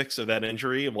specifics of that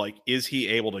injury. Of like, is he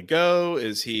able to go?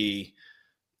 Is he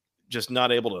just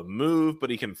not able to move,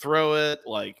 but he can throw it?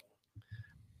 Like,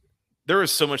 there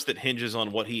is so much that hinges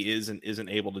on what he is and isn't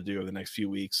able to do over the next few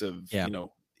weeks of,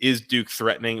 is Duke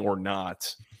threatening or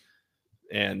not?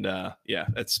 And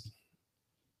that's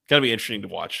going to be interesting to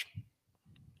watch.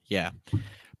 Yeah.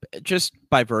 Just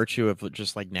by virtue of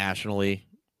just like nationally,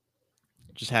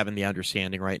 just having the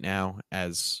understanding right now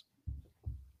as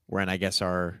we're in, I guess,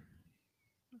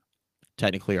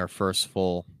 technically our first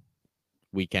full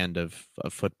weekend of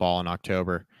football in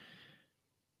October.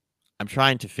 I'm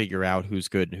trying to figure out who's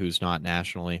good and who's not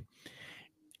nationally.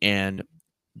 And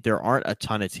there aren't a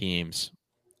ton of teams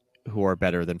who are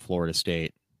better than Florida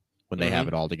State when they have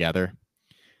it all together.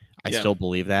 I still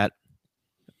believe that.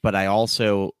 But I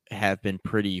also have been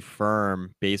pretty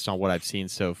firm based on what I've seen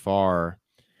so far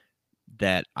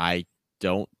that I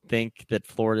don't think that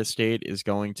Florida State is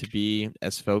going to be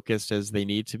as focused as they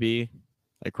need to be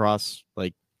across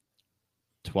like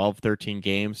 12, 13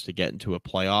 games to get into a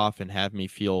playoff and have me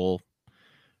feel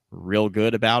real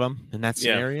good about them in that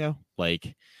scenario.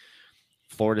 Like,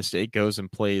 Florida State goes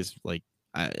and plays, like,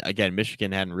 again,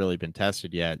 Michigan hadn't really been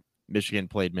tested yet. Michigan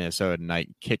played Minnesota tonight,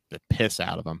 kicked the piss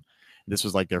out of them. This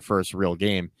was like their first real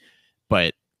game,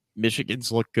 but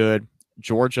Michigan's looked good.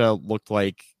 Georgia looked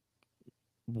like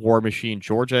War Machine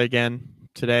Georgia again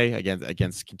today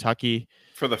against Kentucky.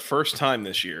 For the first time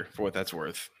this year, for what that's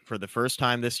worth. For the first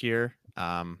time this year,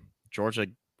 Georgia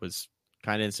was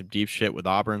kind of in some deep shit with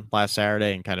Auburn last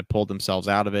Saturday and kind of pulled themselves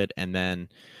out of it. And then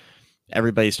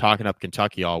everybody's talking up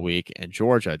Kentucky all week, and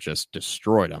Georgia just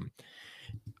destroyed them.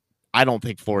 I don't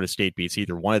think Florida State beats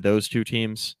either one of those 2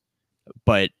 teams,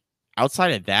 but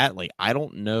outside of that, like, I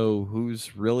don't know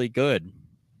who's really good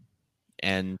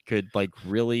and could like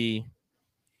really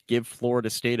give Florida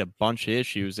State a bunch of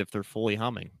issues if they're fully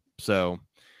humming. So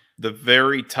the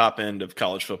very top end of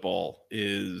college football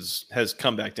has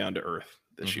come back down to earth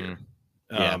this year.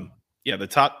 The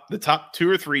top 2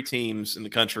 or 3 teams in the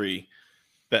country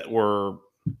that were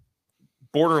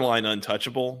borderline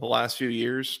untouchable the last few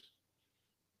years,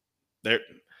 they're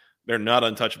not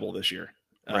untouchable this year.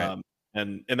 Right.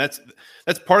 And that's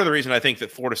part of the reason I think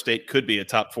that Florida State could be a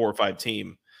top 4 or 5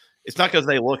 team. It's not because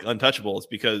they look untouchable. It's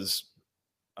because,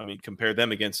 I mean, compare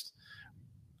them against,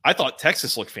 I thought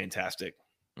Texas looked fantastic.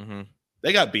 Mm-hmm.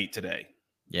 They got beat today.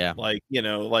 Yeah. Like,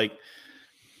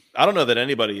 I don't know that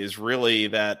anybody is really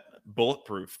that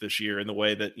bulletproof this year in the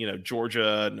way that,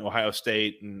 Georgia and Ohio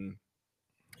State and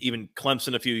even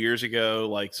Clemson a few years ago,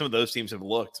 like some of those teams have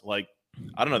looked like.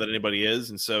 I don't know that anybody is.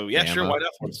 And so, yeah, sure. Why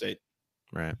not Florida State?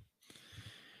 Right.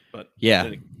 But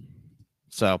yeah.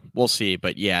 So we'll see.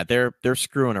 But yeah, they're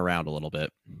screwing around a little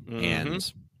bit,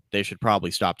 and they should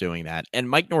probably stop doing that. And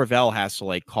Mike Norvell has to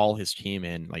like call his team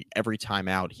in like every time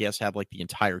out. He has to have like the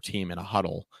entire team in a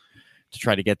huddle to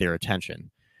try to get their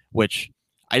attention, which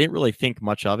I didn't really think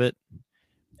much of it.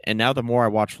 And now the more I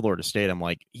watch Florida State, I'm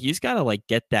like, he's got to like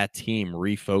get that team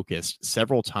refocused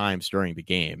several times during the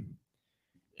game.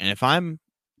 And if I'm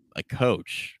a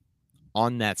coach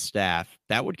on that staff,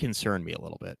 that would concern me a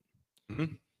little bit.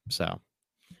 So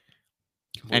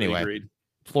anyway, agreed.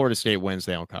 Florida State wins,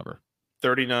 they don't cover.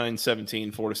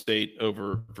 39-17 Florida State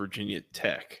over Virginia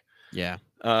Tech. Yeah.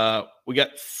 We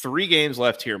got 3 games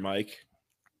left here, Mike.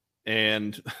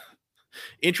 And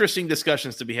interesting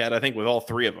discussions to be had, I think, with all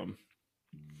 3 of them.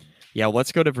 Yeah,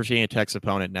 let's go to Virginia Tech's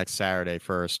opponent next Saturday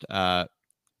first. That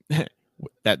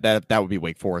would be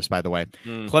Wake Forest, by the way.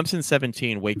 Clemson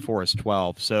 17, Wake Forest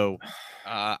 12. So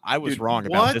I was wrong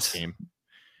about this game.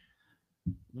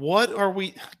 What are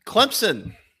we,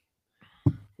 Clemson?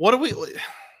 What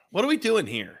are we doing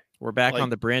here? We're back on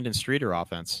the Brandon Streeter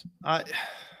offense.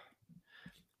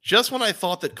 Just when I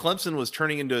thought that Clemson was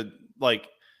turning into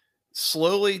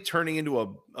slowly turning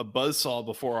into a buzzsaw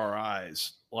before our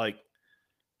eyes,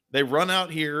 they run out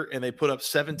here and they put up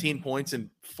 17 points in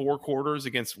 4 quarters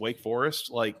against Wake Forest.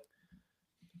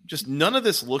 Just none of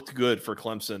this looked good for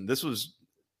Clemson. This was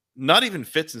not even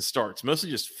fits and starts, mostly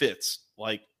just fits.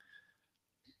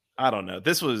 I don't know.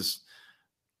 This was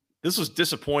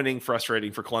disappointing,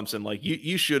 frustrating for Clemson.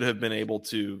 You should have been able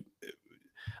to.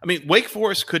 I mean, Wake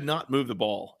Forest could not move the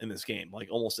ball in this game,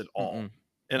 almost at all.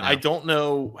 And I don't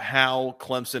know how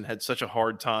Clemson had such a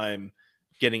hard time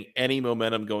getting any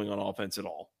momentum going on offense at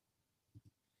all.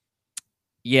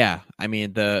 Yeah, I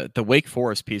mean, the Wake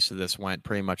Forest piece of this went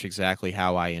pretty much exactly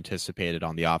how I anticipated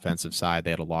on the offensive side.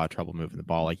 They had a lot of trouble moving the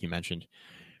ball, like you mentioned.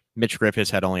 Mitch Griffiths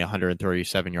had only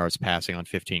 137 yards passing on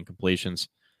 15 completions.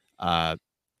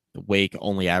 Wake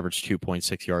only averaged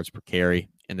 2.6 yards per carry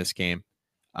in this game.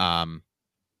 Clemson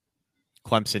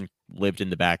lived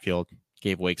in the backfield,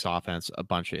 gave Wake's offense a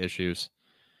bunch of issues.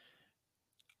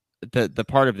 The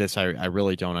part of this I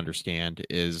really don't understand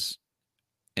is,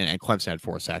 and Clemson had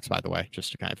 4 sacks, by the way,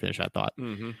 just to kind of finish that thought.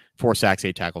 4 sacks,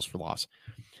 8 tackles for loss.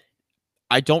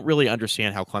 I don't really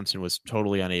understand how Clemson was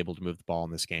totally unable to move the ball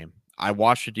in this game. I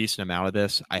watched a decent amount of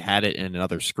this. I had it in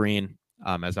another screen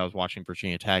as I was watching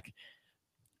Virginia Tech.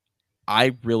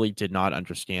 I really did not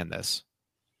understand this.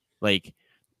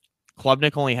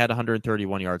 Klubnik only had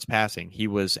 131 yards passing. He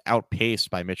was outpaced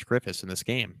by Mitch Griffiths in this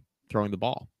game, throwing the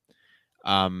ball.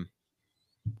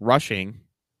 Rushing,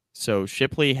 so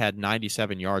Shipley had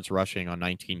 97 yards rushing on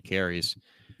 19 carries.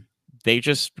 They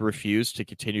just refused to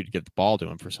continue to get the ball to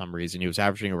him for some reason. He was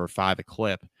averaging over 5 a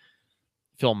clip.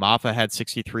 Phil Maffa had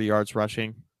 63 yards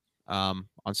rushing on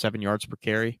 7 yards per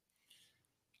carry.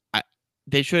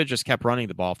 They should have just kept running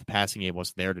the ball if the passing game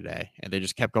wasn't there today, and they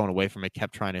just kept going away from it,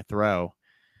 kept trying to throw.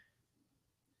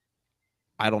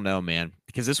 I don't know, man,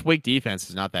 because this Wake defense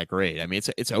is not that great. I mean,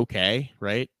 it's okay,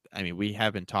 right? I mean, we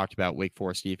haven't talked about Wake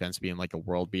Forest defense being like a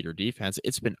world beater defense.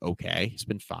 It's been okay. It's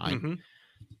been fine.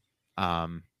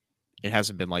 It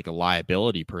hasn't been like a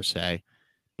liability per se,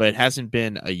 but it hasn't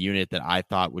been a unit that I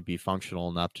thought would be functional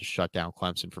enough to shut down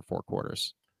Clemson for 4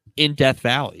 quarters in Death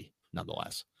Valley,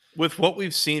 nonetheless. With what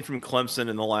we've seen from Clemson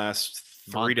in the last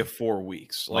 3 to 4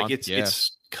 weeks,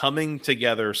 it's coming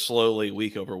together slowly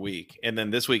week over week. And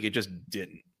then this week it just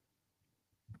didn't.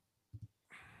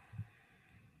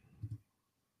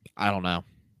 I don't know.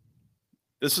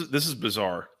 This is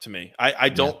bizarre to me. I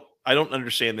don't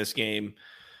understand this game.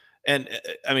 And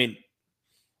I mean,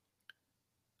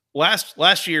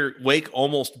 last year Wake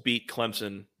almost beat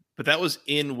Clemson, but that was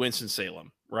in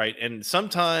Winston-Salem, right? And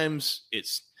sometimes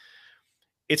it's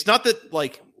not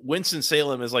that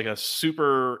Winston-Salem is a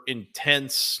super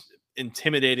intense,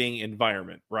 intimidating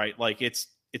environment, right?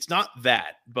 It's not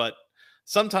that, but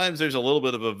sometimes there's a little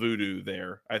bit of a voodoo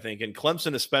there, I think. And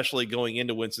Clemson, especially going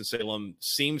into Winston-Salem,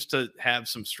 seems to have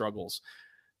some struggles.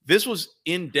 This was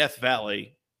in Death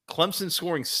Valley. Clemson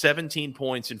scoring 17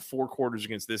 points in 4 quarters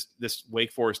against this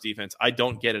Wake Forest defense. I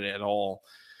don't get it at all.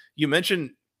 You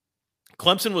mentioned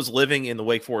Clemson was living in the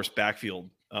Wake Forest backfield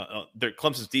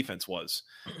Clemson's defense was.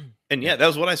 And yeah, that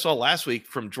was what I saw last week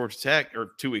from Georgia Tech,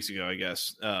 or 2 weeks ago, I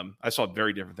guess. I saw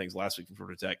very different things last week from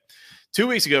Georgia Tech. 2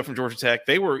 weeks ago from Georgia Tech,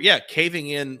 they were, caving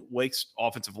in Wake's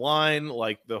offensive line.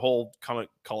 Like the whole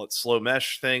call it slow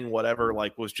mesh thing, whatever,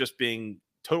 like was just being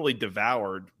totally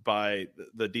devoured by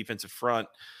the defensive front.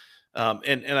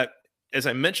 As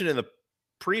I mentioned in the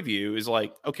preview, is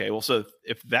like, okay, well, so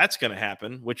if that's going to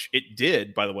happen, which it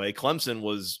did, by the way, Clemson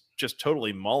was just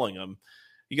totally mauling them.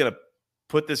 You got to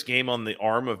put this game on the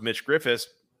arm of Mitch Griffiths.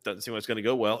 Doesn't seem like it's going to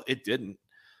go well. It didn't.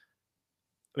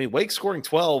 I mean, Wake scoring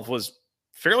 12 was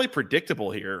fairly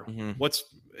predictable here. Mm-hmm.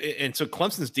 And so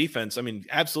Clemson's defense, I mean,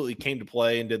 absolutely came to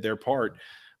play and did their part.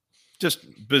 Just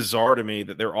bizarre to me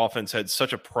that their offense had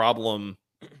such a problem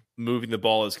moving the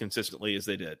ball as consistently as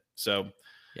they did. So,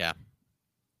 yeah,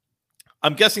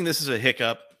 I'm guessing this is a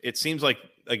hiccup. It seems like,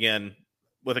 again,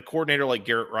 with a coordinator like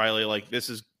Garrett Riley, like this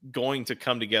is going to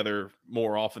come together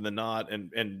more often than not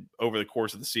and over the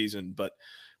course of the season. But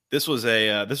this was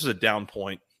a down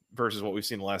point versus what we've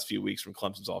seen the last few weeks from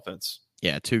Clemson's offense.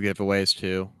 Yeah, 2 giveaways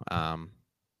too.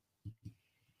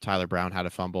 Tyler Brown had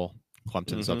a fumble.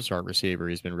 Clemson's upstart receiver.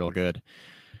 He's been real good.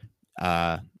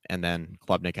 And then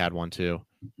Klubnik had one too.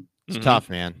 It's tough,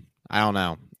 man. I don't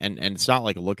know. And it's not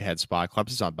like a look ahead spot.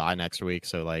 Clemson's on bye next week,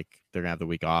 so like they're gonna have the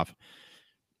week off.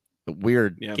 A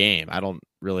weird game. I don't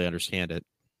really understand it.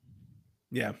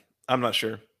 Yeah, I'm not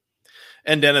sure.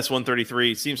 And Dennis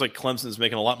 133 seems like Clemson's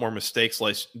making a lot more mistakes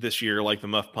this year, like the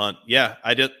muff punt. Yeah,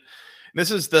 I did.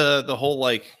 This is the whole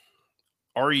like,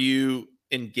 are you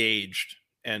engaged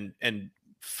and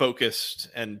focused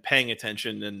and paying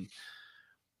attention? And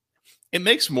it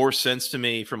makes more sense to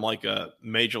me from like a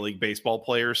Major League Baseball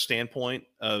player standpoint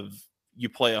of you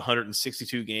play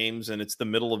 162 games and it's the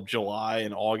middle of July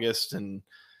and August and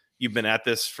you've been at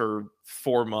this for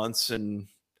 4 months and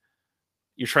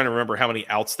you're trying to remember how many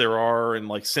outs there are and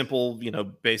like simple,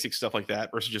 basic stuff like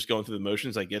that versus just going through the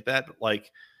motions. I get that. But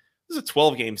like this is a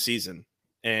 12-game season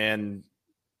and,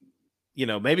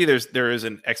 maybe there is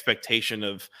an expectation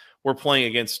of we're playing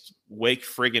against Wake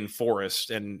friggin' Forest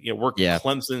and, we're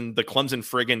Clemson, the Clemson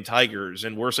friggin' Tigers,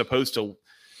 and we're supposed to,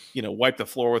 wipe the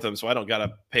floor with them. So I don't got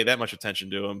to pay that much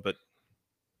attention to them. But at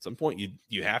some point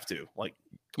you have to, like,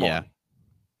 come on.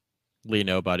 Lee,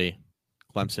 nobody.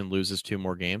 Clemson loses 2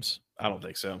 more games. I don't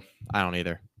think so. I don't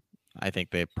either. I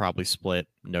think they probably split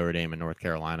Notre Dame and North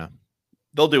Carolina.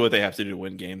 They'll do what they have to do to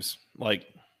win games. Like,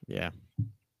 no.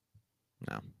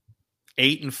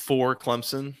 8-4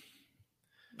 Clemson.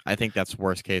 I think that's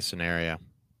worst case scenario.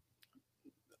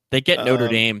 They get Notre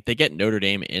Dame. They get Notre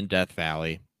Dame in Death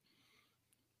Valley,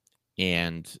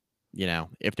 and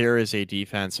if there is a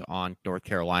defense on North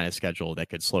Carolina's schedule that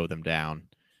could slow them down,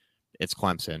 it's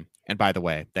Clemson. And by the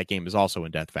way, that game is also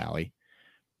in Death Valley.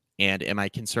 And am I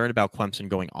concerned about Clemson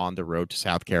going on the road to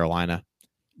South Carolina?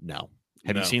 No.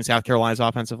 Have you seen South Carolina's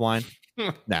offensive line?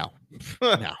 No.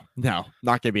 No. Not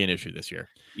going to be an issue this year.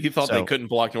 You thought they couldn't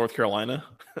block North Carolina?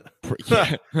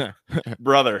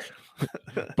 Brother.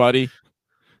 Buddy.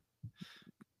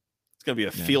 It's going to be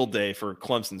a field day for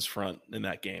Clemson's front in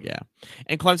that game. Yeah.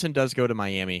 And Clemson does go to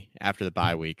Miami after the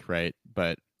bye week, right?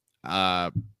 But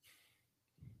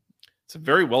it's a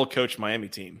very well-coached Miami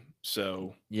team.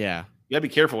 So yeah. You got to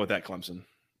be careful with that, Clemson.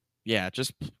 Yeah,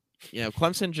 just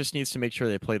Clemson just needs to make sure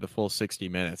they play the full 60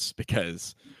 minutes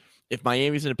because if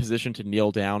Miami's in a position to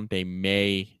kneel down, they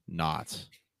may not.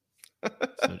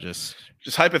 So just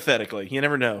hypothetically, you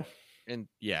never know. And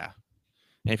and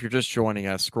if you're just joining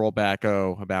us, scroll back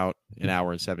about an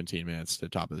hour and 17 minutes to the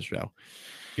top of the show.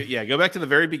 Yeah, go back to the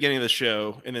very beginning of the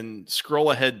show and then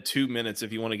scroll ahead 2 minutes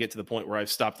if you want to get to the point where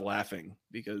I've stopped laughing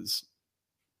because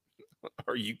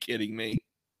are you kidding me?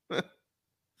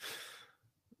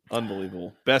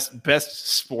 Unbelievable. Best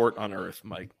sport on earth,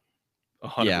 Mike.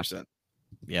 100%.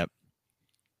 Yep.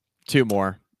 2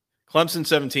 more. Clemson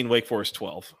 17, Wake Forest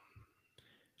 12.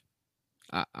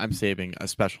 I'm saving a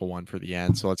special one for the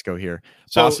end, so let's go here.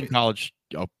 Boston College.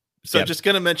 Just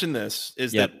going to mention this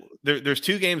is that there's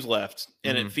 2 games left,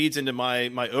 and it feeds into my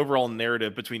overall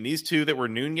narrative between these 2 that were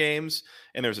noon games,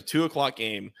 and there's a 2:00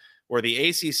 game where the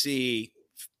ACC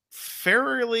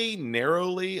fairly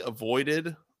narrowly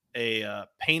avoided a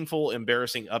painful,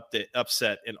 embarrassing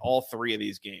upset in all 3 of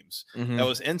these games. That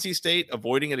was NC State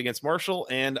avoiding it against Marshall,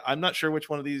 and I'm not sure which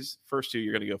one of these first 2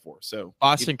 you're going to go for. So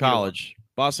Boston College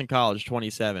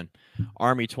 27,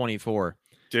 Army 24.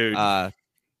 Dude,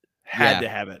 had to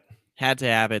have it. Had to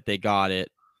have it. They got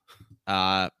it.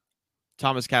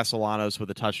 Thomas Castellanos with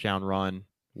a touchdown run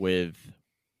with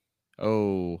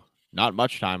not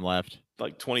much time left.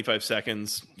 Like 25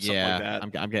 seconds, something like that.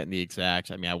 I'm getting the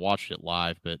exact. I mean, I watched it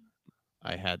live, but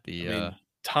I had the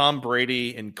Tom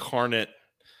Brady incarnate.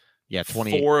 Yeah,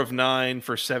 4 of 9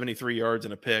 for 73 yards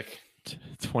and a pick.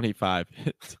 25.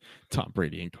 Tom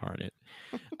Brady incarnate.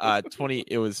 20.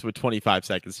 It was with 25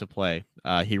 seconds to play.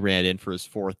 He ran in for his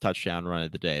 4th touchdown run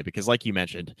of the day because, like you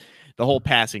mentioned, the whole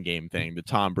passing game thing, the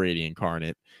Tom Brady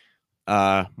incarnate,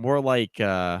 more like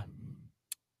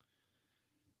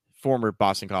former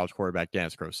Boston College quarterback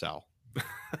Dennis Grosel.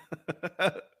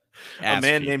 A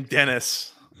man named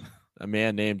Dennis. A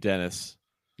man named Dennis.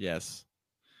 Yes.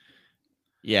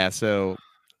 Yeah. So.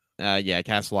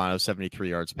 Castellano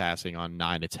 73 yards passing on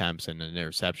 9 attempts and an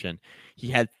interception. He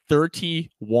had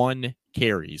 31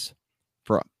 carries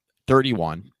for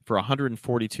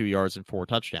 142 yards and 4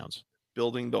 touchdowns.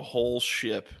 Building the whole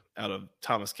ship out of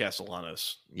Thomas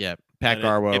Castellanos. Yeah, Pat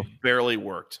Garwo. It barely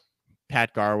worked.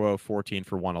 Pat Garwo 14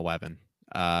 for 111.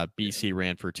 BC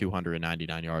ran for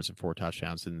 299 yards and 4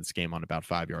 touchdowns in this game on about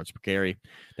 5 yards per carry.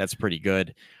 That's pretty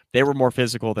good. They were more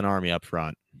physical than Army up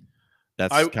front.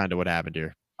 That's kind of what happened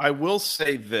here. I will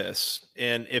say this,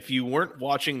 and if you weren't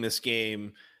watching this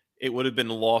game, it would have been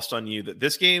lost on you that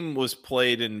this game was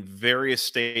played in various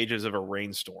stages of a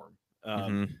rainstorm.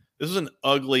 This was an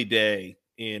ugly day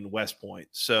in West Point,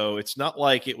 so it's not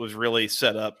like it was really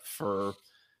set up for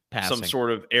some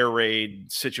sort of air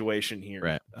raid situation here.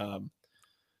 Right.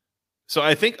 So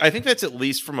I think that's, at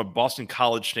least from a Boston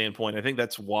College standpoint, I think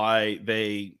that's why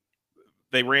they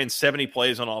ran 70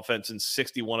 plays on offense and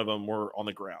 61 of them were on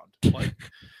the ground. Like,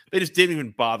 they just didn't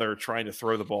even bother trying to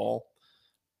throw the ball.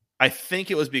 I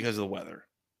think it was because of the weather.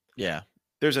 Yeah.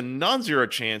 There's a non-zero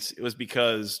chance it was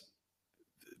because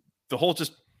the whole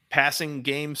just passing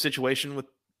game situation with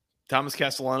Thomas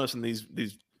Castellanos and these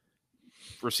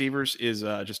receivers is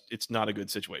it's not a good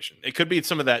situation. It could be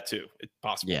some of that too. It's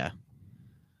possible.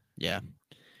 Yeah.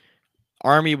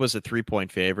 Army was a 3-point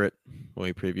favorite when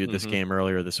we previewed this game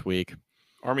earlier this week.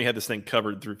 Army had this thing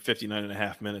covered through 59 and a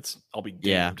half minutes. I'll be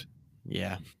damned.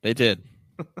 Yeah, they did.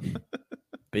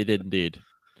 They did indeed.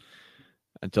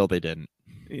 Until they didn't.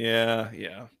 Yeah.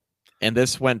 And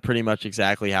this went pretty much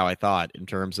exactly how I thought in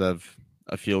terms of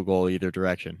a field goal either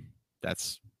direction.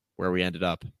 That's where we ended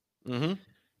up.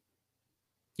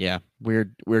 Yeah,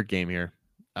 weird game here.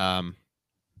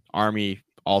 Army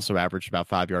also averaged about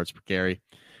 5 yards per carry.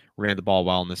 Ran the ball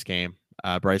well in this game.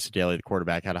 Bryson Daly, the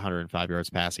quarterback, had 105 yards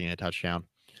passing and a touchdown.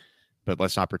 But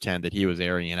let's not pretend that he was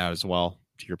airing it out as well,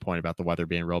 to your point about the weather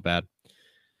being real bad.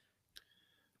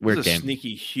 Weird game.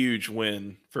 Sneaky, huge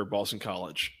win for Boston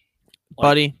College.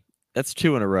 Buddy, that's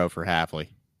 2 in a row for Hafley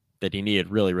that he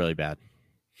needed really, really bad.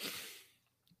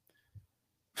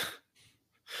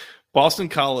 Boston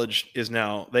College is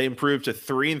now, they improved to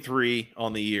 3-3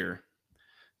 on the year.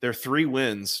 Their 3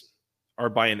 wins are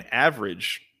by an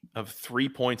average of 3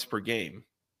 points per game.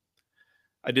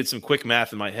 I did some quick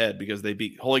math in my head because they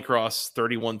beat Holy Cross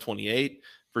 31-28,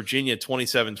 Virginia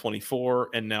 27-24,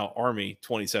 and now Army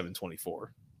 27-24.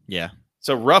 Yeah.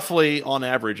 So roughly on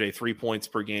average, a 3 points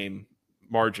per game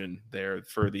margin there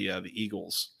for the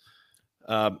Eagles.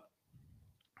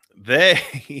 They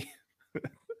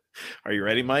are you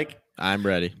ready, Mike? I'm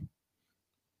ready.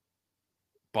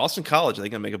 Boston College, are they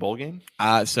going to make a bowl game?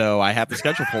 So I have the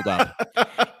schedule pulled up,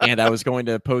 and I was going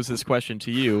to pose this question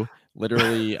to you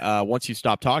literally once you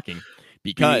stop talking,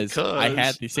 because I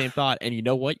had the same thought. And you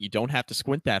know what? You don't have to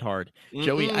squint that hard,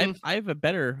 Joey. I have a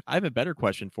better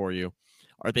question for you.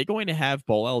 Are they going to have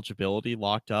bowl eligibility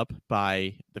locked up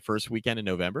by the first weekend in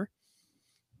November?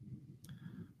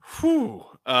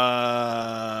 So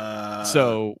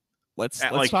let's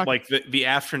talk like the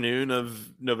afternoon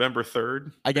of November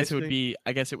 3rd. I guess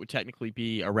it would technically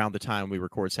be around the time we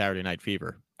record Saturday Night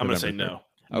Fever. I'm going to say no.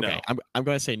 Okay, no. I'm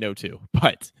going to say no too,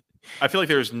 but I feel like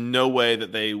there's no way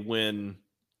that they win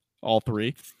all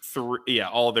 3.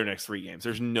 All of their next 3 games.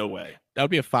 There's no way. That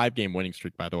would be a 5-game winning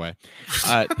streak, by the way.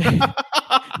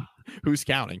 Who's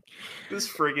counting? This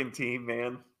friggin' team,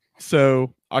 man.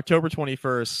 So October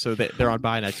 21st. So they're on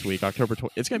bye next week. It's going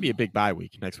to be a big bye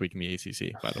week next week in the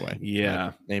ACC, by the way.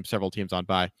 Yeah. Name several teams on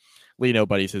bye. Lee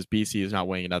Nobody says BC is not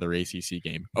winning another ACC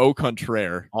game. Au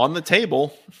contraire. On the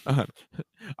table.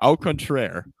 Au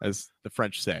contraire, as the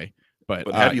French say.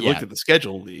 But have you looked at the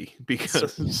schedule, Lee?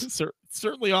 Because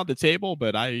certainly on the table,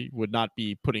 but I would not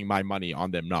be putting my money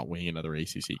on them not winning another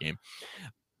ACC game.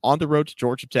 On the road to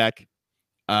Georgia Tech,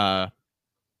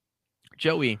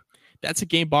 Joey, that's a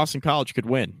game Boston College could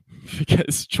win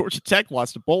because Georgia Tech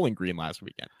lost to Bowling Green last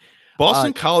weekend.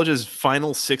 Boston College's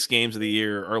final 6 games of the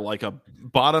year are like a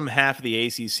bottom half of the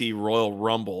ACC Royal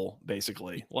Rumble,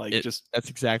 basically. That's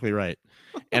exactly right.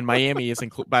 And Miami is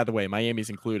by the way, Miami's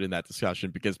included in that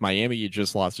discussion because Miami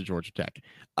just lost to Georgia Tech.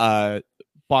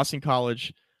 Boston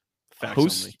College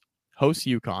host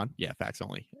UConn. Yeah, facts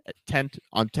only. At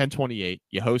 10/28,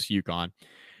 you host UConn.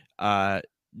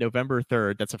 November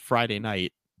 3rd, that's a Friday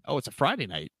night. Oh, it's a Friday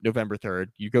night, November 3rd.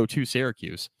 You go to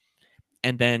Syracuse.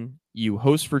 And then you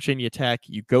host Virginia Tech.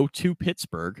 You go to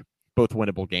Pittsburgh, both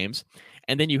winnable games.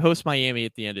 And then you host Miami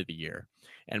at the end of the year.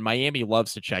 And Miami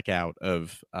loves to check out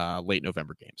of late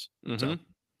November games. So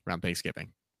around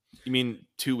Thanksgiving. You mean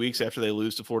 2 weeks after they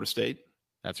lose to Florida State?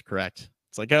 That's correct.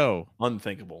 It's like, oh.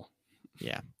 Unthinkable.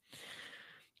 Yeah.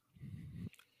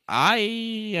 I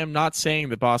am not saying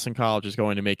that Boston College is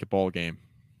going to make a bowl game.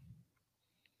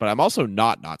 But I'm also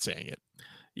not saying it.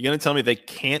 You going to tell me they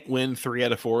can't win 3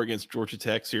 out of 4 against Georgia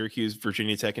Tech, Syracuse,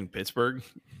 Virginia Tech, and Pittsburgh?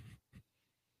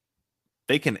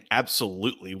 They can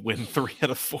absolutely win 3 out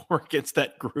of 4 against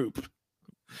that group.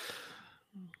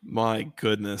 My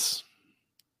goodness.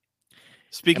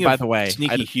 Speaking of, by the way,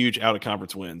 sneaky, huge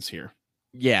out-of-conference wins here.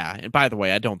 Yeah, and by the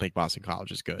way, I don't think Boston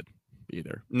College is good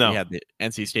either. No. We had the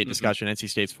NC State discussion. NC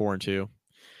State's 4-2,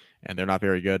 and they're not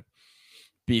very good.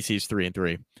 BC's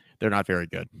 3-3. They're not very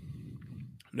good.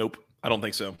 Nope. I don't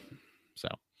think so. So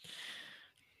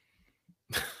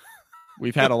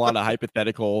we've had a lot of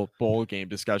hypothetical bowl game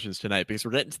discussions tonight because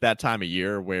we're getting to that time of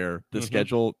year where the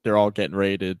schedule, they're all getting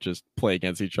ready to just play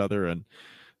against each other and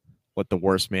let the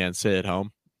worst man sit at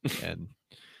home. And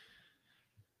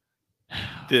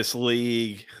this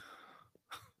league.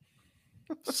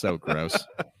 So gross.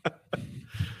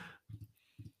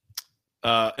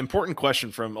 Important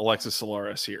question from Alexis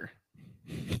Solaris here.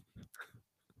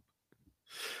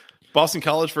 Boston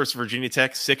College versus Virginia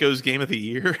Tech, sickos game of the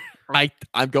year?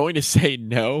 I'm going to say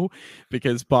no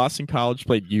because Boston College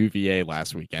played UVA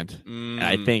last weekend. And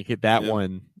I think that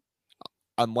one,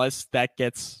 unless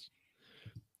BC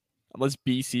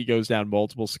goes down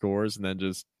multiple scores and then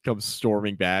just comes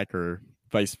storming back or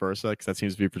vice versa, because that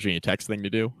seems to be Virginia Tech's thing to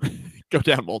do. Go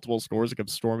down multiple scores and come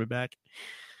storming back.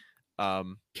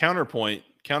 Counterpoint.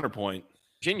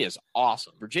 Virginia's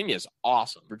awesome. Virginia's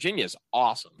awesome. Virginia's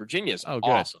awesome. Virginia's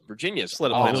awesome. Virginia's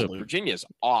awesome. Virginia's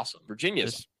awesome.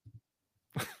 Virginia's.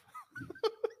 I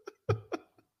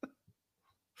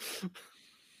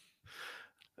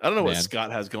don't know what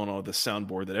Scott has going on with the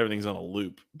soundboard that everything's on a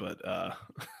loop, but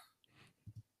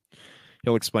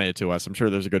he'll explain it to us. I'm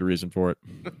sure there's a good reason for it.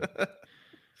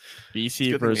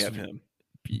 BC versus him.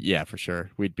 Yeah, for sure.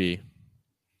 We'd be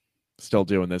still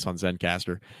doing this on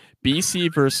Zencaster.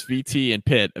 BC versus VT and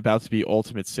Pitt about to be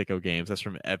ultimate sicko games. That's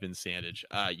from Evan Sandage.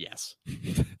 Yes,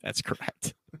 that's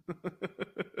correct.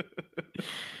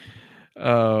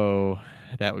 Oh,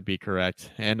 that would be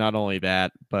correct. And not only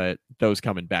that, but those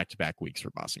come in back-to-back weeks for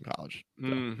Boston College.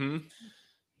 So.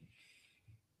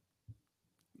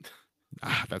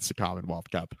 That's the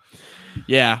Commonwealth Cup.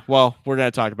 Yeah, well, we're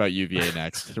going to talk about UVA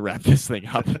next to wrap this thing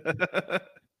up.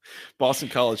 Boston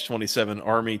College 27,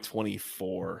 Army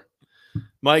 24.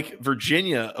 Mike,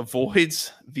 Virginia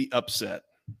avoids the upset.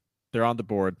 They're on the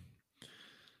board.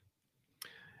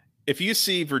 If you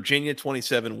see Virginia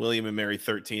 27, William and Mary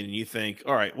 13, and you think,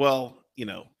 all right, well,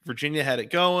 Virginia had it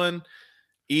going,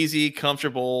 easy,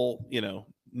 comfortable,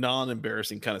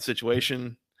 non-embarrassing kind of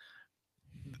situation.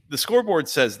 The scoreboard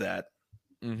says that.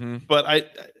 But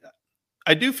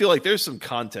I do feel like there's some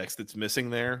context that's missing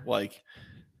there. Like,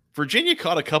 Virginia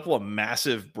caught a couple of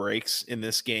massive breaks in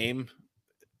this game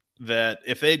that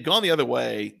if they had gone the other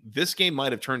way, this game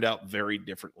might have turned out very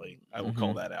differently. I will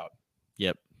call that out.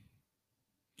 Yep.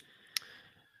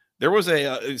 There was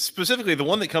specifically the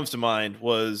one that comes to mind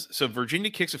was, so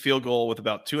Virginia kicks a field goal with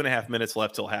about 2.5 minutes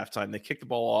left till halftime. They kick the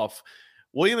ball off.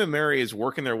 William and Mary is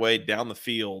working their way down the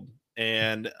field,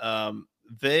 and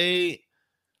they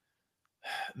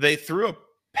threw a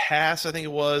pass, I think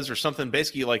it was, or something.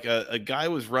 Basically, like a guy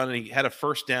was running, he had a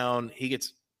first down. He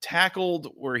gets tackled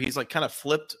where he's like kind of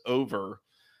flipped over.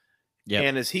 Yeah.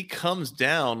 And as he comes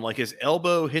down, like his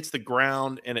elbow hits the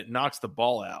ground and it knocks the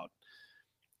ball out.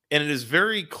 And it is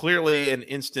very clearly an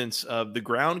instance of the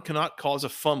ground cannot cause a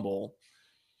fumble.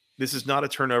 This is not a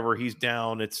turnover. He's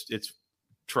down. It's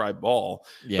try ball,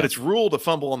 but it's ruled a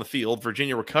fumble on the field.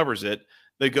 Virginia recovers it.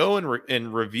 They go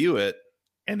and review it,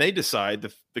 and they decide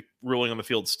the ruling on the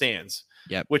field stands.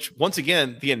 Yep. Which, once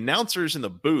again, the announcers in the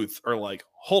booth are like,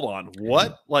 hold on,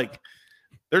 what? Like,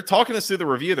 they're talking us through the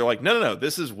review. They're like, no,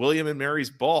 this is William and Mary's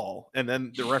ball. And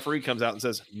then the referee comes out and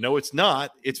says, no, it's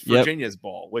not. It's Virginia's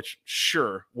ball, which,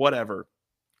 sure, whatever.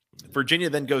 Virginia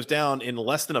then goes down in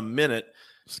less than a minute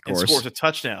and scores a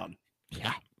touchdown.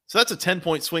 Yeah. So that's a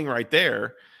 10-point swing right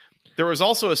there. There was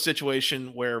also a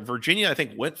situation where Virginia, I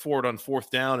think, went for it on fourth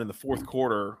down in the fourth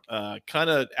quarter, kind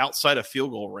of outside of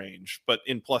field goal range, but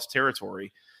in plus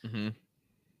territory.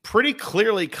 Pretty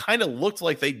clearly kind of looked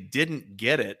like they didn't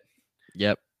get it.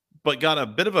 Yep. but got a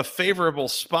bit of a favorable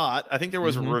spot. I think there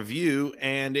was a review,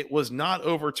 and it was not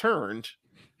overturned.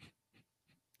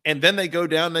 And then they go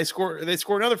down, they score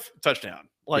another touchdown.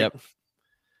 There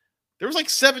was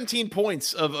 17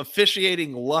 points of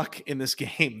officiating luck in this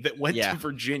game that went to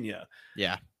Virginia.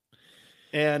 Yeah.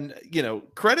 And,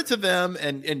 credit to them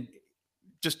and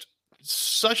just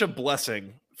such a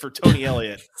blessing for Tony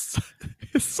Elliott.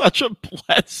 Such a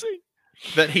blessing.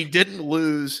 That he didn't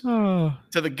lose to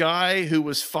the guy who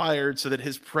was fired so that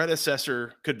his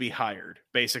predecessor could be hired,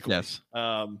 basically. Yes.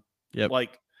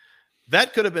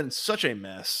 That could have been such a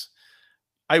mess.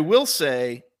 I will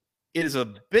say it is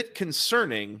a bit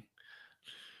concerning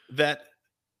that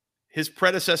his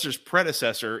predecessor's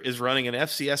predecessor is running an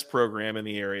FCS program in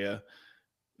the area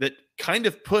that kind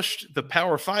of pushed the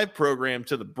Power 5 program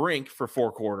to the brink for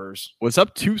 4 quarters. Was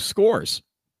up 2 scores.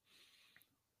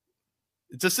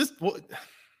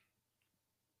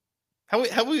 How we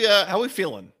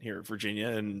feeling here at Virginia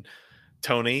and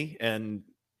Tony and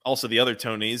also the other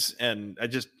Tonys? And I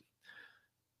just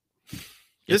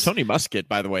Tony Muskett,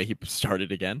 by the way, he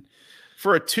started again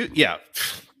for a 2. Yeah,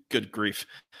 good grief.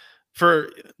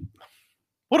 What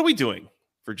are we doing,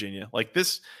 Virginia?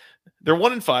 They're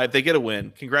 1-5. They get a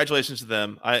win. Congratulations to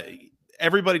them.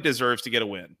 Everybody deserves to get a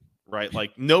win. Right,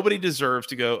 nobody deserves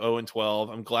to go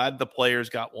 0-12. I'm glad the players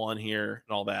got one here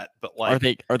and all that, but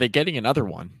are they getting another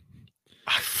one?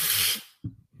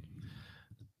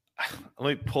 Let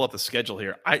me pull up the schedule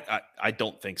here. I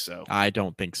don't think so. I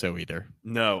don't think so either.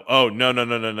 No. Oh no.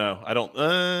 I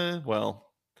don't. Well,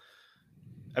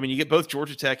 I mean, you get both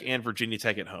Georgia Tech and Virginia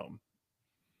Tech at home.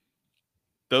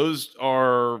 Those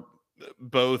are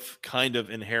both kind of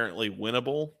inherently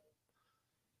winnable.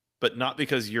 But not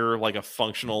because you're a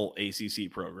functional ACC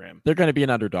program. They're going to be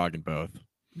an underdog in both.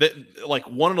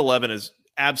 1-11 is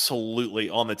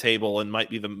absolutely on the table and might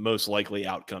be the most likely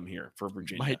outcome here for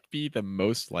Virginia. Might be the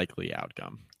most likely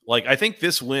outcome. I think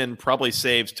this win probably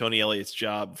saves Tony Elliott's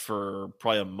job for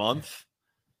probably a month.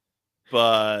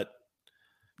 But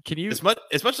can you as much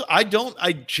as I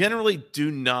generally do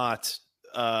not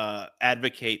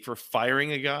advocate for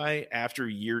firing a guy after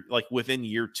within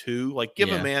year 2, give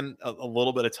a man a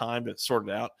little bit of time to sort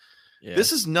it out. Yeah.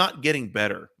 This is not getting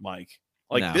better, Mike.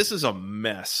 No. This is a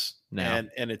mess. No.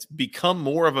 And it's become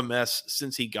more of a mess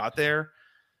since he got there.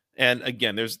 And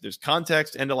again, there's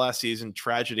context, end of last season,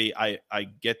 tragedy. I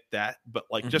get that. But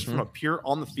just from a pure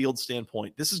on the field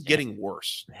standpoint, this is getting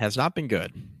worse. It has not been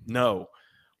good. No.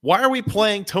 Why are we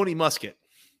playing Tony Muskett?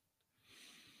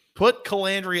 Put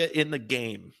Calandria in the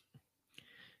game.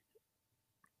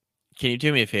 Can you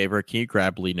do me a favor? Can you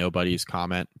grab Lee Nobody's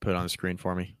comment and put it on the screen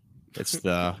for me? It's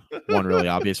the one really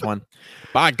obvious one.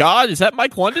 By God, is that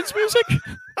Mike London's music?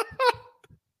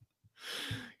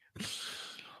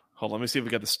 Hold on, let me see if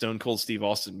we got the Stone Cold Steve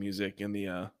Austin music in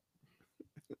the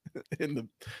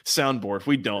soundboard.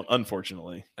 We don't,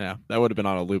 unfortunately. Yeah, that would have been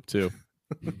on a loop too.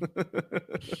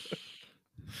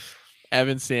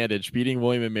 Evan Sandage, beating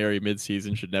William & Mary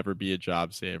midseason should never be a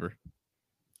job saver.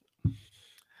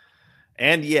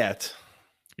 And yet,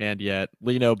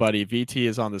 Lee Nobody, VT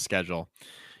is on the schedule.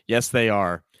 Yes, they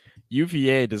are.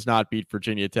 UVA does not beat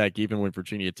Virginia Tech, even when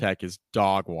Virginia Tech is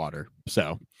dog water.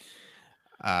 So,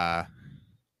 I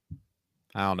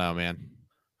don't know, man.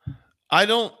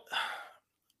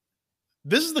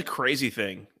 This is the crazy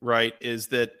thing, right? Is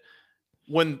that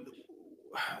when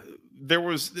there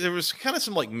was kind of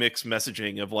some mixed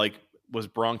messaging of was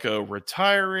Bronco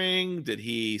retiring? Did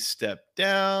he step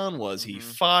down? Was he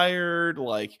fired?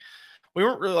 We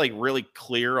weren't really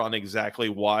clear on exactly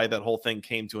why that whole thing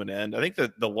came to an end. I think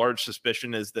that the large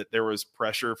suspicion is that there was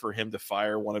pressure for him to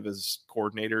fire one of his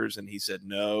coordinators, and he said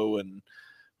no, and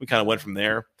we kind of went from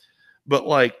there.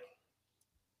 But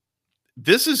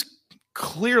this is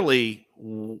clearly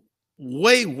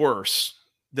way worse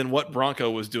than what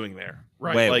Bronco was doing there,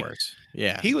 right? Way worse.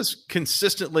 Yeah. He was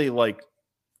consistently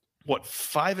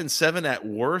 5-7 at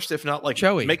worst, if not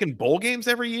Joey, making bowl games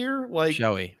every year.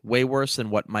 Joey, way worse than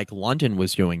what Mike London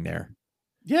was doing there.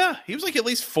 Yeah, he was at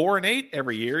least 4-8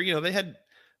 every year. They had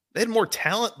more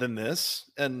talent than this,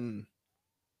 and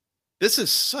this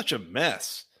is such a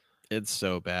mess. It's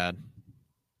so bad.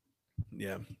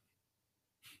 Yeah.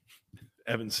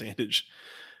 Evan Sandage.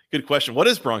 Good question. What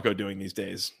is Bronco doing these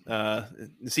days?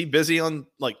 Is he busy on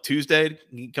Tuesday?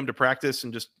 Can he come to practice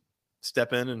and just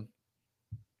step in and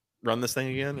run this thing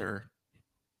again, or?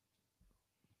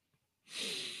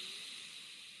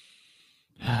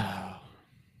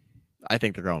 I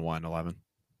think they're going 1-11.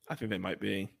 I think they might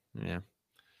be. Yeah.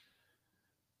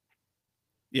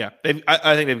 Yeah.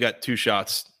 I think they've got 2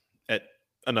 shots at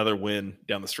another win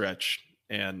down the stretch,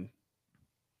 and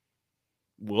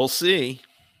we'll see.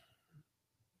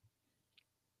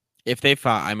 If they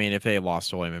lost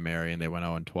to William & Mary and they went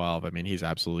 0-12, I mean, he's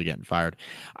absolutely getting fired.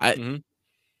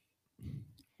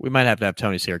 We might have to have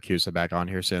Tony Siracusa back on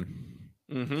here soon.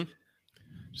 Mm-hmm.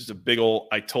 Just a big old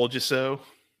 "I told you so."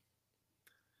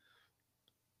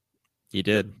 He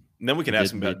did. And then we can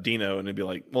ask him about Dino, and it'd be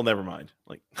like, "Well, never mind."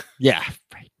 Like, yeah,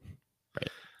 right.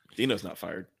 Dino's not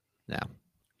fired. No.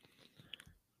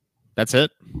 That's it.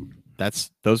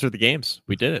 Those are the games.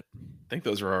 We did it. I think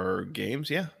those are our games.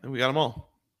 Yeah, and we got them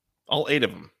all 8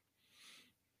 of them.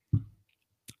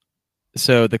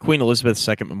 So the Queen Elizabeth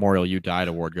II Memorial You Died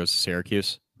Award goes to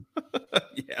Syracuse.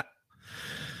 Yeah.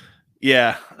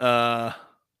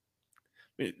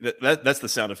 That's the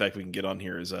sound effect we can get on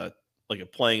here is like a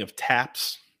playing of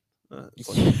taps. It's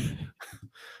like,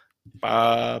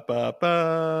 ba, ba,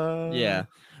 ba. Yeah,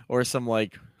 or some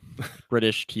like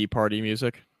British Tea Party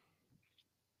music.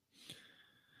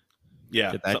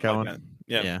 Yeah, get that going. Like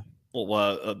that. Yeah. Well,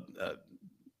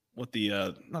 what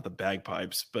the not the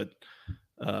bagpipes, but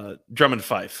drum and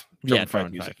fife. Drum and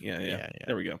fife music. Yeah.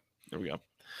 There we go.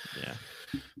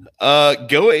 Yeah.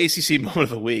 Go ACC moment of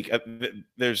the week.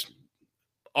 There's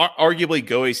arguably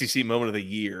Go ACC moment of the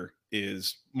year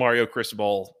is Mario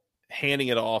Cristobal handing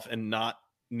it off and not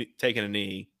taking a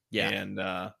knee. Yeah. And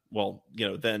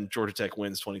then Georgia Tech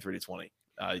wins 23-20.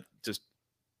 Just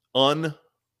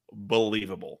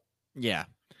unbelievable. Yeah.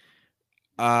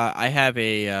 I have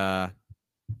the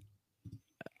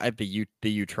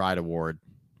You Tried Award,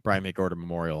 Brian McGordon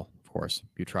Memorial, of course.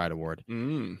 You Tried Award.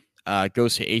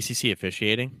 Goes to ACC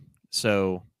officiating.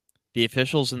 So the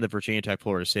officials in the Virginia Tech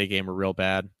Florida State game were real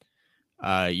bad.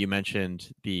 You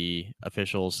mentioned the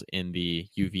officials in the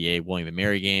UVA William &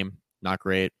 Mary game, not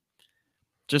great.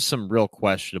 Just some real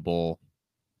questionable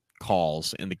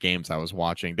calls in the games I was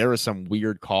watching. There were some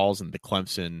weird calls in the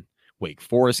Clemson Wake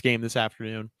Forest game this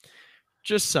afternoon.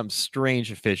 Just some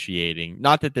strange officiating.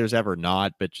 Not that there's ever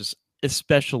not, but just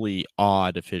especially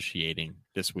odd officiating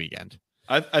this weekend.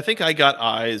 I think I got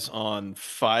eyes on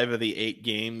 5 of the 8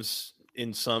 games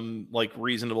in some like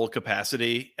reasonable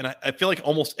capacity. And I feel like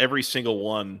almost every single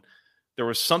one, there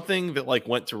was something that like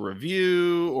went to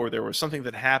review, or there was something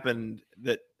that happened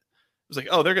that was like,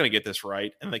 oh, they're going to get this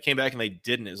right. And they came back and they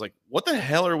didn't. It's like, what the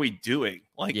hell are we doing?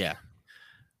 Like, yeah.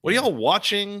 What are y'all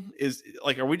watching? Is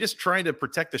like, are we just trying to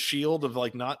protect the shield of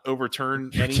like not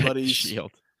overturn anybody's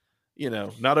shield?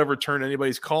 Not overturn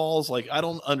anybody's calls. Like, I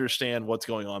don't understand what's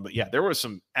going on. But yeah, there was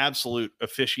some absolute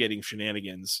officiating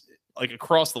shenanigans like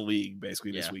across the league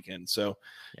basically this weekend. So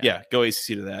yeah, go ACC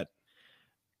to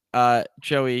that.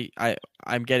 Joey,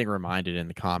 I'm getting reminded in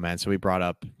the comments. So we brought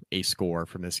up a score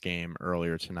from this game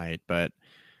earlier tonight, but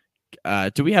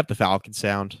do we have the Falcon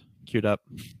sound queued up?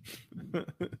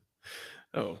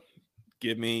 Oh,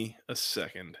 give me a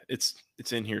second. It's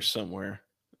in here somewhere.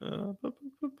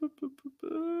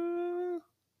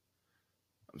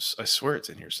 I swear it's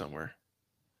in here somewhere.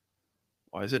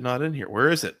 Why is it not in here? Where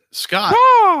is it? Scott.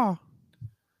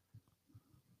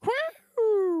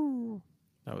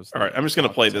 That was all right. I'm just going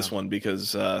to play this one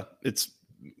because it's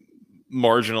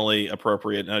marginally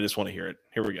appropriate, and I just want to hear it.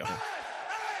 Here we go.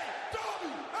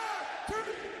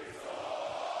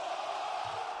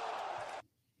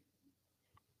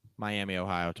 Miami,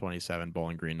 Ohio, 27,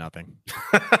 Bowling Green, nothing.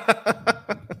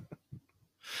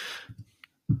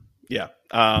 Yeah.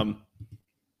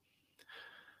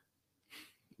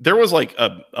 There was like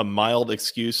a mild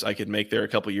excuse I could make there a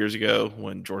couple years ago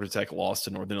when Georgia Tech lost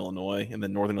to Northern Illinois, and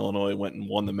then Northern Illinois went and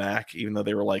won the MAC, even though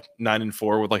they were like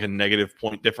 9-4 with like a negative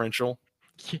point differential.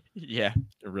 Yeah,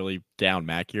 a really down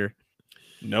MAC year.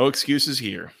 No excuses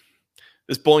here.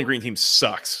 This Bowling Green team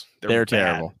sucks. They're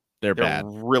terrible. They're bad.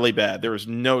 Really bad. There is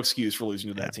no excuse for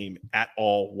losing to that team at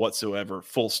all whatsoever.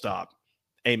 Full stop.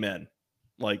 Amen.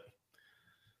 Like,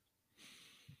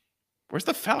 where's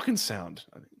the Falcon sound?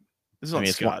 This is on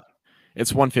Scott.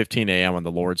 It's 1:15 a.m. on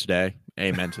the Lord's Day.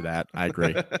 Amen to that. I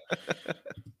agree.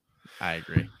 I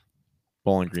agree.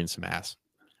 Bowling Green some ass.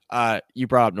 You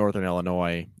brought up Northern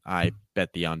Illinois. I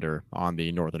bet the under on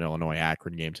the Northern Illinois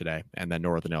Akron game today, and then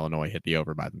Northern Illinois hit the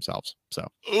over by themselves. So,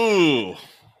 ooh,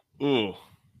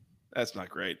 that's not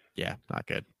great. Yeah, not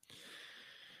good.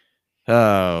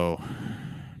 Oh,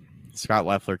 Scott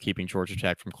Leffler keeping Georgia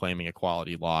Tech from claiming a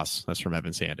quality loss. That's from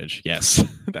Evan Sandage. Yes,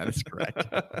 that is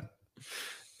correct.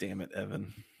 Damn it,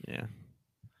 Evan. Yeah,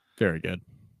 very good.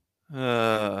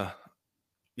 Yeah,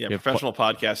 professional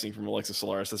podcasting from Alexis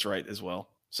Solaris. That's right as well.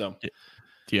 So, do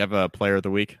you have a player of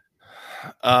the week?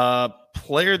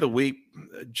 Player of the week,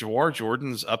 Jawar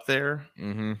Jordan's up there.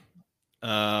 Mm-hmm.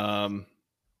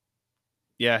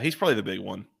 Yeah, he's probably the big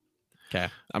one. Okay.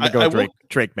 I'm going to go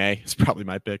Drake May. It's probably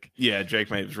my pick. Yeah,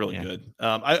 Drake May was really good.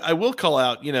 I will call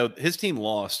out, his team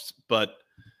lost, but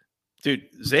dude,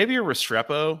 Xavier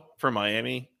Restrepo from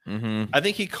Miami, I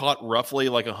think he caught roughly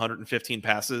like 115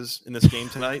 passes in this game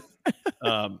tonight.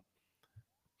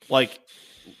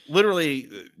 Literally,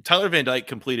 Tyler Van Dyke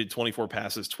completed 24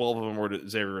 passes. 12 of them were to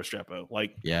Xavier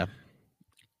Restrepo.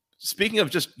 Speaking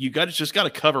of you got to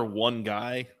cover one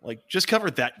guy. Just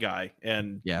cover that guy,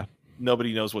 and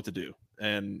nobody knows what to do.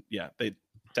 And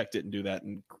Tech didn't do that.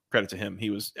 And credit to him,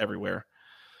 he was everywhere.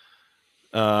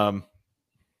 Those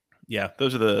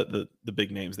are the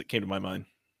big names that came to my mind.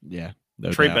 Yeah,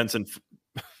 Trey Benson.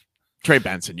 Trey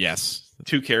Benson, yes,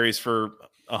 2 carries for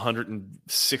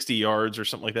 160 yards or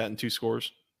something like that, and 2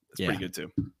 scores. That's pretty good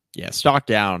too. Yeah, stock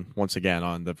down once again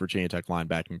on the Virginia Tech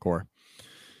linebacking core.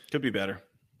 Could be better.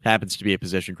 Happens to be a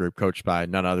position group coached by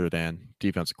none other than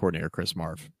defensive coordinator Chris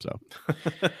Marv. So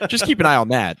just keep an eye on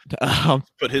that.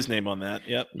 Put his name on that.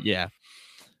 Yep.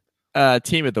 Yeah.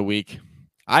 Team of the week.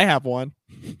 I have one.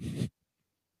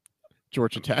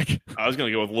 Georgia Tech. I was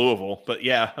going to go with Louisville, but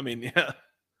yeah.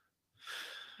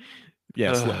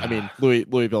 Yes.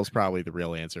 Louisville's probably the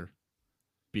real answer.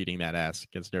 Beating that ass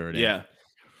against Notre Dame. Yeah.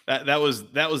 That was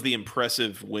the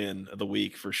impressive win of the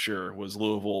week for sure. Was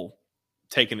Louisville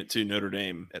taking it to Notre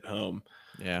Dame at home?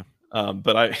 Yeah.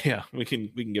 But we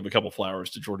can give a couple flowers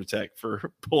to Georgia Tech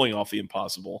for pulling off the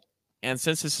impossible. And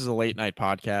since this is a late night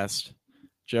podcast,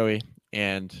 Joey,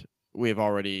 and we have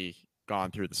already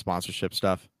gone through the sponsorship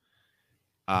stuff,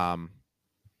 I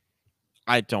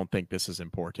don't think this is in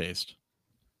poor taste.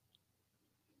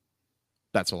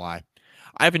 That's a lie.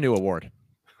 I have a new award.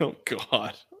 Oh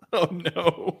God. Oh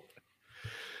no.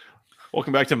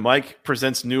 Welcome back to Mike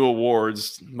Presents New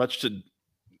Awards, much to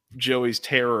Joey's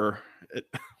terror at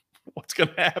what's going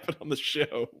to happen on the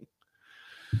show.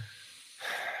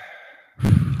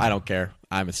 I don't care.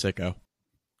 I'm a sicko.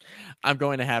 I'm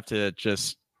going to have to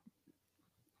just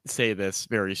say this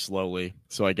very slowly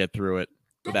so I get through it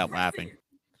without laughing.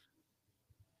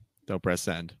 Don't press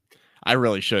send. I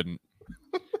really shouldn't.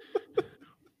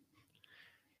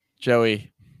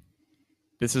 Joey,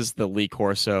 this is the Lee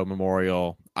Corso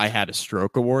Memorial I Had a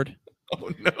Stroke Award.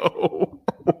 Oh, no.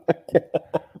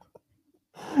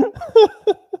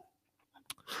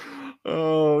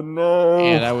 Oh, no.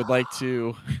 And I would like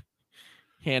to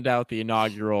hand out the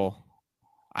inaugural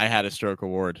I Had a Stroke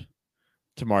Award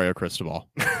to Mario Cristobal.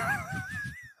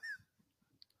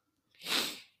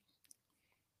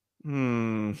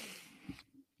 The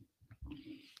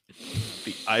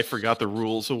I Forgot the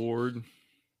Rules Award.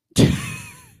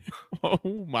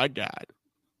 Oh, my God.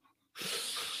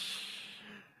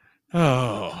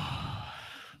 Oh,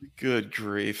 good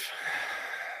grief.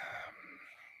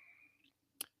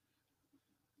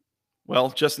 Well,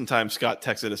 just in time, Scott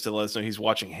texted us to let us know he's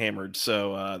watching Hammered.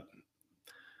 So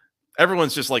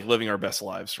everyone's just living our best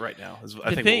lives right now, is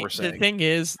I think what we're saying. The thing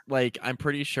is, I'm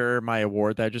pretty sure my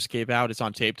award that I just gave out is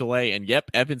on tape delay. And yep,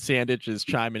 Evan Sandage is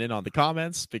chiming in on the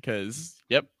comments because,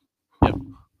 yep.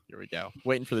 Here we go.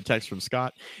 Waiting for the text from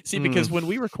Scott. See, because when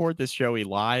we record this, Joey,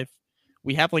 live,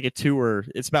 we have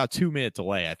it's about 2 minute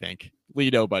delay, I think.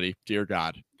 Lido, buddy. Dear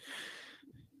God.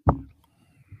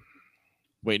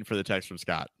 Waiting for the text from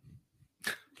Scott.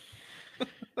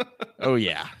 Oh,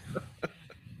 yeah.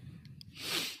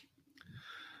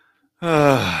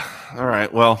 All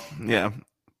right. Well, yeah.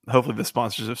 Hopefully the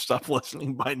sponsors have stopped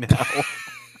listening by now.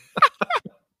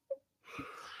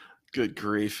 Good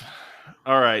grief.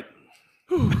 All right.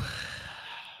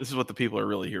 This is what the people are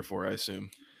really here for, I assume.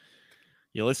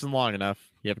 You listen long enough,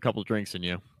 you have a couple of drinks in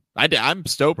you. I'm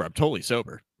sober. I'm totally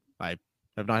sober. I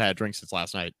have not had a drink since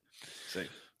last night.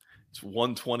 It's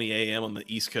 1:20 a.m. on the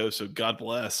East Coast, so God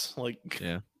bless.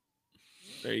 Yeah.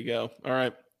 There you go. All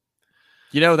right.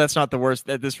 That's not the worst.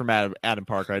 This from Adam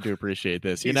Parker. I do appreciate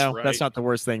this. Right. That's not the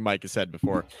worst thing Mike has said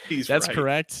before. That's right.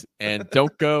 Correct. And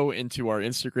don't go into our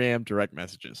Instagram direct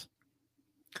messages.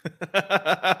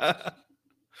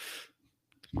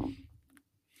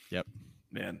 Yep.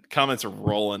 Man, comments are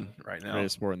rolling right now.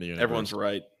 Greatest sport in the universe. Everyone's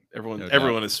right.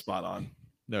 Everyone is spot on.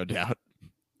 No doubt.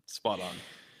 Spot on.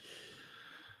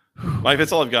 Mike,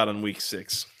 that's all I've got on week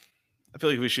 6. I feel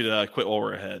like we should quit while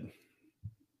we're ahead.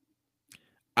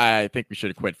 I think we should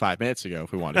have quit 5 minutes ago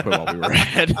if we wanted to quit while we were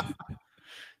ahead.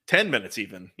 10 minutes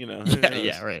even,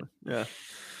 Yeah, right. Yeah.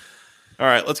 All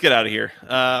right, let's get out of here.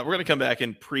 We're going to come back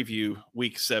and preview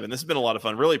week 7. This has been a lot of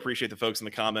fun. Really appreciate the folks in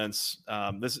the comments.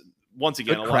 This once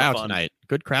again, good a crowd lot of fun. Tonight.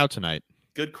 Good crowd tonight.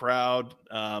 Good crowd.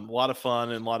 A lot of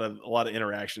fun and a lot of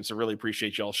interaction. So really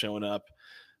appreciate y'all showing up.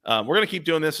 We're going to keep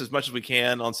doing this as much as we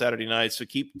can on Saturday nights. So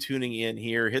keep tuning in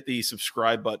here. Hit the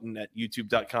subscribe button at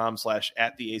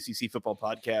youtube.com/@the-ACC Football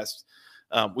Podcast.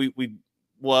 We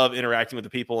love interacting with the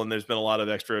people, and there's been a lot of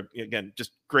extra, again,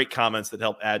 just great comments that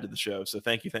help add to the show. So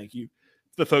thank you to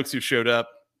the folks who showed up.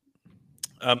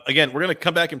 Again, we're going to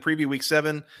come back and preview Week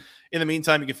 7. In the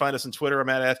meantime, you can find us on Twitter. I'm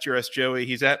at FGRSJoey.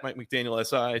 He's at Mike McDaniel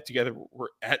SI. Together, we're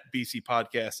at BC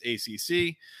Podcast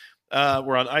ACC.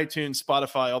 We're on iTunes,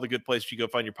 Spotify, all the good places you go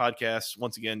find your podcasts.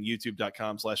 Once again,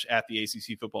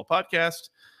 youtube.com/@the-ACC Football Podcast.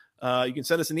 You can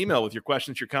send us an email with your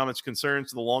questions, your comments, concerns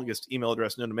to the longest email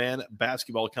address known to man,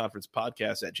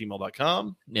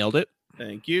 basketballconferencepodcast@gmail.com. Nailed it.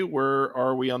 Thank you. Where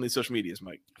are we on these social medias,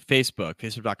 Mike?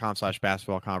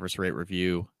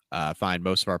 Facebook.com/basketballconference-rate-review. Find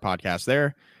most of our podcasts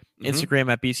there. Instagram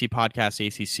at BC Podcast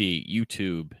ACC.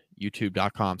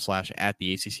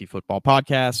 youtube.com/@the-ACC Football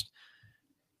Podcast.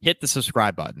 Hit the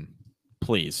subscribe button,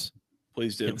 please.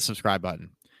 Please do. Hit the subscribe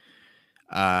button.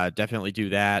 Definitely do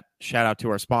that. Shout out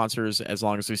to our sponsors, as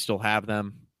long as we still have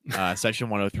them. Section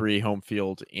 103, Home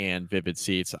Field, and Vivid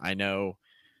Seats. I know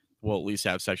we'll at least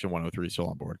have Section 103 still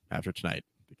on board after tonight,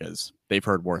 because they've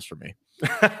heard worse from me.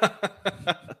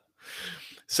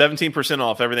 17%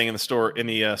 off everything in the store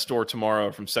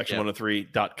tomorrow from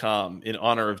section103.com in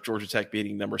honor of Georgia Tech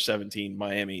beating number 17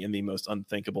 Miami in the most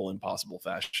unthinkable, impossible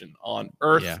fashion on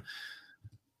earth. Yeah.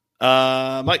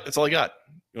 Mike, that's all I got.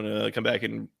 You want to come back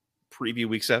and preview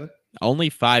Week 7? Only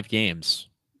 5 games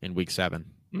in Week 7.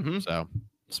 So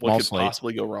small what could slate,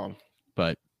 possibly go wrong?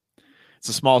 But it's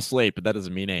a small slate, but that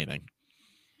doesn't mean anything.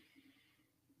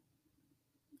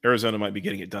 Arizona might be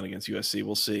getting it done against USC.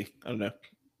 We'll see. I don't know.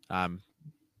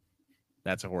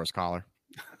 That's a horse collar.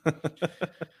 It's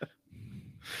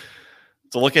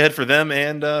a look ahead for them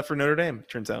and for Notre Dame, it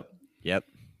turns out. Yep.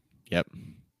 Man,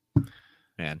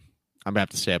 I'm going to have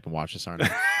to stay up and watch this, aren't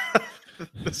I?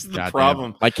 This is the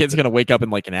problem. My kid's going to wake up in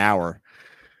like an hour.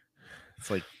 It's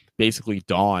like basically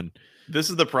dawn. This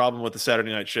is the problem with the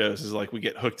Saturday night shows, is like we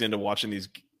get hooked into watching these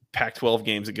Pac-12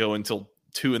 games that go until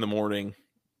 2 a.m.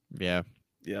 Yeah.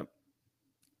 Yep.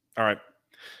 All right.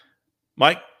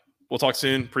 Mike, we'll talk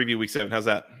soon. Preview Week 7. How's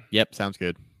that? Yep. Sounds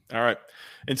good. All right.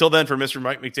 Until then, for Mr.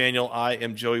 Mike McDaniel, I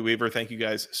am Joey Weaver. Thank you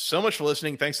guys so much for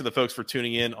listening. Thanks to the folks for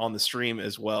tuning in on the stream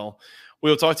as well. We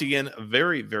will talk to you again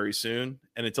very, very soon.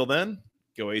 And until then,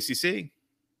 go ACC.